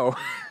out, yo,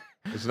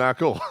 It's not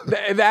cool.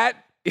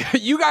 that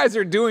you guys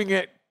are doing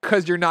it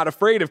because you're not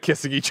afraid of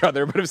kissing each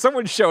other. But if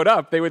someone showed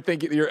up, they would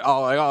think you're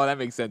that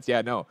makes sense.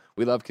 Yeah, no,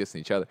 we love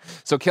kissing each other.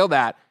 So kill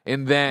that.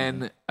 And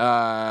then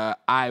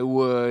I'd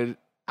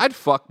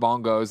fuck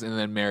Bongos and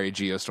then marry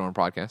Geostorm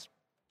podcast.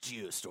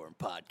 Geostorm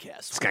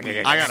podcast.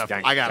 I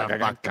gotta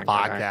fuck the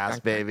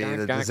podcast, baby.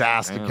 The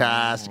Disaster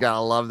Cast. You gotta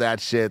love that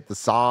shit. The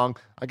song.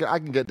 I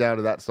can get down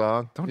to that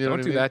song. Don't You know what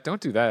I do mean? that.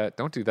 Don't do that.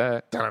 Don't do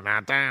that.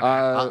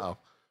 Uh-oh.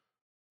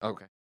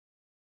 Okay.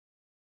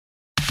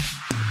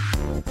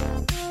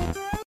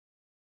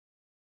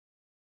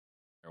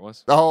 There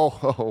was.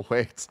 Oh,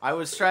 wait. I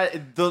was trying.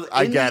 In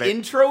the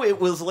intro, it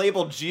was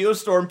labeled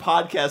Geostorm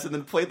podcast, and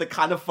then played the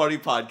Kind of Funny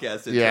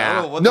podcast. Intro. I Yeah.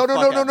 don't know what No. the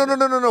fuck happened.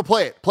 No.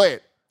 Play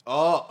it.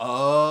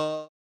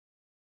 Oh.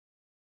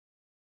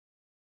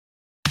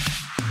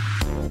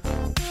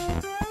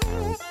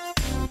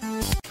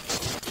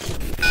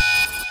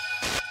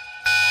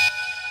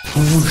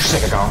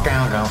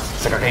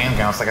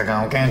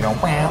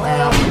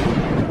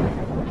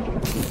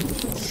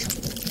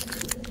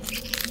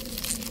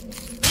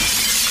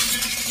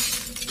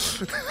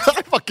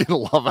 I fucking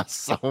love us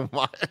so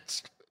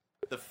much.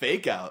 The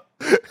fake out.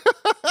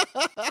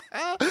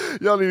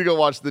 Y'all need to go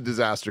watch the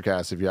Disaster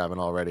Cast if you haven't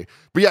already.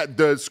 But yeah,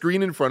 the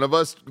screen in front of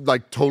us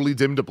like totally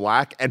dimmed to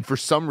black, and for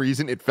some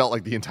reason it felt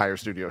like the entire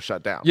studio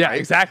shut down. Yeah, right?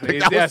 exactly.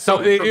 Like, that Yeah, was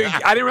so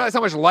dramatic. I didn't realize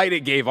how much light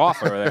it gave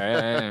off over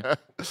there.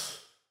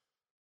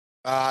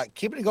 Yeah.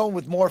 Keeping it going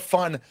with more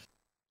fun.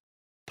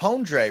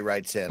 Pondre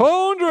writes in.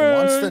 Pondre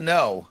Wants to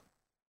know,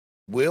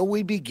 will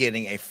we be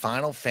getting a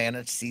Final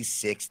Fantasy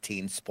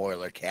 16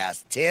 spoiler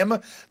cast? Tim,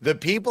 the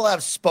people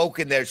have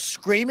spoken. They're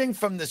screaming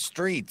from the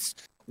streets.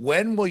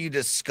 When will you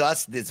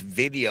discuss this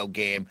video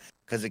game?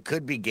 Because it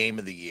could be game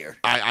of the year.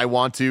 I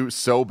want to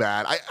so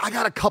bad. I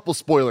got a couple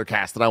spoiler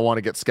casts that I want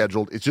to get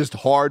scheduled. It's just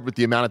hard with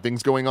the amount of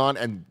things going on.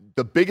 And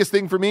the biggest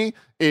thing for me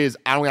is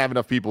I don't have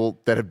enough people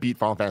that have beat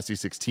Final Fantasy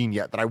 16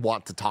 yet that I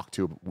want to talk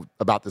to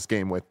about this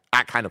game with.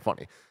 Kind of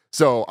funny.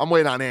 So I'm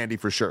waiting on Andy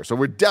for sure. So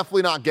we're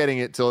definitely not getting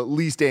it till at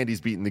least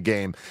Andy's beaten the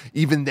game.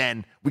 Even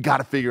then, we got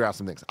to figure out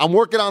some things. I'm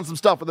working on some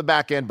stuff with the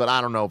back end, but I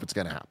don't know if it's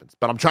going to happen.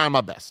 But I'm trying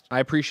my best. I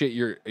appreciate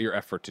your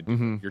effort to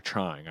do. You're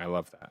trying. I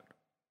love that.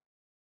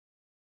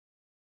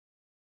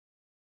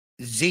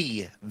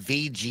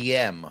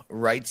 ZVGM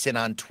writes in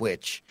on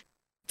Twitch.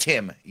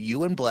 Tim,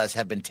 you and Bless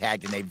have been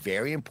tagged in a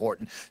very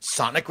important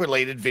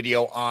Sonic-related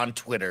video on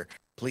Twitter.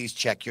 Please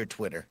check your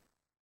Twitter.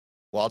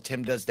 While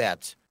Tim does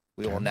that,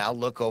 we will now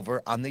look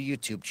over on the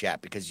YouTube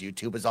chat because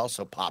YouTube is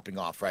also popping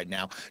off right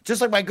now.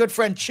 Just like my good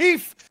friend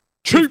Chief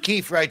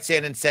Keef writes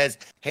in and says,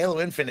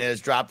 Halo Infinite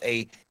has dropped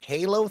a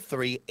Halo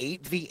 3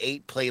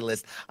 8v8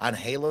 playlist on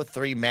Halo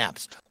 3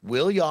 maps.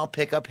 Will y'all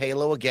pick up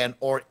Halo again,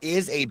 or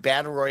is a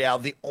Battle Royale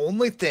the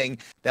only thing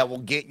that will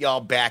get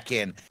y'all back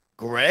in?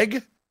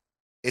 Greg,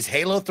 is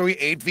Halo 3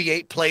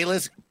 8v8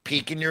 playlist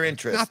piquing your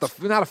interest?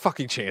 Not a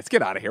fucking chance.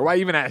 Get out of here. Why are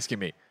you even asking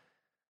me?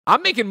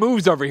 I'm making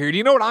moves over here. Do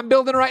you know what I'm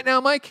building right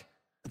now, Mike?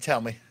 Tell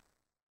me.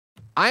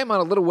 I am on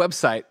a little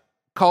website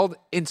called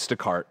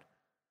Instacart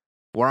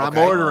where I'm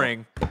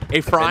ordering a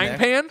frying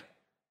pan,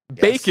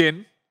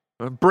 bacon,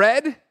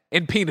 bread,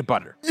 and peanut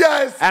butter.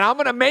 Yes! And I'm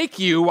going to make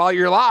you, while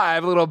you're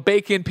live, a little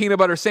bacon peanut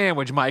butter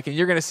sandwich, Mike, and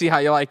you're going to see how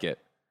you like it.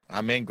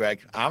 I'm in, Greg.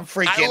 I'm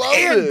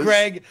freaking in,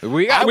 Greg.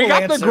 We got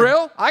the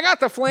grill. I got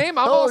the flame.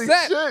 I'm all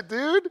set. Holy shit,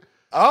 dude.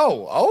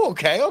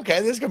 Okay.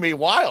 This is going to be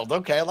wild.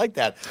 Okay, I like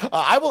that.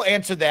 I will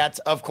answer that.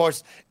 Of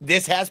course,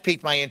 this has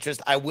piqued my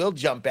interest. I will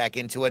jump back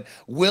into it.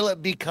 Will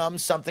it become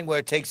something where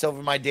it takes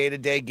over my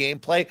day-to-day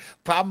gameplay?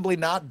 Probably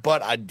not,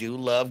 but I do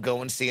love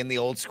going seeing the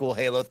old school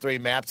Halo 3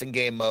 maps and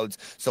game modes.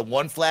 So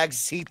One Flag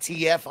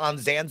CTF on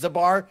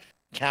Zanzibar,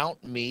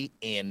 count me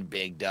in,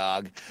 big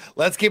dog.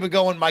 Let's keep it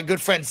going. My good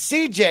friend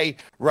CJ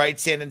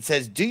writes in and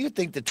says, do you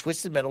think the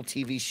Twisted Metal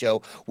TV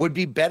show would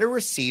be better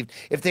received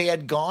if they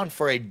had gone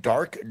for a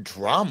dark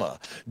drama?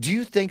 Do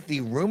you think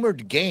the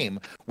rumored game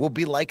will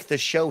be like the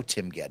show,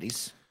 Tim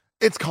Geddes?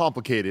 It's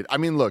complicated. I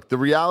mean, look, the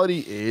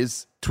reality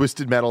is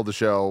Twisted Metal, the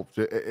show,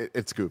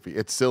 it's goofy.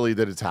 It's silly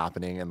that it's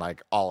happening and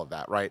like all of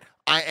that, right?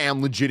 I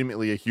am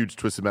legitimately a huge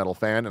Twisted Metal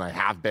fan, and I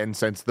have been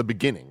since the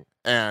beginning.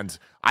 And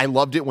I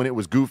loved it when it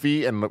was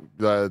goofy, and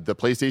the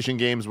PlayStation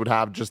games would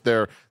have just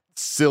their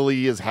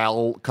silly as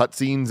hell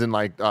cutscenes and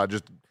like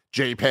just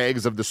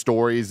JPEGs of the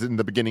stories in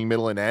the beginning,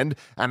 middle, and end.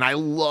 And I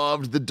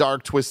loved the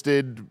dark,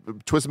 Twisted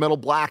Metal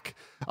Black.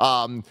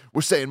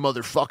 We're saying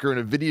motherfucker in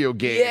a video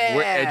game. Yeah.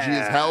 We're edgy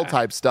as hell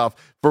type stuff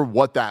for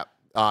what that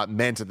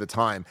meant at the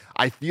time.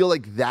 I feel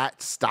like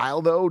that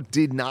style, though,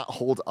 did not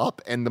hold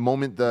up. And the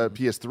moment the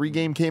PS3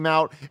 game came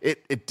out,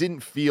 it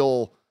didn't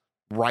feel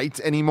right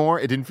anymore.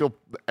 It didn't feel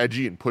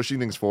edgy and pushing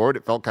things forward.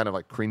 It felt kind of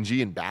like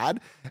cringy and bad.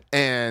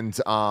 And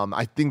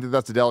I think that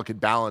that's a delicate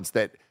balance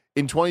that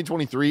in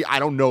 2023, I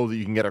don't know that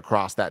you can get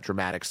across that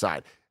dramatic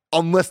side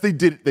unless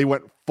they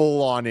went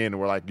full on in and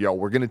were like, yo,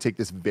 we're going to take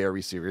this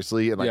very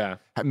seriously and like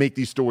make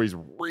these stories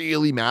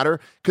really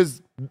matter.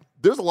 Cause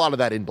there's a lot of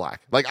that in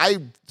Black. Like I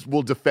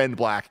will defend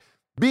Black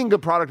being a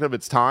product of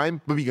its time,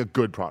 but being a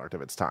good product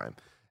of its time.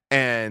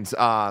 And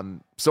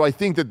so I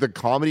think that the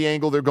comedy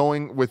angle they're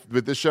going with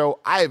this show,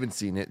 I haven't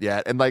seen it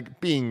yet. And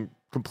like being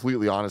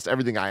completely honest,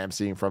 everything I am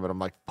seeing from it, I'm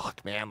like,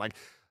 fuck, man, like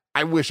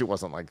I wish it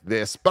wasn't like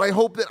this. But I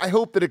hope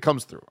that it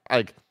comes through.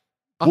 Like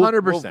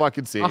 100%. We'll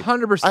fucking see.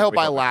 100%. I hope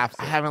I laugh.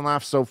 I haven't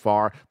laughed so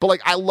far, but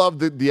like I love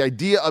the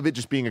idea of it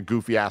just being a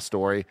goofy ass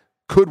story.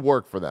 Could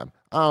work for them.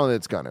 I don't know that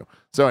it's gonna.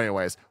 So,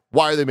 anyways,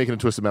 why are they making a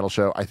Twisted Metal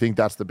show? I think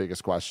that's the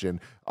biggest question.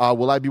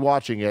 Will I be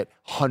watching it?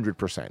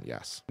 100%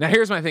 yes. Now,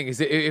 here's my thing: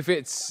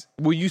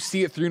 will you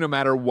see it through no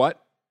matter what?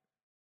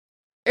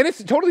 And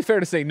it's totally fair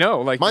to say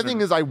no. Like my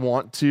thing is, I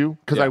want to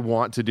because I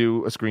want to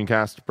do a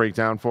screencast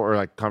breakdown or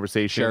like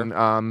conversation.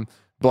 Sure.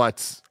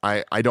 But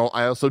I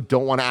also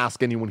don't want to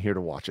ask anyone here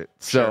to watch it.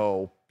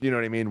 So you know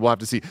what I mean? We'll have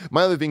to see.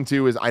 My other thing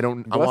too is I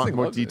want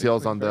more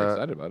details on the.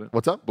 Excited about it.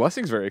 What's up?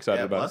 Blessing's very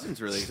excited about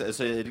Blessing's really excited.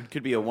 So it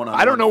could be a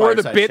one-on-one. I don't know where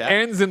the bit chat.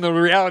 ends and the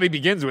reality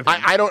begins with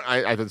him.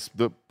 That's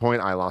the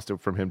point. I lost it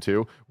from him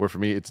too. Where for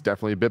me, it's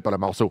definitely a bit, but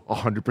I'm also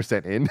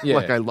 100% in. Yeah.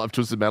 Like I love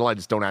Twisted Metal. I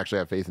just don't actually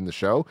have faith in the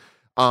show.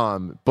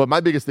 But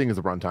my biggest thing is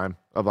the runtime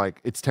of like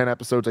it's 10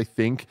 episodes, I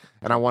think,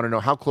 and I want to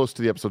know how close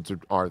to the episodes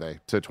are they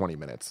to 20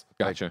 minutes.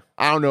 Gotcha. Like,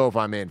 I don't know if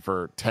I'm in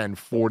for 10,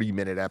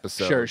 40-minute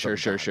episodes.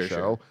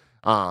 Sure.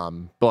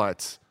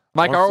 But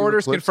Mike, I'll our see what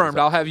order's clips confirmed. is.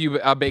 I'll have you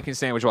a bacon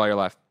sandwich while you're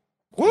live.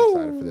 I'm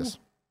excited for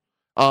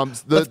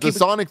this. The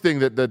Sonic thing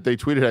that they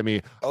tweeted at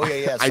me. Oh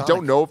yeah. I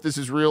don't know if this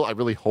is real. I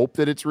really hope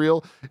that it's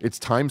real. It's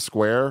Times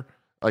Square,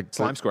 like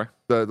Times Square.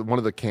 The one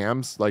of the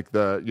cams, like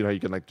you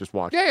can like just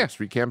watch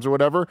street cams or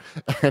whatever.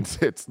 And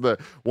it's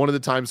one of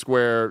the Times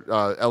Square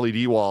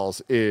LED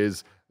walls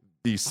is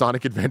the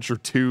Sonic Adventure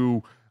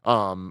 2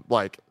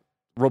 like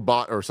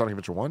robot or Sonic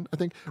Adventure 1, I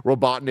think.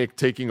 Robotnik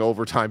taking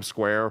over Times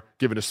Square,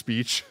 giving a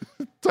speech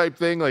type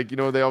thing, like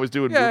they always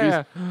do in movies.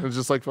 Yeah. It's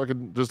just like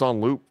fucking just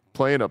on loop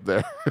playing up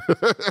there.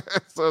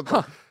 So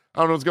I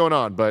don't know what's going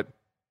on, but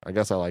I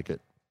guess I like it.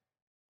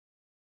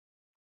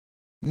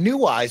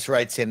 New Eyes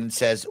writes in and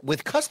says,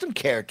 with custom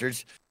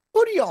characters,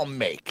 who do y'all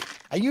make?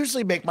 I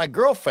usually make my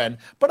girlfriend,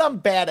 but I'm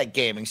bad at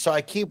gaming, so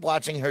I keep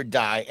watching her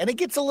die, and it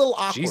gets a little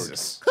awkward.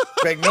 Jesus.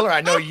 Greg Miller,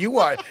 I know you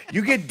are.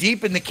 You get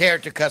deep in the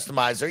character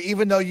customizer,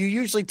 even though you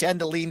usually tend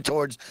to lean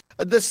towards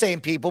the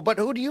same people. But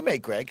who do you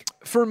make, Greg?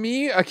 For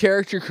me, a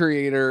character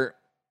creator,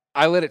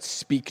 I let it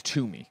speak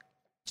to me.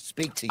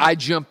 Speak to you. I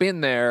jump in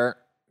there.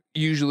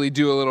 usually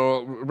do a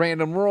little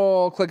random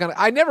roll, click on it.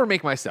 I never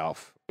make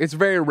myself. It's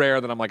very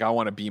rare that I'm like, I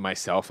want to be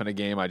myself in a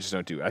game. I just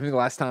don't do it. I think the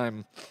last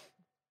time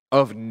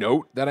of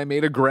note that I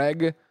made a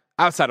Greg,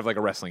 outside of like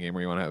a wrestling game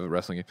where you want to have a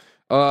wrestling game,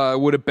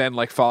 would have been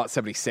like Fallout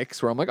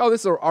 76, where I'm like, oh,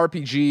 this is an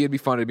RPG. It'd be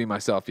fun to be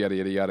myself, yada,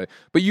 yada, yada.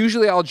 But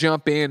usually I'll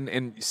jump in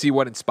and see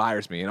what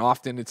inspires me. And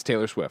often it's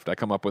Taylor Swift. I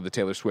come up with a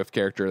Taylor Swift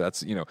character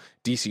that's,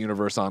 DC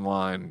Universe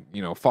Online,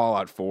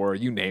 Fallout 4,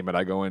 you name it.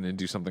 I go in and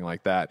do something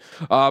like that.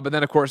 But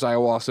then, of course, I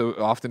will also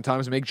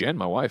oftentimes make Jen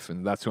my wife.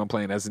 And that's who I'm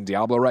playing as in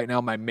Diablo right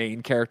now, my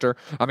main character.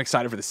 I'm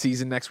excited for the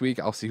season next week.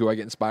 I'll see who I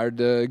get inspired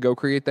to go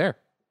create there.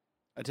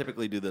 I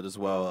typically do that as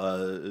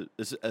well,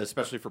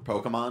 especially for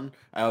Pokemon.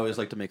 I always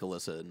like to make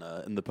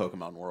Alyssa in the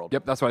Pokemon world.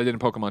 Yep, that's what I did in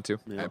Pokemon too.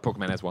 Yeah.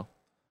 Pokemon as well.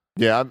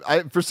 Yeah,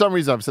 I for some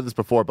reason I've said this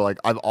before, but like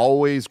I've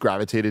always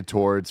gravitated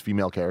towards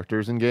female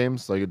characters in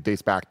games. Like it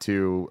dates back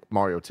to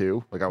Mario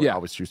 2. Like I would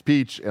always choose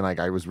Peach, and like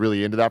I was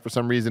really into that for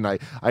some reason. I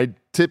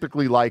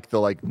typically like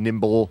the like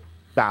nimble,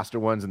 faster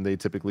ones, and they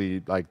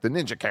typically like the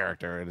ninja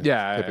character, and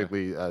it's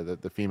typically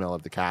the female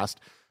of the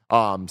cast.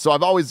 So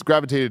I've always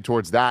gravitated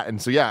towards that,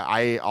 and so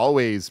I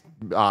always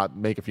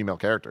make a female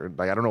character.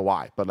 Like I don't know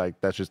why, but like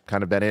that's just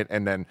kind of been it.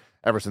 And then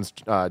ever since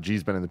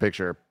G's been in the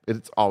picture,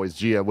 it's always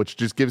Gia, which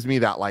just gives me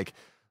that like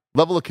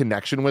level of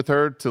connection with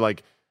her to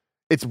like.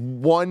 It's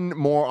one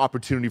more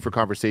opportunity for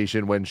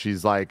conversation when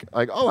she's like,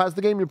 oh, how's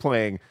the game you're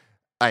playing?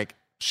 Like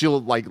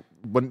she'll like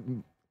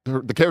when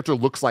the character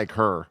looks like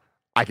her,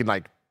 I can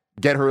like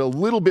get her a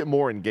little bit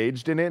more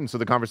engaged in it, and so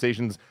the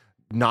conversation's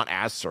not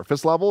as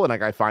surface level, and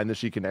like I find that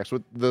she connects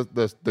with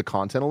the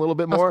content a little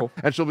bit more. Cool.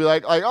 And she'll be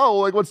like oh,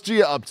 like what's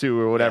Gia up to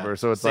or whatever. Yeah.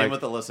 So it's same like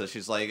with Alyssa.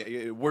 She's like,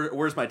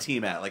 where's my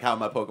team at? Like how are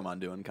my Pokemon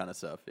doing? Kind of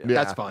stuff. Yeah.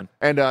 That's fun.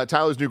 And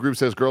Tyler's new group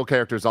says girl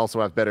characters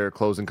also have better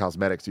clothes and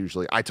cosmetics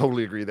usually. I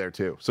totally agree there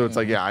too. So it's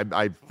like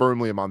I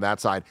firmly am on that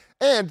side.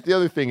 And the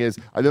other thing is,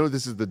 I know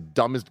this is the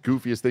dumbest,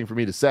 goofiest thing for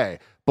me to say,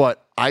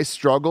 but I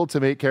struggle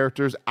to make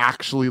characters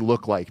actually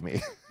look like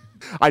me.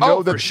 I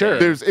know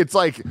that it's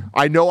like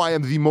I know I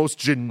am the most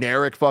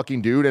generic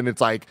fucking dude, and it's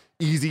like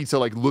easy to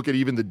like look at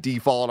even the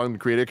default on the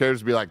creative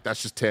characters and be like,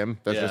 that's just Tim.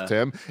 That's just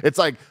Tim. It's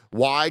like,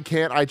 why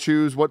can't I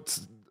choose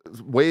what's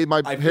way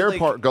my hair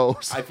part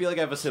goes? I feel like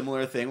I have a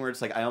similar thing where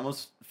it's like I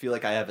almost feel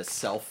like I have a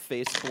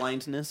self-face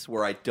blindness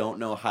where I don't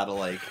know how to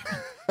like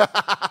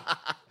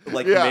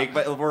make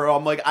where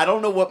I'm like I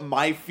don't know what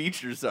my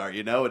features are.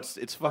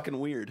 It's fucking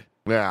weird.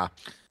 Yeah.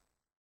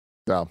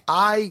 So.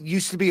 I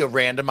used to be a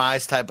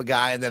randomized type of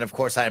guy, and then, of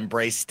course, I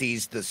embraced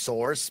Steez the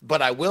Source.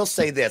 But I will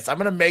say this. I'm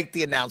going to make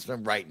the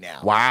announcement right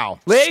now. Wow.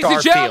 Ladies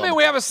and gentlemen,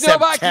 we have a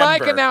Snowbike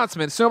Mike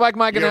announcement. Snowbike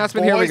Mike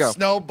announcement. Here we go.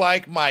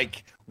 Snowbike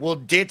Mike will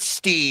ditch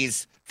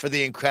Steez for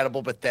the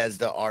incredible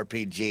Bethesda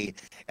RPG,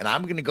 and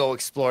I'm going to go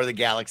explore the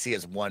galaxy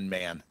as one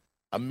man.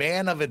 A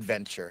man of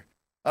adventure.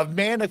 A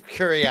man of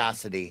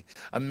curiosity.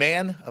 A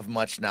man of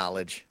much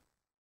knowledge.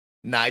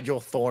 Nigel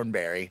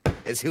Thornberry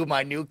is who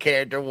my new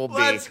character will be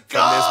from this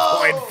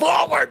point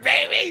forward,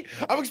 baby.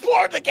 I'm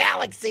exploring the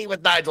galaxy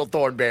with Nigel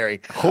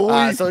Thornberry.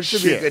 So it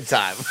should be a good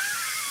time.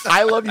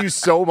 I love you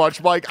so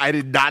much, Mike. I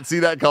did not see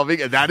that coming,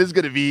 and that is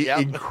going to be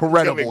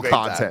incredible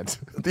content.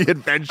 The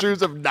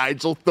Adventures of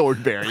Nigel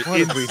Thornberry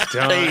in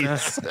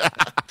space.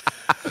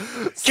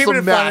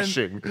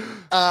 Smashing.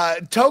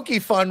 Toki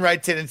Fun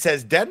writes in and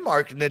says,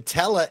 Denmark,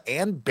 Nutella,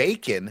 and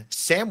bacon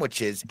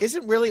sandwiches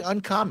isn't really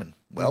uncommon.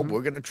 Well,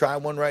 we're going to try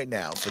one right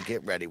now, so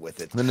get ready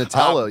with it. The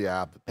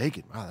Nutella,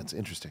 bacon. Wow, that's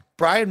interesting.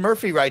 Brian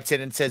Murphy writes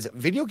in and says,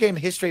 Video Game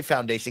History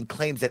Foundation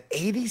claims that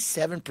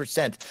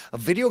 87%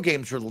 of video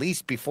games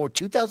released before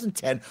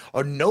 2010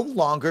 are no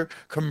longer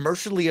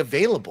commercially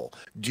available.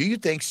 Do you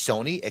think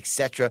Sony,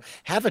 etc.,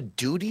 have a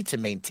duty to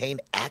maintain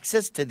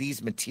access to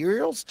these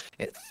materials?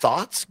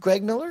 Thoughts,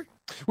 Greg Miller?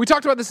 We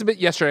talked about this a bit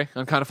yesterday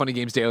on Kind of Funny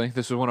Games Daily.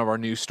 This was one of our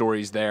news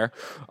stories there.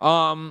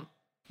 I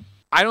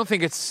don't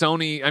think it's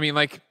Sony. I mean,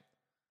 like,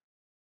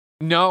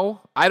 no,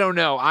 I don't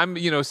know. I'm,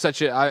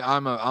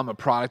 I'm a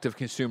product of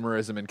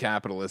consumerism and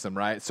capitalism,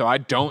 right? So I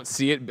don't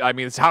see it. I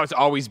mean, it's how it's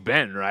always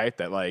been, right?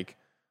 That like,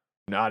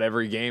 not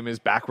every game is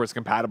backwards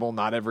compatible.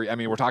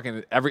 We're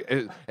talking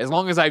as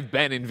long as I've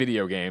been in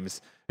video games,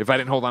 if I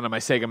didn't hold on to my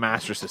Sega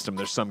Master System,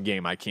 there's some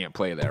game I can't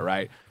play there,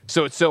 right?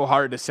 So it's so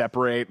hard to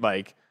separate,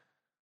 like,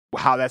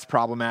 how that's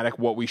problematic,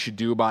 what we should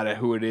do about it,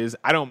 who it is.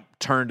 I don't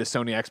turn to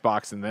Sony,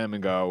 Xbox, and them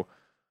and go,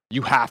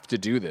 you have to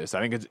do this.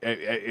 I think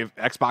if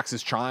Xbox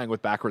is trying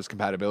with backwards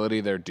compatibility,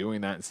 they're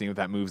doing that and seeing if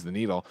that moves the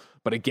needle.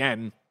 But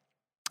again,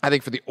 I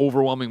think for the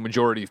overwhelming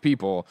majority of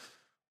people,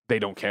 they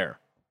don't care.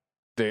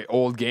 The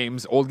old game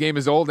is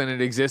old, and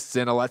it exists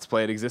in a Let's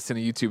Play. It exists in a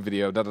YouTube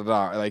video.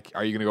 Like,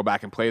 are you going to go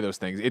back and play those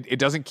things? It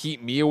doesn't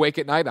keep me awake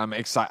at night. I'm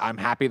excited. I'm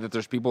happy that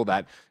there's people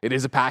that it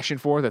is a passion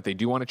for, that they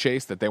do want to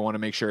chase, that they want to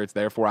make sure it's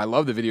there for. I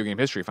love the Video Game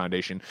History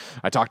Foundation.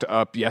 I talked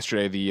up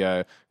yesterday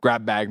the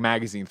Grab Bag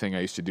magazine thing I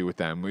used to do with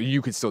them.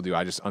 You could still do.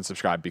 I just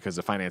unsubscribed because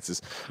the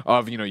finances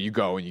of you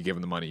go and you give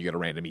them the money, you get a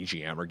random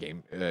EGM or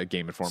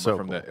Game Informer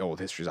from the old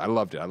histories. I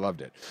loved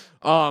it.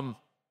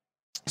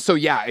 So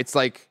yeah, it's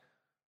like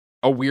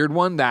a weird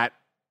one that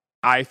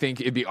I think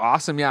it'd be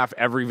awesome, if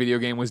every video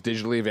game was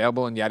digitally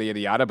available and yada, yada,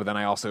 yada. But then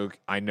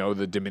I know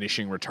the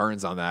diminishing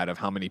returns on that of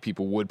how many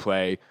people would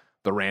play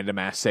the random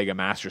ass Sega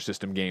Master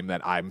System game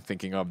that I'm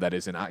thinking of that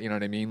isn't, you know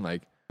what I mean?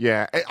 Like,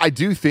 yeah, I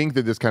do think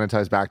that this kind of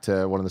ties back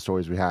to one of the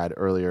stories we had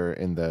earlier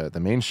in the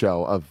main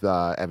show of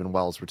Evan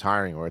Wells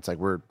retiring, where it's like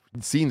we're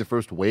seeing the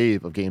first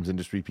wave of games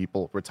industry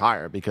people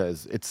retire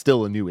because it's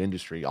still a new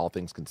industry, all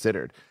things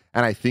considered.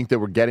 And I think that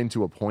we're getting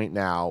to a point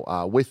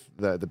now with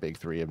the big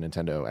three of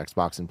Nintendo,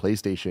 Xbox, and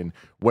PlayStation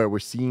where we're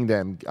seeing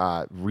them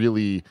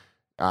really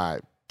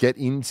get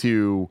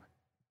into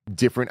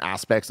different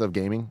aspects of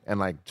gaming and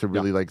like to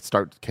really like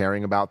start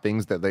caring about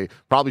things that they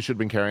probably should have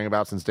been caring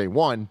about since day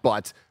one,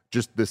 but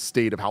just the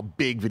state of how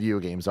big video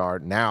games are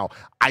now,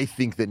 I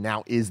think that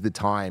now is the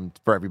time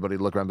for everybody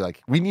to look around and be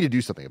like, we need to do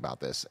something about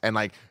this. And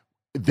like,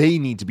 they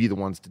need to be the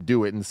ones to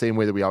do it in the same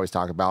way that we always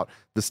talk about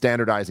the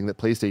standardizing that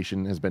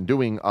PlayStation has been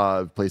doing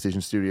of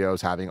PlayStation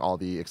Studios having all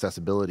the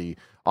accessibility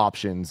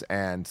options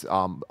and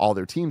all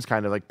their teams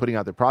kind of like putting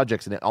out their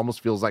projects. And it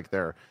almost feels like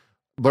they're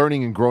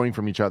learning and growing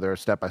from each other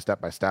step by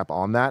step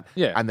on that.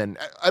 Yeah. And then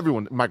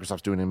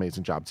Microsoft's doing an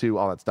amazing job too,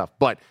 all that stuff.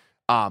 But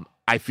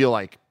I feel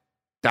like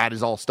that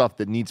is all stuff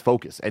that needs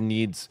focus and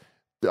needs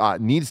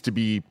to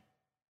be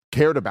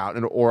cared about,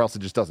 or else it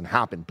just doesn't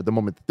happen. But the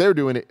moment that they're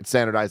doing it, it's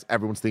standardized.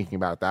 Everyone's thinking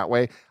about it that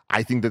way.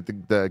 I think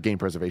that the game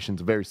preservation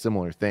is a very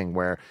similar thing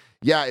where,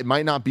 it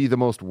might not be the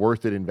most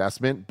worth it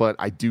investment, but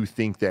I do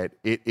think that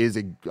it is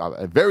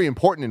a very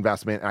important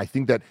investment. And I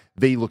think that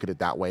they look at it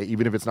that way,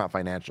 even if it's not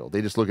financial.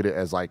 They just look at it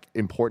as like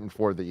important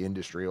for the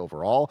industry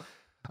overall.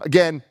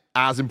 Again,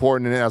 as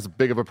important and as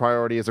big of a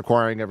priority as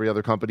acquiring every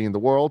other company in the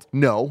world?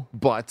 No,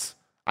 but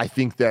I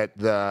think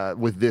that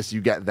with this,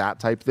 you get that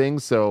type thing.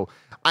 So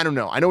I don't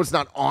know. I know it's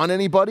not on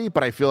anybody,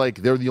 but I feel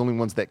like they're the only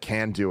ones that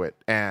can do it.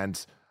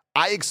 And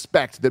I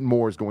expect that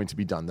more is going to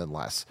be done than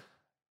less.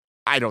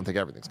 I don't think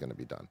everything's going to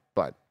be done,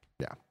 but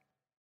yeah.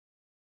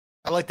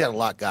 I like that a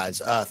lot,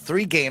 guys.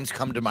 3 games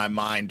come to my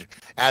mind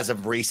as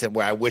of recent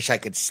where I wish I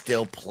could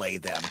still play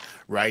them,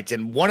 right?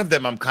 And one of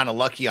them I'm kind of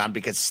lucky on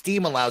because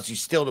Steam allows you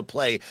still to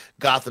play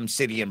Gotham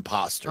City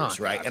Imposters,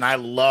 right? God. And I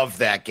love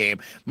that game.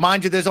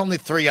 Mind you, there's only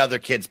 3 other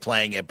kids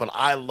playing it, but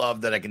I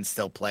love that I can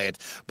still play it.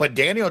 But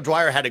Daniel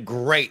Dwyer had a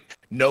great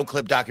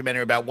no-clip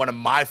documentary about one of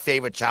my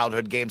favorite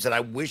childhood games that I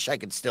wish I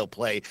could still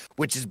play,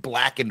 which is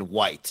Black and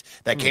White.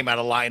 That came out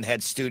of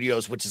Lionhead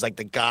Studios, which is like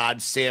the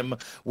God sim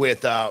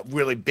with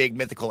really big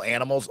mythical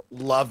animals.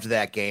 Loved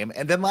that game.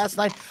 And then last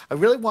night, I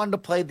really wanted to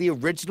play the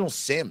original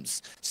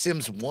Sims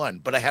 1,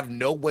 but I have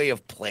no way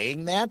of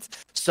playing that.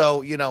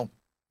 So,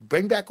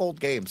 bring back old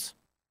games.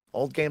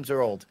 Old games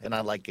are old, and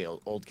I like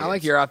old games. I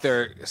like you're out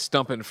there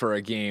stumping for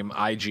a game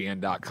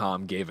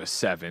IGN.com gave a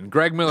 7.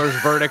 Greg Miller's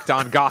verdict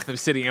on Gotham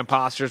City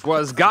Imposters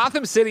was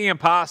Gotham City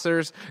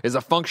Imposters is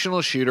a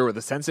functional shooter with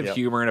a sense of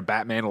humor and a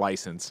Batman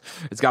license.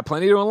 It's got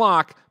plenty to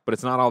unlock, but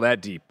it's not all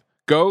that deep.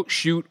 Go,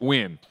 shoot,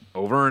 win,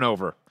 over and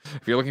over.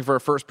 If you're looking for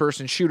a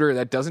first-person shooter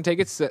that doesn't take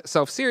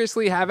itself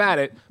seriously, have at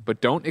it, but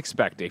don't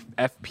expect a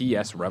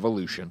FPS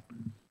revolution.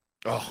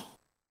 Oh,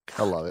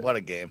 I love it. What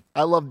a game.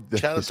 I love the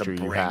Shout history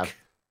you have.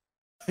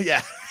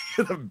 Yeah,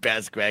 you're the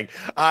best, Greg.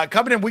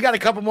 Coming in, we got a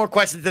couple more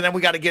questions, and then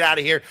we got to get out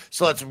of here.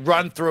 So let's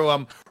run through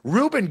them.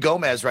 Ruben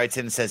Gomez writes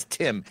in and says,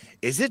 Tim,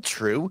 is it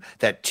true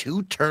that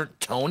two-turnt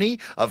Tony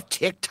of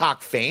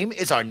TikTok fame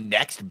is our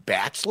next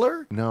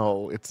Bachelor?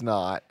 No, it's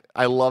not.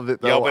 I love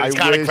it, though. Yo, but it's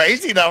kind of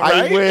crazy, though,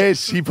 right? I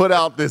wish he put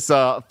out this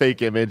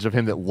fake image of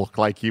him that looked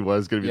like he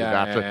was going to be the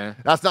Bachelor. Yeah.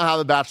 That's not how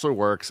the Bachelor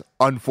works,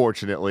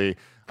 unfortunately.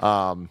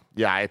 That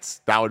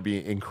would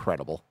be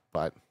incredible,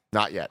 but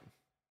not yet.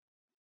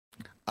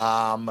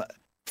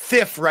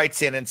 Thiff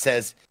writes in and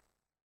says,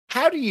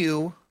 how do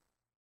you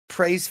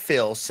praise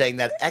Phil saying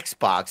that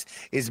Xbox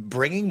is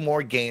bringing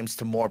more games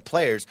to more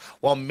players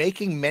while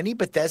making many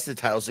Bethesda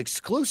titles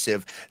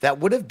exclusive that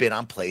would have been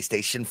on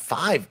PlayStation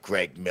 5,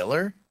 Greg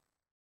Miller?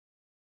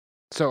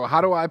 So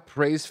how do I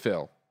praise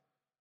Phil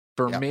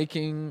for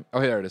making... Oh,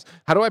 here it is.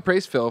 How do I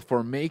praise Phil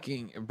for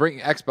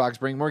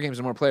bring more games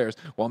to more players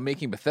while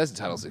making Bethesda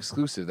titles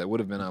exclusive that would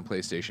have been on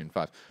PlayStation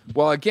 5?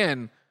 Well,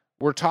 again...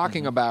 We're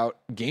talking about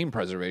game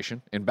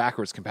preservation and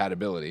backwards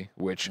compatibility,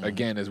 which,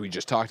 again, as we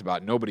just talked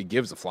about, nobody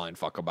gives a flying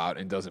fuck about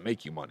and doesn't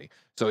make you money.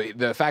 So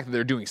the fact that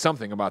they're doing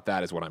something about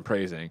that is what I'm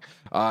praising.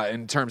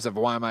 In terms of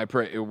why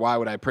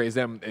would I praise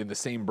them in the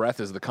same breath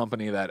as the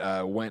company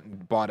that went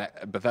and bought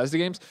Bethesda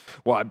games?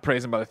 Well, I'd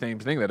praise them by the same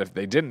thing that if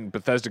they didn't,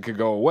 Bethesda could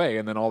go away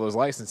and then all those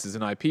licenses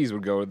and IPs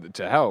would go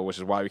to hell, which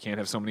is why we can't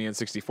have so many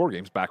N64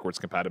 games backwards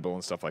compatible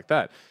and stuff like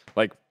that.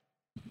 Like,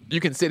 you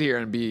can sit here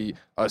and be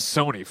a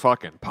Sony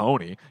fucking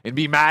pony and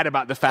be mad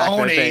about the fact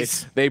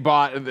that they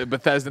bought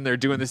Bethesda and they're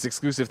doing this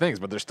exclusive things,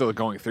 but they're still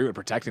going through and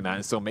protecting that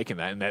and still making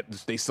that, and that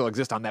they still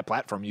exist on that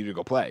platform for you to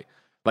go play.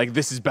 Like,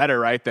 this is better,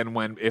 right, than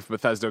if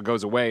Bethesda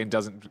goes away and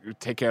doesn't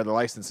take care of the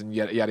license and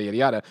yada, yada, yada,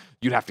 yada.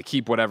 You'd have to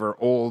keep whatever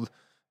old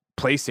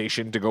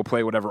PlayStation to go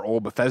play whatever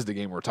old Bethesda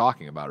game we're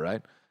talking about,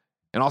 right?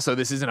 And also,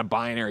 this isn't a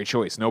binary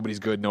choice. Nobody's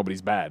good,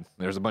 nobody's bad.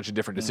 There's a bunch of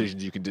different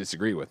decisions you can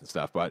disagree with and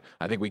stuff. But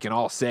I think we can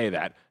all say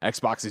that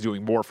Xbox is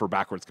doing more for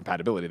backwards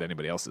compatibility than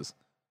anybody else is.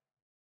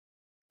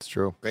 It's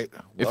true. Great.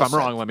 If I'm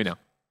wrong, let me know.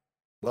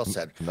 Well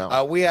said.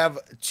 No. We have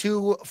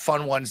 2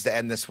 fun ones to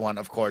end this one.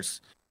 Of course,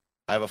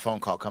 I have a phone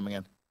call coming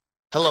in.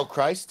 Hello,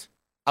 Christ.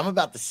 I'm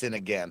about to sin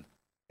again.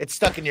 It's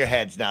stuck in your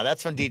heads now.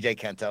 That's from DJ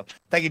Kento.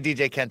 Thank you,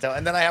 DJ Kento.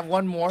 And then I have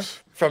one more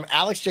from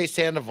Alex J.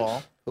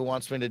 Sandoval, who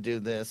wants me to do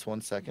this.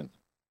 1 second.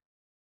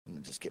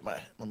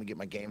 Let me get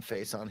my game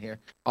face on here.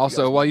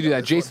 Also, while you do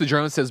that, Jace the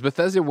Drone says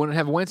Bethesda wouldn't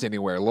have went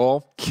anywhere.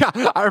 Lol. Yeah,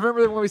 I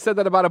remember when we said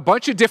that about a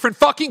bunch of different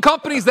fucking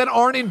companies that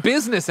aren't in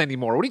business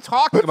anymore. What are you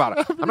talking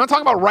about? I'm not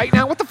talking about right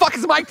now. What the fuck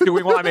is Mike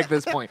doing while I make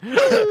this point?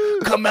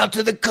 Come out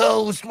to the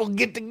coast. We'll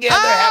get together,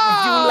 have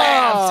a few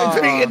laughs,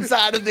 and be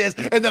inside of this.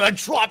 And then I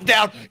drop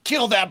down,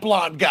 kill that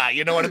blonde guy.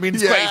 You know what I mean?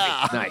 It's crazy.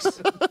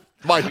 Nice.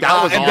 Mike,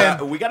 that was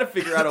and we got to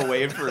figure out a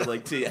way for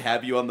to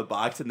have you on the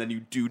box, and then you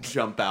do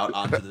jump out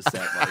onto the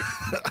set,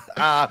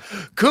 Mike.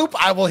 Coop,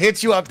 I will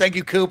hit you up. Thank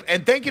you, Coop.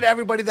 And thank you to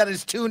everybody that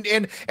has tuned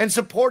in and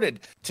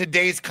supported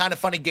today's Kind of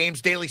Funny Games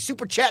Daily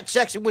Super Chat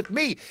section with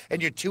me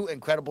and your 2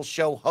 incredible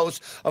show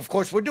hosts. Of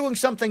course, we're doing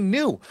something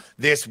new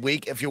this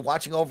week. If you're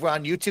watching over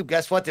on YouTube,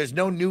 guess what? There's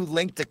no new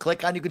link to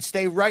click on. You can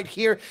stay right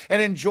here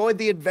and enjoy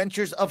the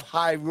adventures of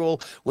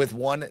Hyrule with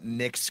one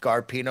Nick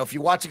Scarpino. If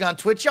you're watching on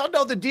Twitch, y'all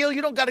know the deal.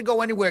 You don't got to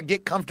go anywhere.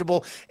 Get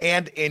comfortable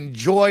and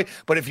enjoy.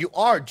 But if you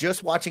are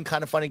just watching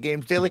Kind of Funny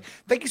Games Daily,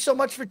 thank you so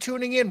much for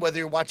tuning in, whether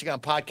you're watching on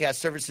podcast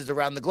services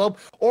around the globe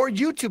or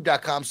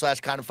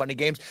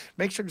youtube.com/kindoffunnygames.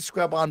 Make sure to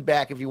scrub on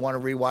back if you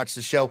want to rewatch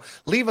the show.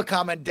 Leave a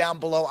comment down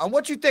below on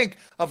what you think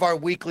of our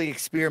weekly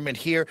experiment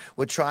here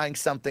with trying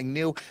something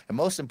new. And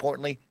most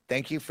importantly,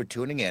 thank you for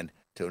tuning in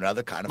to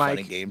another Kind of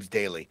Funny Games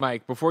Daily.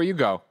 Mike, before you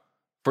go,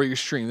 for your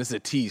stream, this is a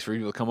tease for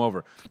people to come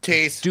over.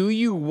 Tease. Do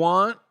you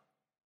want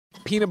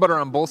peanut butter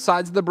on both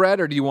sides of the bread,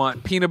 or do you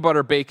want peanut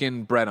butter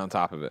bacon bread on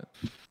top of it?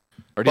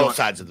 Or do both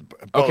sides of the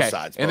both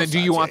sides. And then do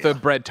you want the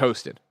bread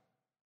toasted?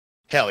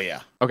 Hell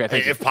yeah. Okay,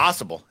 thank you. If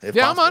possible.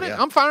 I'm on it.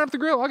 I'm firing up the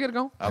grill. I'll get it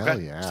going.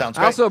 Okay. Yeah. Sounds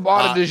great. I also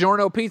bought a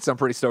DiGiorno pizza. I'm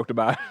pretty stoked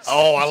about it.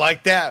 Oh, I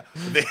like that.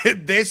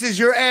 This is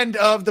your end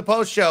of the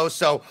post show.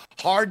 So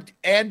hard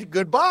and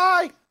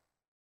goodbye.